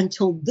wait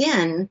until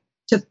then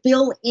to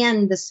fill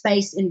in the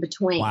space in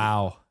between.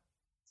 Wow.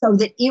 So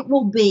that it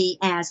will be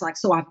as like,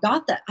 so I've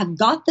got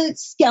the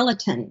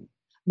skeleton,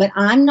 but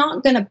I'm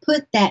not going to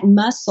put that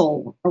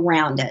muscle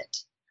around it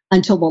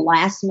until the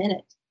last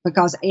minute,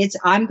 because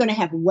I'm going to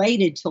have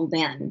waited till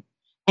then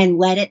and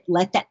let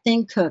that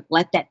thing cook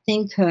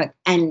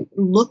and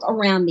look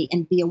around me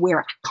and be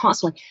aware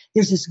constantly.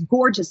 There's this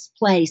gorgeous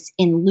place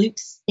in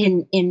Luke's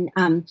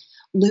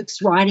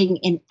writing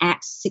in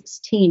Acts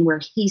 16 where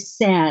he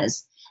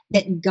says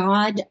that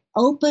God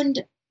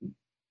opened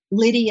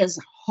Lydia's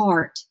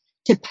heart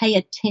to pay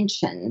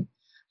attention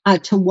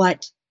to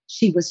what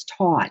she was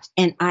taught.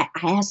 And I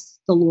ask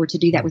the Lord to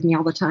do that with me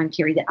all the time,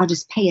 Carey, that I'll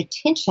just pay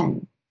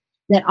attention,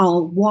 that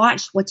I'll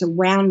watch what's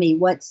around me,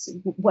 what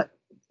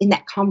in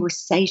that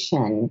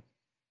conversation,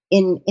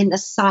 in the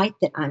sight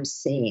that I'm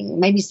seeing,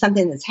 maybe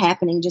something that's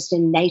happening just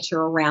in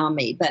nature around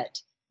me. But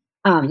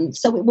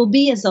so it will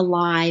be as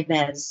alive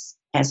as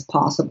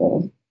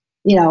possible.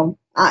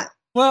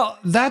 Well,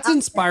 that's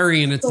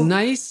inspiring. And it's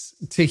nice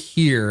to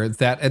hear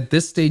that at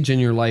this stage in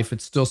your life,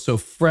 it's still so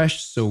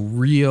fresh, so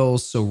real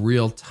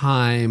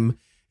time,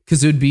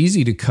 because it would be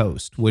easy to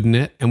coast, wouldn't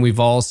it? And we've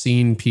all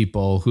seen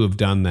people who have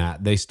done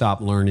that. They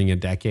stopped learning a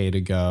decade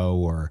ago,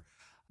 or,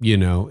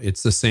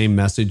 it's the same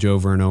message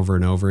over and over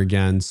and over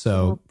again.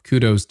 So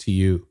kudos to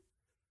you.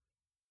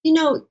 They're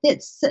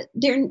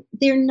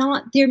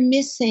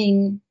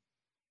missing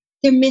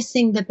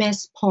the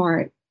best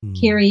part,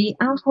 Carey.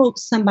 I hope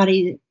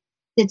somebody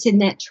that's in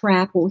that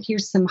trap will hear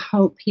some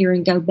hope here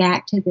and go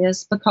back to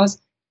this,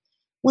 because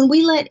when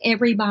we let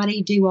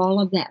everybody do all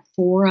of that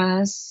for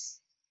us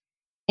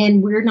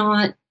and we're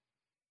not,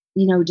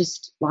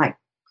 just like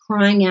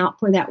crying out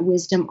for that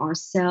wisdom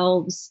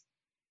ourselves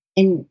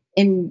and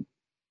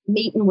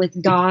meeting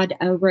with God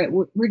over it,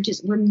 we're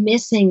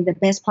missing the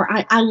best part.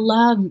 I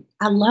love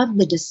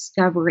the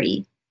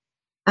discovery.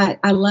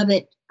 I love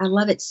it. I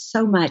love it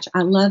so much.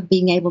 I love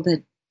being able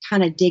to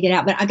kind of dig it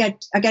out. But I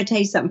got to tell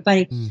you something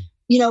funny.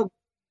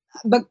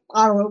 But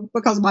I don't know,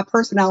 because of my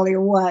personality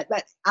or what,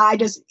 but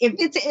if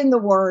it's in the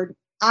Word,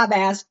 I've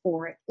asked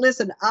for it.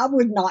 Listen, I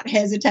would not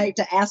hesitate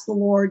to ask the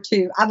Lord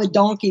I have a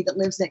donkey that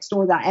lives next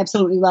door that I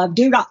absolutely love.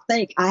 Do not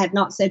think I have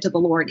not said to the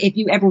Lord, if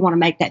you ever want to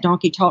make that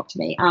donkey talk to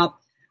me,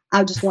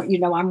 I just want you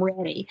to know I'm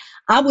ready.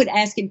 I would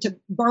ask him to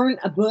burn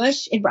a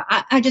bush. And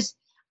if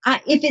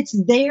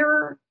it's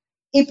there,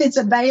 if it's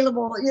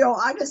available,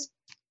 I'm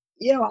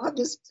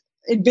just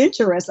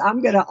adventurous.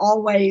 I'm going to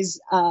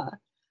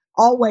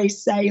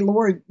always say,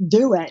 Lord,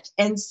 do it.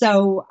 And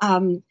so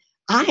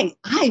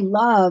I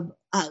love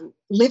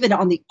living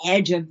on the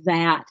edge of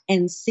that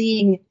and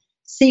seeing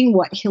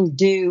what he'll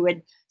do.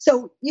 And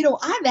so,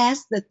 I've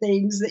asked the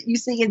things that you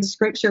see in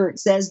Scripture. It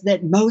says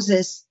that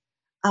Moses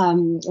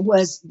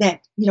was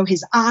that,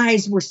 his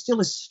eyes were still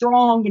as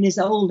strong in his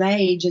old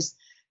age as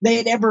they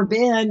had ever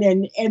been.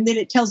 And then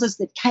it tells us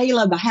that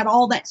Caleb had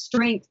all that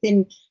strength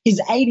in his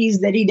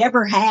 80s that he'd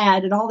ever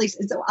had, and all these.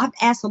 And so I've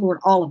asked the Lord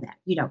all of that,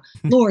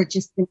 Lord,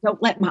 just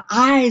don't let my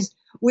eyes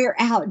wear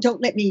out.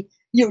 Don't let me,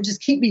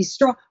 just keep me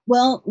strong.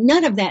 Well,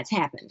 none of that's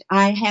happened.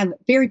 I have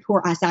very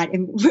poor eyesight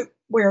and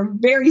wear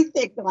very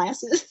thick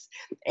glasses,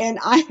 and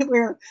I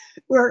wear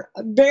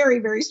very,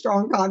 very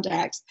strong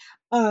contacts.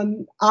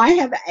 I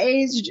have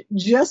aged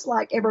just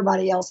like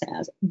everybody else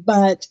has,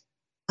 but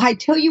I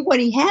tell you what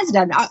he has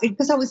done,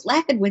 because I was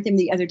laughing with him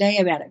the other day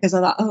about it, because I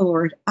thought, oh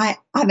Lord, I've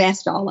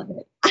asked all of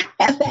it. I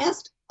have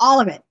asked all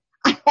of it.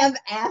 I have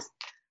asked,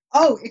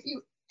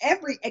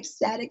 every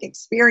ecstatic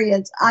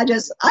experience. I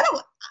don't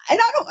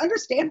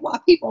understand why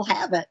people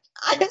have it.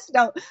 I just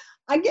don't.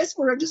 I guess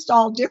we're just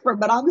all different,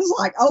 but I'm just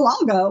like,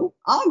 I'll go.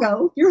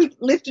 If you're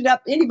lifting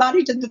up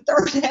anybody to the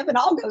third heaven,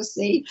 I'll go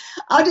see.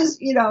 That's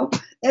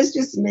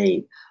just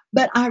me.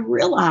 But I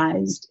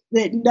realized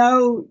that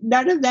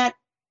none of that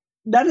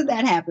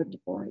happened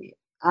for me.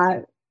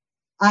 I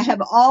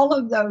have all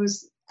of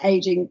those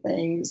aging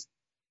things,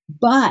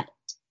 but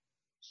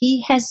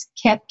he has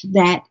kept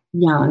that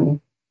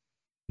young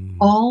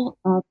all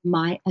of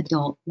my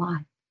adult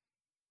life.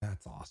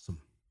 That's awesome.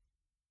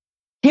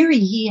 Carey,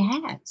 he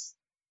has.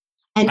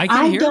 And I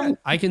can hear it.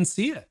 I can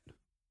see it.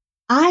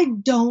 I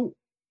don't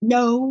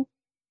know.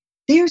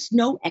 There's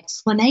no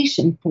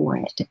explanation for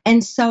it.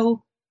 And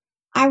so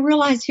I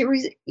realized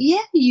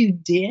yeah, you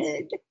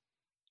did.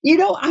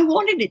 I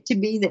wanted it to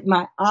be that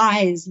my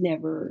eyes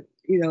never,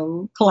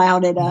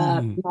 clouded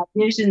up, my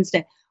visions,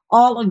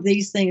 all of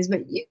these things.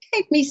 But you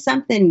gave me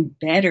something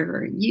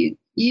better.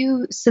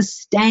 You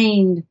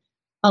sustained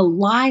a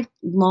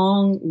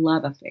lifelong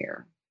love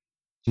affair.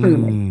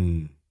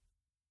 Truly.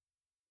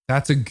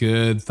 That's a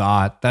good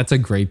thought. That's a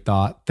great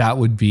thought. That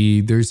would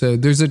be, there's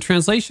a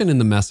translation in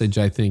the Message.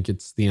 I think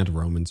it's the end of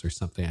Romans or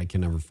something. I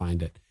can never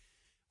find it.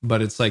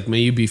 But it's like, may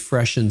you be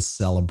fresh and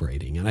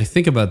celebrating. And I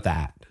think about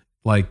that.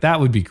 Like, that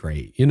would be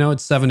great.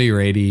 It's 70 or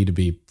 80 to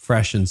be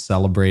fresh and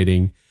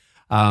celebrating.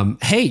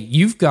 Hey,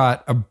 you've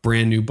got a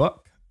brand new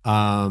book. Do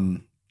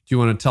you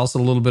want to tell us a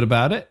little bit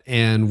about it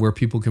and where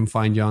people can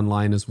find you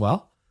online as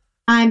well?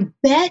 I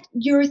bet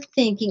you're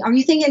thinking, are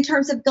you thinking in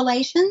terms of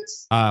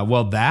Galatians?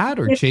 Well, that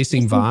or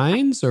Chasing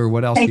Vines or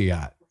what else you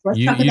got?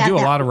 You do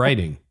a lot of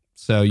writing.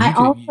 So I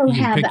also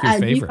have a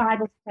new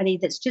Bible study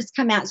that's just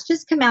come out. It's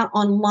just come out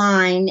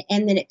online,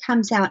 and then it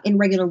comes out in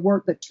regular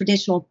workbook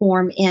traditional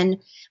form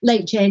in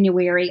late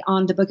January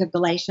on the book of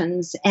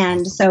Galatians.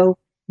 And so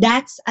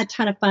that's a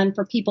ton of fun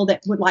for people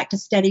that would like to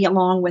study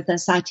along with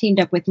us. I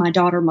teamed up with my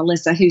daughter,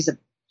 Melissa, who's a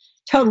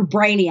total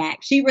brainiac.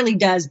 She really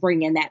does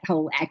bring in that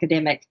whole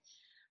academic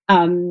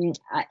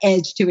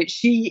edge to it.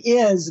 She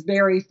is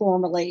very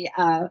formally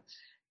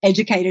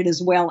educated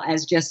as well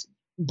as just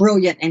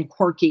brilliant and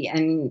quirky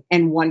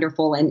and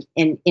wonderful and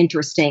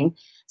interesting.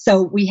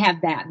 So we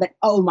have that. But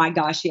oh my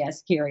gosh,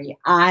 yes, Carey,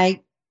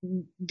 I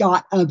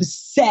got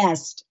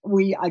obsessed.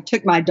 I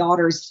took my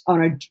daughters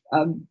on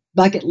a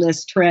bucket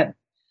list trip.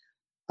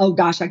 Oh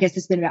gosh, I guess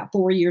it's been about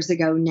 4 years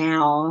ago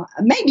now,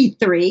 maybe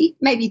three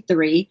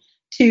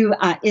to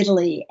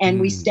Italy. And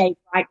we stayed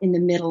right in the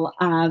middle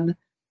of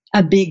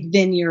a big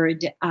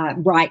vineyard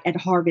right at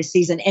harvest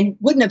season, and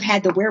wouldn't have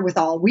had the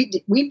wherewithal.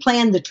 We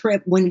planned the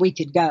trip when we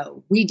could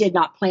go. We did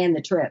not plan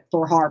the trip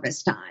for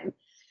harvest time.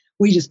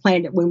 We just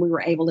planned it when we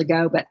were able to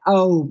go. But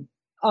oh,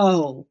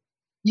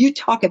 you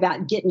talk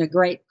about getting a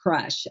great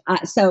crush.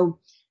 So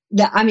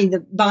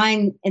the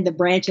vine and the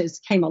branches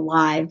came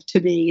alive to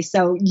me.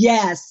 So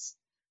yes.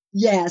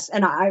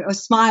 And I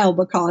smile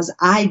because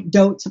I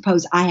don't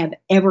suppose I have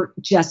ever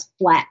just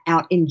flat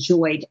out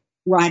enjoyed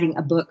writing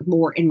a book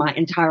more in my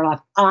entire life.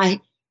 I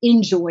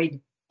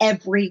enjoyed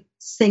every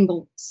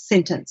single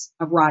sentence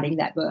of writing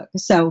that book.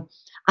 So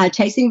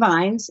Chasing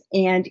Vines,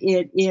 and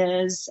it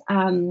is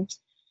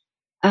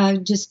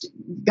just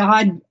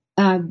God's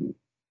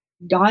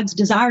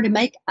desire to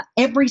make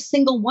every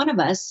single one of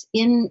us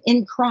in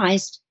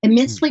Christ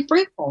immensely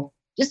fruitful,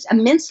 just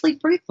immensely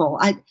fruitful.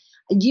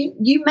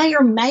 You may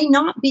or may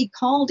not be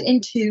called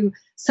into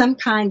some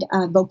kind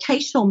of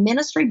vocational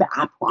ministry, but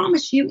I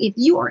promise you, if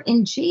you are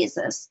in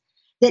Jesus,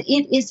 that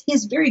it is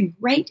his very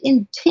great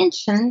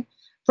intention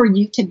for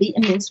you to be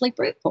immensely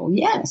fruitful.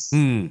 Yes.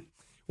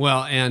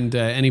 Well, and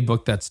any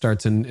book that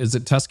starts in, is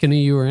it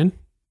Tuscany you were in?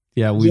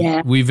 Yeah,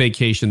 we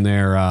vacationed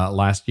there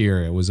last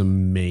year. It was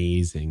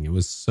amazing. It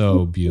was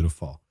so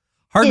beautiful.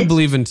 Hard to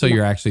believe until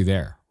you're actually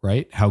there,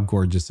 right? How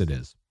gorgeous it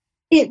is.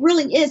 It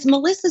really is.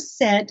 Melissa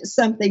said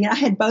something. I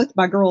had both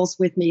my girls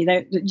with me.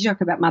 They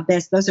joke about my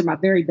best. Those are my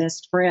very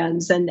best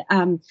friends. And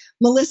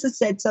Melissa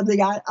said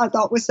something I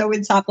thought was so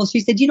insightful.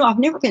 She said, I've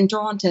never been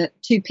drawn to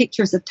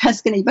pictures of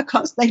Tuscany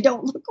because they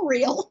don't look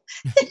real.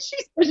 And she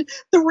said,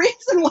 the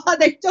reason why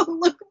they don't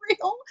look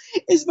real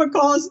is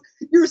because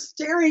you're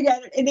staring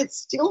at it and it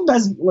still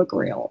doesn't look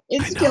real.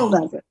 It still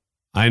doesn't.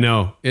 I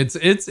know. It's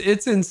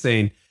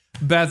insane.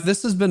 Beth,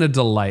 this has been a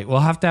delight. We'll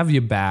have to have you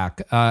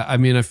back.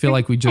 I feel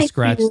like we just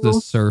scratched the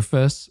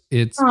surface.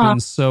 It's been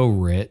so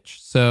rich.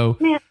 So,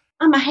 man,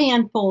 I'm a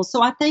handful.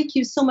 So I thank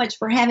you so much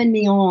for having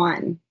me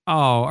on.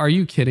 Oh, are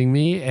you kidding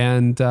me?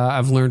 And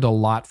I've learned a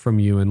lot from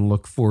you and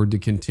look forward to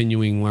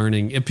continuing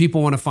learning. If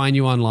people want to find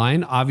you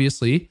online,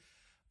 obviously,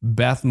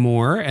 Beth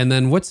Moore. And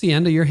then what's the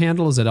end of your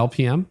handle? Is it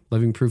LPM,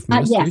 Living Proof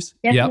Ministries?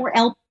 Yes, Beth Moore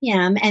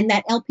LPM. And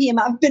that LPM,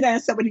 I've been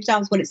asked so many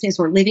times what it stands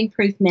for, Living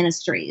Proof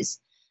Ministries.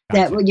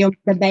 That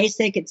the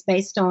basic, it's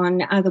based on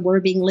the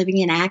word being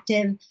living and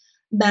active,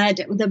 but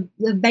the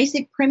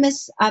basic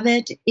premise of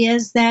it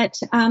is that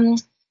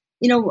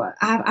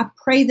I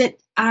pray that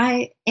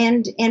I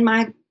and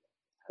my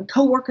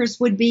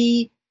coworkers would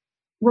be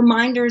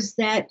reminders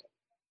that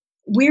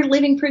we're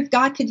living proof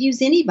God could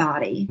use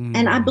anybody,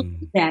 and I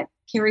believe that,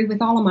 Carey,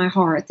 with all of my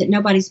heart, that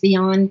nobody's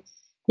beyond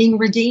being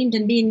redeemed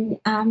and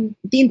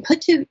being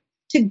put to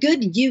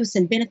good use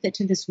and benefit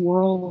to this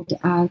world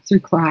through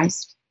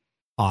Christ.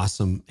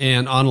 Awesome.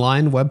 And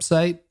online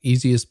website,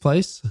 easiest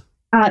place?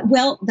 I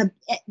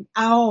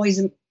always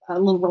am a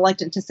little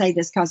reluctant to say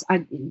this because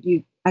I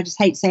just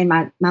hate saying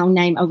my own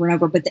name over and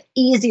over, but the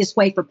easiest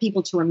way for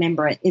people to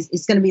remember it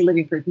is going to be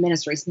Living Proof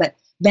Ministries, but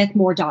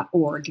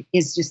bethmoore.org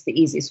is just the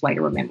easiest way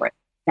to remember it.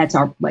 That's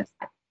our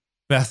website.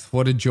 Beth,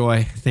 what a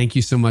joy. Thank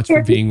you so much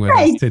for being with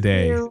us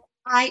today.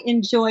 I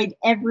enjoyed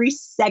every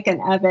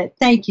second of it.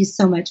 Thank you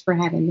so much for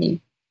having me.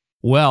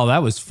 Well,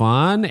 that was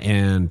fun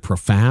and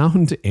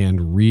profound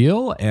and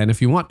real. And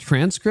if you want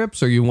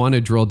transcripts or you want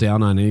to drill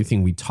down on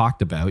anything we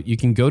talked about, you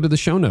can go to the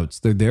show notes.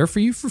 They're there for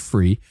you for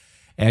free.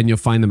 And you'll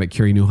find them at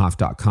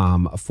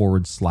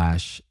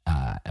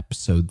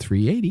careynieuwhof.com/episode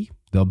 380.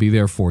 They'll be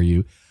there for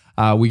you.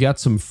 We got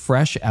some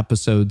fresh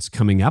episodes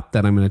coming up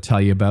that I'm going to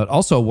tell you about.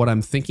 Also, what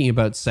I'm thinking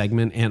about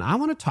segment. And I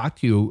want to talk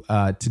to you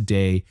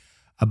today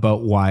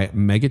about why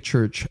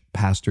megachurch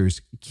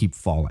pastors keep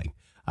falling.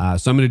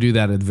 So I'm going to do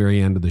that at the very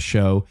end of the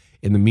show.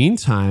 In the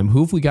meantime,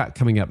 who have we got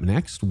coming up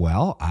next?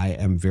 Well, I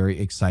am very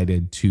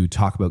excited to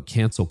talk about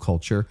cancel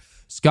culture.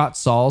 Scott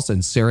Sauls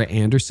and Sarah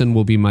Anderson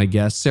will be my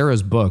guests.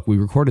 Sarah's book, we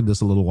recorded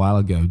this a little while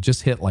ago,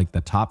 just hit like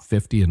the top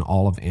 50 in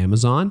all of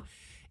Amazon.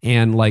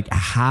 And like,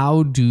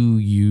 how do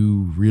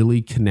you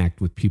really connect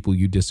with people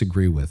you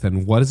disagree with?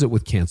 And what is it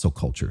with cancel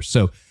culture?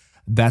 So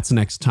that's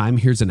next time.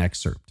 Here's an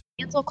excerpt.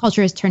 Cancel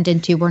culture has turned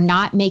into, we're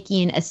not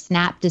making a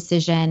snap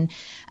decision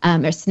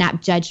or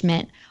snap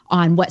judgment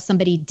on what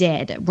somebody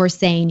did. We're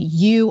saying,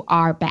 you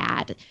are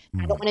bad.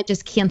 I don't want to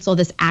just cancel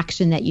this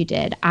action that you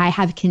did. I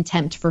have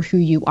contempt for who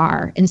you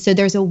are. And so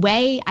there's a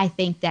way, I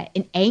think, that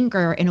in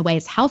anger, in a way,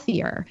 is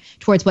healthier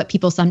towards what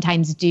people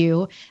sometimes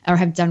do or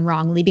have done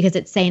wrongly, because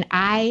it's saying,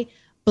 I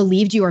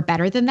believed you were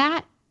better than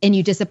that, and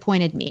you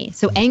disappointed me.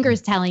 So anger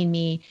is telling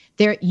me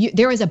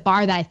there was a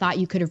bar that I thought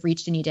you could have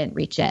reached and you didn't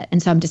reach it.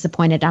 And so I'm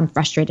disappointed. I'm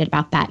frustrated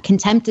about that.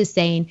 Contempt is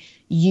saying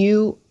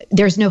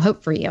there's no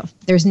hope for you.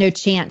 There's no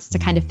chance to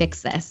kind of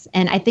fix this.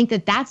 And I think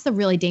that that's a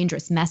really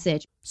dangerous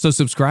message. So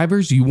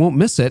subscribers, you won't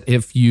miss it.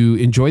 If you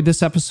enjoyed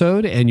this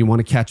episode and you want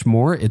to catch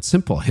more, it's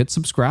simple. Hit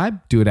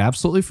subscribe, do it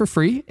absolutely for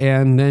free,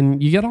 and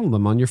then you get all of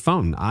them on your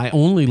phone. I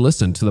only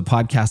listen to the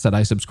podcast that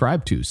I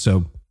subscribe to.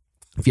 So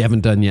if you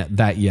haven't done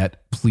that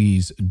yet,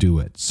 please do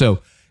it. So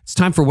it's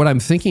time for what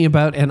I'm thinking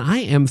about. And I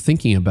am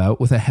thinking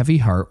about, with a heavy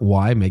heart,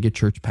 why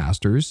megachurch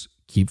pastors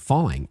keep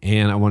falling.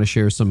 And I want to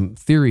share some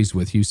theories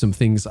with you, some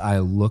things I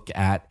look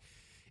at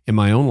in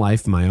my own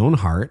life, my own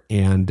heart.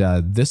 And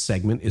this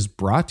segment is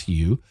brought to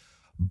you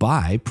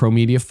by Pro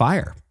Media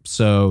Fire.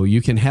 So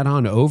you can head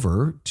on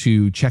over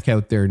to check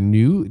out their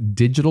new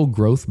digital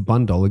growth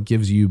bundle. It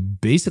gives you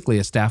basically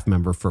a staff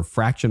member for a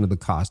fraction of the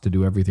cost to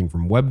do everything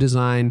from web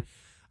design,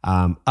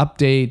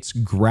 updates,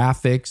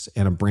 graphics,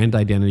 and a brand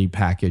identity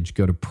package.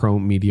 Go to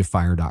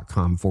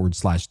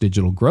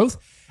promediafire.com/digital growth.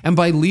 And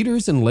by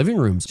Leaders in Living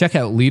Rooms. Check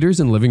out Leaders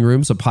in Living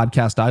Rooms, a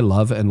podcast I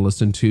love and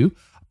listen to,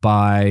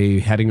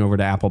 by heading over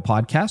to Apple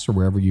Podcasts or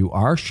wherever you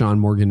are. Sean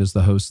Morgan is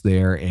the host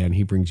there, and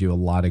he brings you a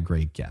lot of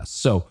great guests.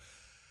 So,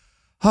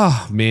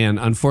 man,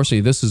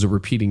 unfortunately, this is a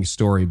repeating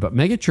story, but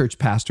megachurch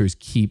pastors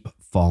keep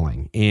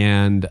falling.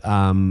 And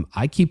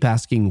I keep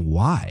asking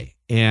why.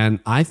 And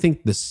I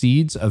think the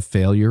seeds of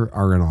failure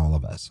are in all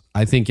of us.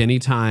 I think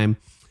anytime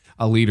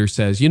a leader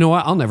says, you know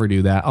what, I'll never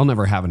do that. I'll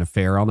never have an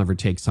affair. I'll never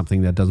take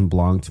something that doesn't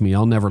belong to me.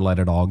 I'll never let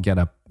it all get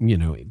up,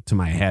 to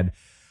my head.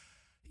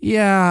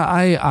 Yeah,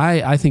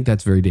 I think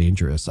that's very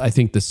dangerous. I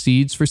think the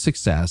seeds for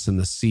success and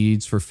the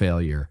seeds for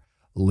failure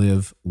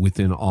live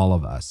within all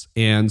of us.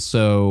 And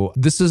so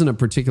this isn't a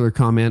particular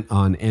comment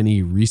on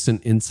any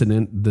recent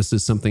incident. This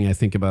is something I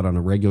think about on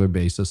a regular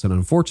basis. And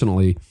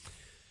unfortunately,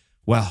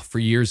 well, for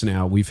years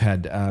now, we've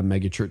had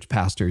megachurch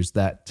pastors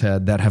that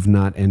have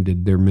not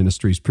ended their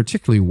ministries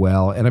particularly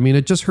well. And I mean,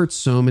 it just hurts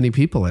so many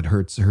people. It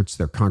hurts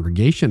their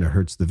congregation. It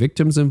hurts the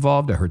victims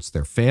involved. It hurts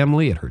their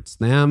family. It hurts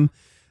them,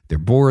 their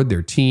board,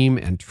 their team,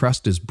 and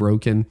trust is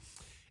broken.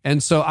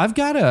 And so I've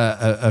got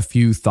a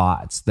few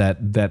thoughts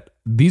that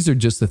these are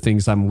just the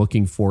things I'm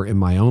looking for in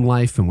my own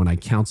life. And when I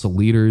counsel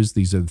leaders,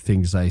 these are the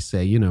things I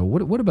say,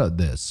 what about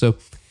this? So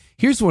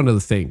here's one of the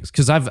things,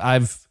 because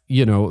I've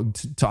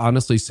to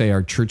honestly say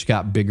our church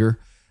got bigger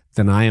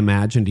than I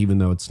imagined, even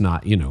though it's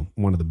not,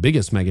 one of the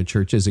biggest mega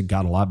churches. It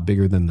got a lot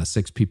bigger than the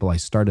 6 people I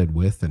started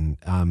with. And,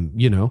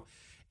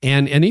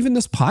 and even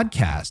this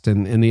podcast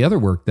and the other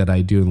work that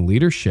I do in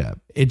leadership,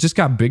 it just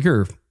got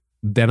bigger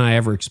than I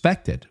ever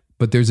expected.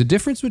 But there's a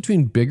difference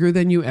between bigger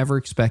than you ever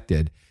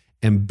expected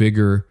and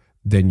bigger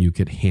than you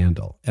could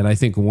handle. And I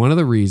think one of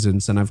the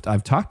reasons, and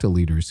I've talked to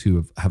leaders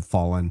who have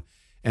fallen,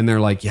 and they're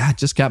like, yeah, it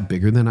just got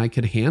bigger than I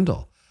could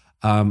handle.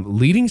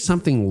 Leading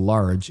something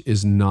large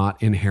is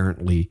not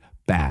inherently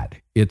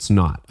bad. It's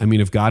not. I mean,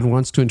 if God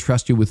wants to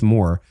entrust you with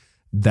more,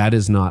 that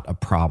is not a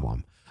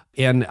problem.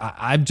 And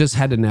I've just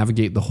had to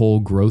navigate the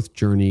whole growth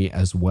journey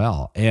as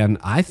well. And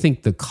I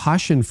think the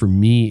caution for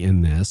me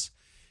in this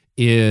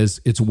is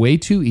it's way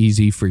too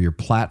easy for your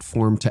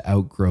platform to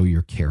outgrow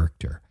your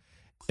character.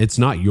 It's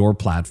not your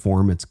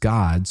platform, it's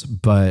God's,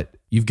 but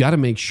you've got to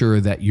make sure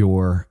that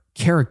your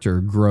character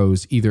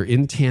grows either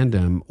in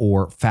tandem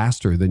or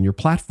faster than your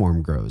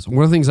platform grows.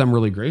 One of the things I'm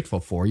really grateful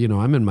for,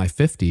 I'm in my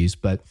 50s,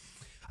 but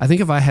I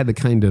think if I had the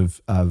kind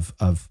of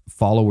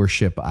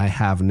followership I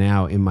have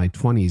now in my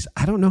 20s,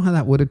 I don't know how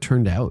that would have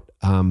turned out.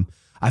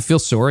 I feel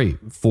sorry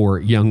for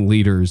young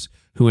leaders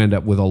who end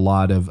up with a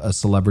lot of a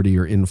celebrity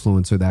or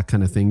influence or that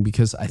kind of thing,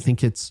 because I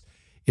think it's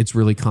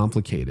really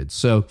complicated.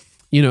 So,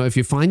 if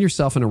you find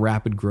yourself in a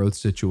rapid growth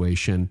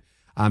situation,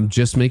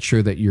 just make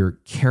sure that your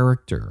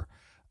character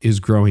is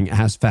growing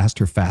as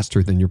fast or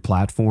faster than your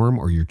platform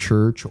or your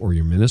church or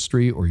your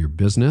ministry or your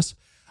business.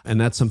 And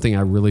that's something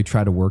I really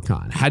try to work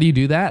on. How do you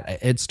do that?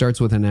 It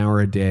starts with an hour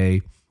a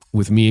day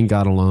with me and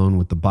God alone,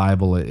 with the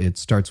Bible. It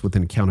starts with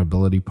an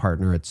accountability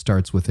partner. It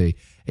starts with a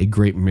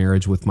great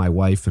marriage with my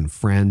wife and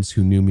friends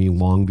who knew me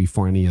long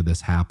before any of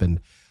this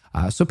happened.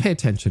 So pay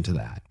attention to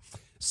that.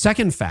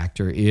 Second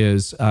factor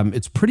is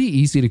it's pretty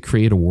easy to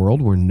create a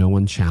world where no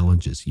one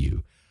challenges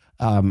you.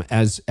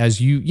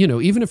 As you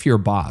know, even if you're a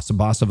boss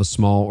of a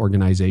small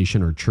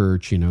organization or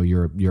church,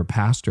 you're a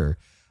pastor,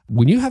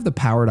 when you have the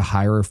power to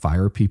hire or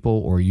fire people,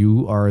 or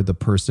you are the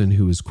person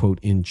who is, quote,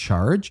 in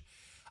charge,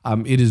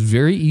 it is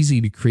very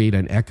easy to create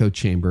an echo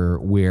chamber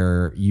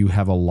where you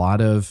have a lot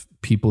of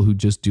people who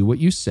just do what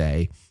you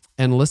say.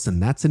 And listen,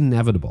 that's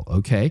inevitable,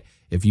 okay?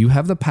 If you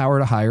have the power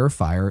to hire or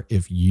fire,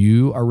 if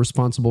you are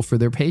responsible for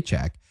their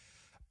paycheck,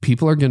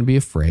 people are going to be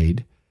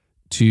afraid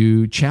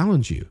to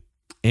challenge you.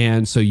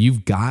 And so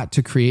you've got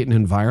to create an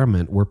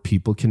environment where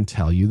people can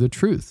tell you the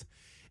truth.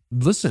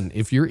 Listen,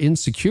 if you're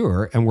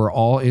insecure, and we're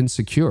all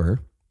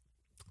insecure,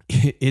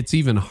 it's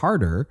even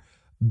harder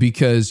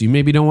because you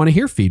maybe don't want to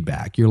hear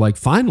feedback. You're like,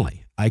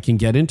 finally, I can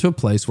get into a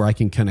place where I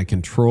can kind of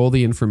control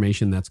the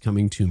information that's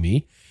coming to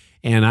me.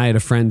 And I had a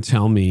friend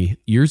tell me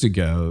years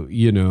ago,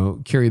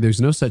 Carey,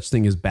 there's no such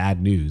thing as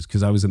bad news,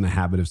 because I was in the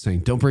habit of saying,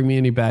 don't bring me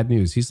any bad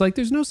news. He's like,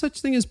 there's no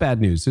such thing as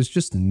bad news. There's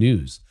just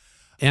news.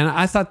 And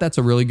I thought that's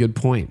a really good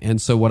point.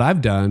 And so what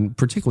I've done,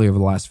 particularly over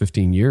the last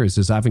 15 years,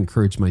 is I've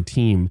encouraged my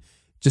team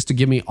just to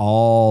give me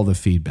all the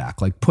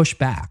feedback, like push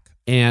back.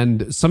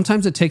 And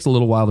sometimes it takes a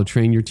little while to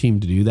train your team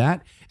to do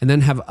that, and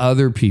then have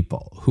other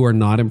people who are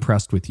not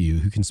impressed with you,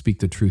 who can speak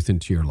the truth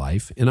into your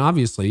life. And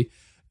obviously,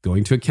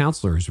 going to a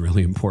counselor is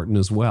really important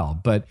as well.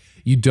 But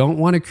you don't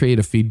want to create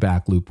a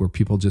feedback loop where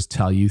people just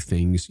tell you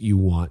things you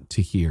want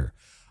to hear.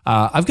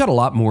 I've got a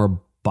lot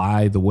more,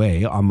 by the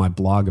way, on my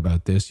blog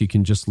about this. You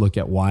can just look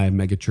at why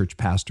megachurch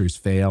pastors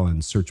fail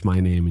and search my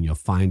name and you'll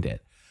find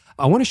it.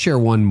 I want to share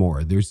one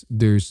more. There's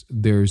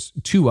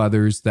two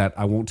others that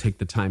I won't take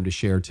the time to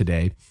share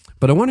today,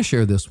 but I want to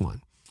share this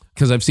one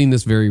because I've seen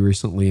this very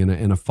recently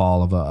in a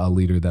fall of a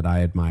leader that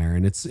I admire.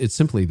 And it's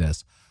simply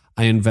this: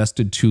 I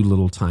invested too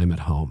little time at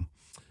home.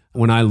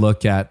 When I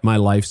look at my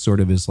life sort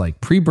of as like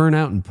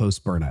pre-burnout and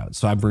post-burnout.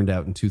 So I burned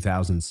out in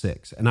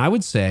 2006. And I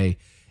would say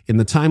in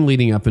the time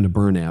leading up into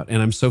burnout,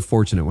 and I'm so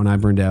fortunate, when I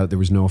burned out, there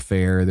was no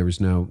affair, there was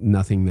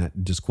nothing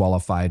that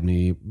disqualified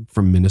me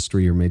from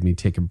ministry or made me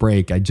take a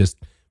break. I just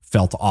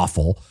felt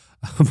awful,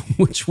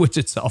 which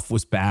itself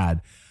was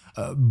bad.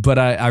 But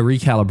I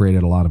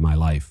recalibrated a lot of my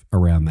life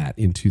around that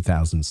in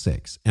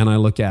 2006. And I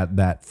look at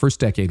that first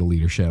decade of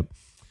leadership,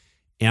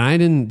 and I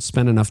didn't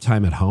spend enough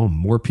time at home.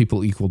 More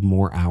people equaled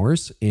more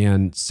hours.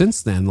 And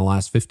since then, the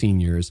last 15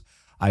 years,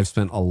 I've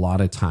spent a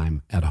lot of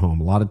time at home,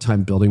 a lot of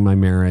time building my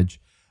marriage,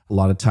 a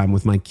lot of time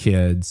with my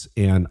kids.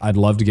 And I'd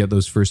love to get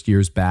those first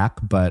years back.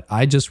 But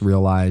I just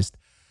realized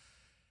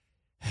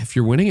if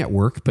you're winning at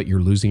work, but you're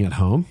losing at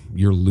home,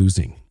 you're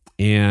losing.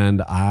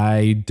 And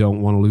I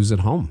don't want to lose at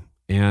home.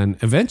 And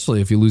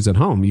eventually, if you lose at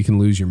home, you can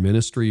lose your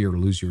ministry or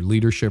lose your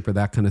leadership or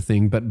that kind of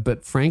thing.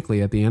 But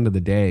frankly, at the end of the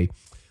day,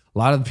 a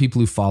lot of the people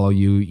who follow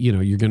you,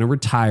 you're going to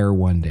retire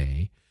one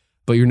day,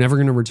 but you're never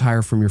going to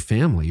retire from your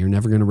family. You're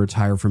never going to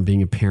retire from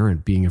being a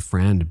parent, being a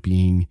friend,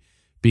 being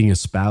a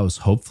spouse.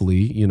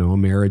 Hopefully, a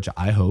marriage,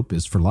 I hope,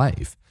 is for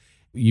life.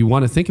 You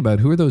want to think about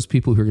who are those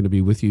people who are going to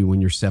be with you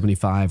when you're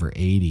 75 or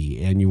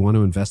 80, and you want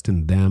to invest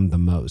in them the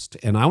most.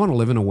 And I want to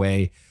live in a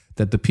way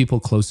that the people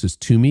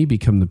closest to me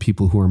become the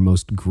people who are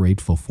most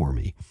grateful for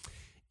me.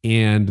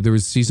 And there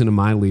was a season of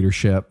my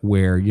leadership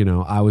where,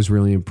 I was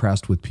really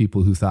impressed with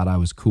people who thought I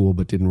was cool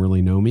but didn't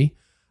really know me.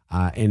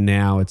 And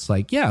now it's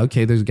like, yeah,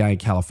 okay, there's a guy in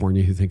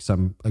California who thinks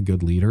I'm a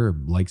good leader or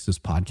likes this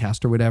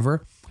podcast or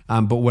whatever.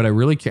 But what I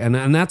really care,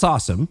 and that's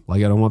awesome.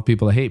 Like, I don't want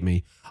people to hate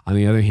me. On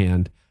the other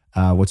hand,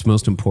 what's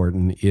most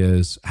important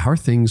is, how are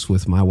things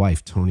with my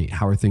wife, Tony?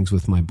 How are things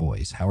with my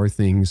boys? How are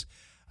things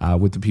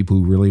with the people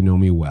who really know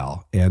me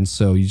well? And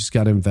so you just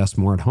got to invest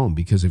more at home,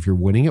 because if you're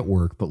winning at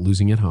work but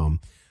losing at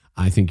home,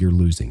 I think you're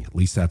losing. At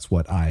least that's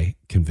what I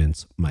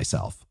convince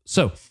myself.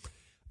 So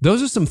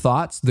those are some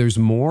thoughts. There's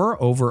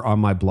more over on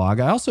my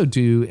blog. I also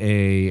do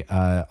a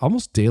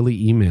almost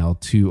daily email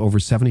to over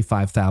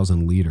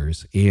 75,000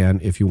 leaders. And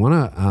if you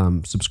want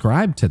to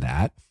subscribe to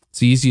that, it's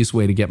the easiest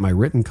way to get my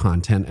written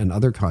content and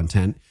other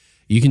content.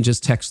 You can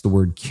just text the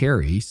word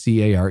Carey,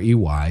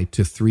 C-A-R-E-Y,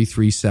 to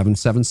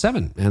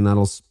 33777. And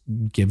that'll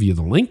give you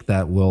the link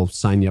that will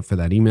sign you up for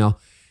that email.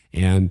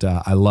 And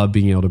I love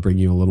being able to bring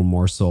you a little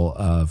morsel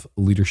of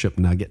leadership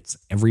nuggets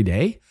every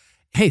day.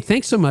 Hey,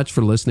 thanks so much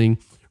for listening.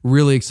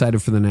 Really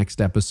excited for the next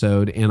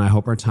episode. And I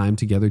hope our time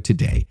together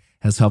today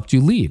has helped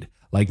you lead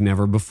like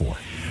never before.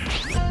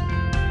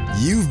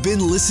 You've been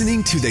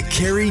listening to the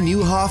Carey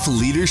Nieuwhof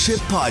Leadership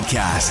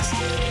Podcast.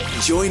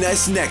 Join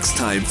us next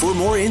time for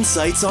more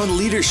insights on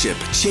leadership,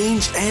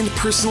 change, and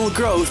personal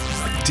growth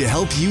to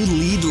help you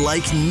lead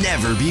like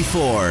never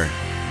before.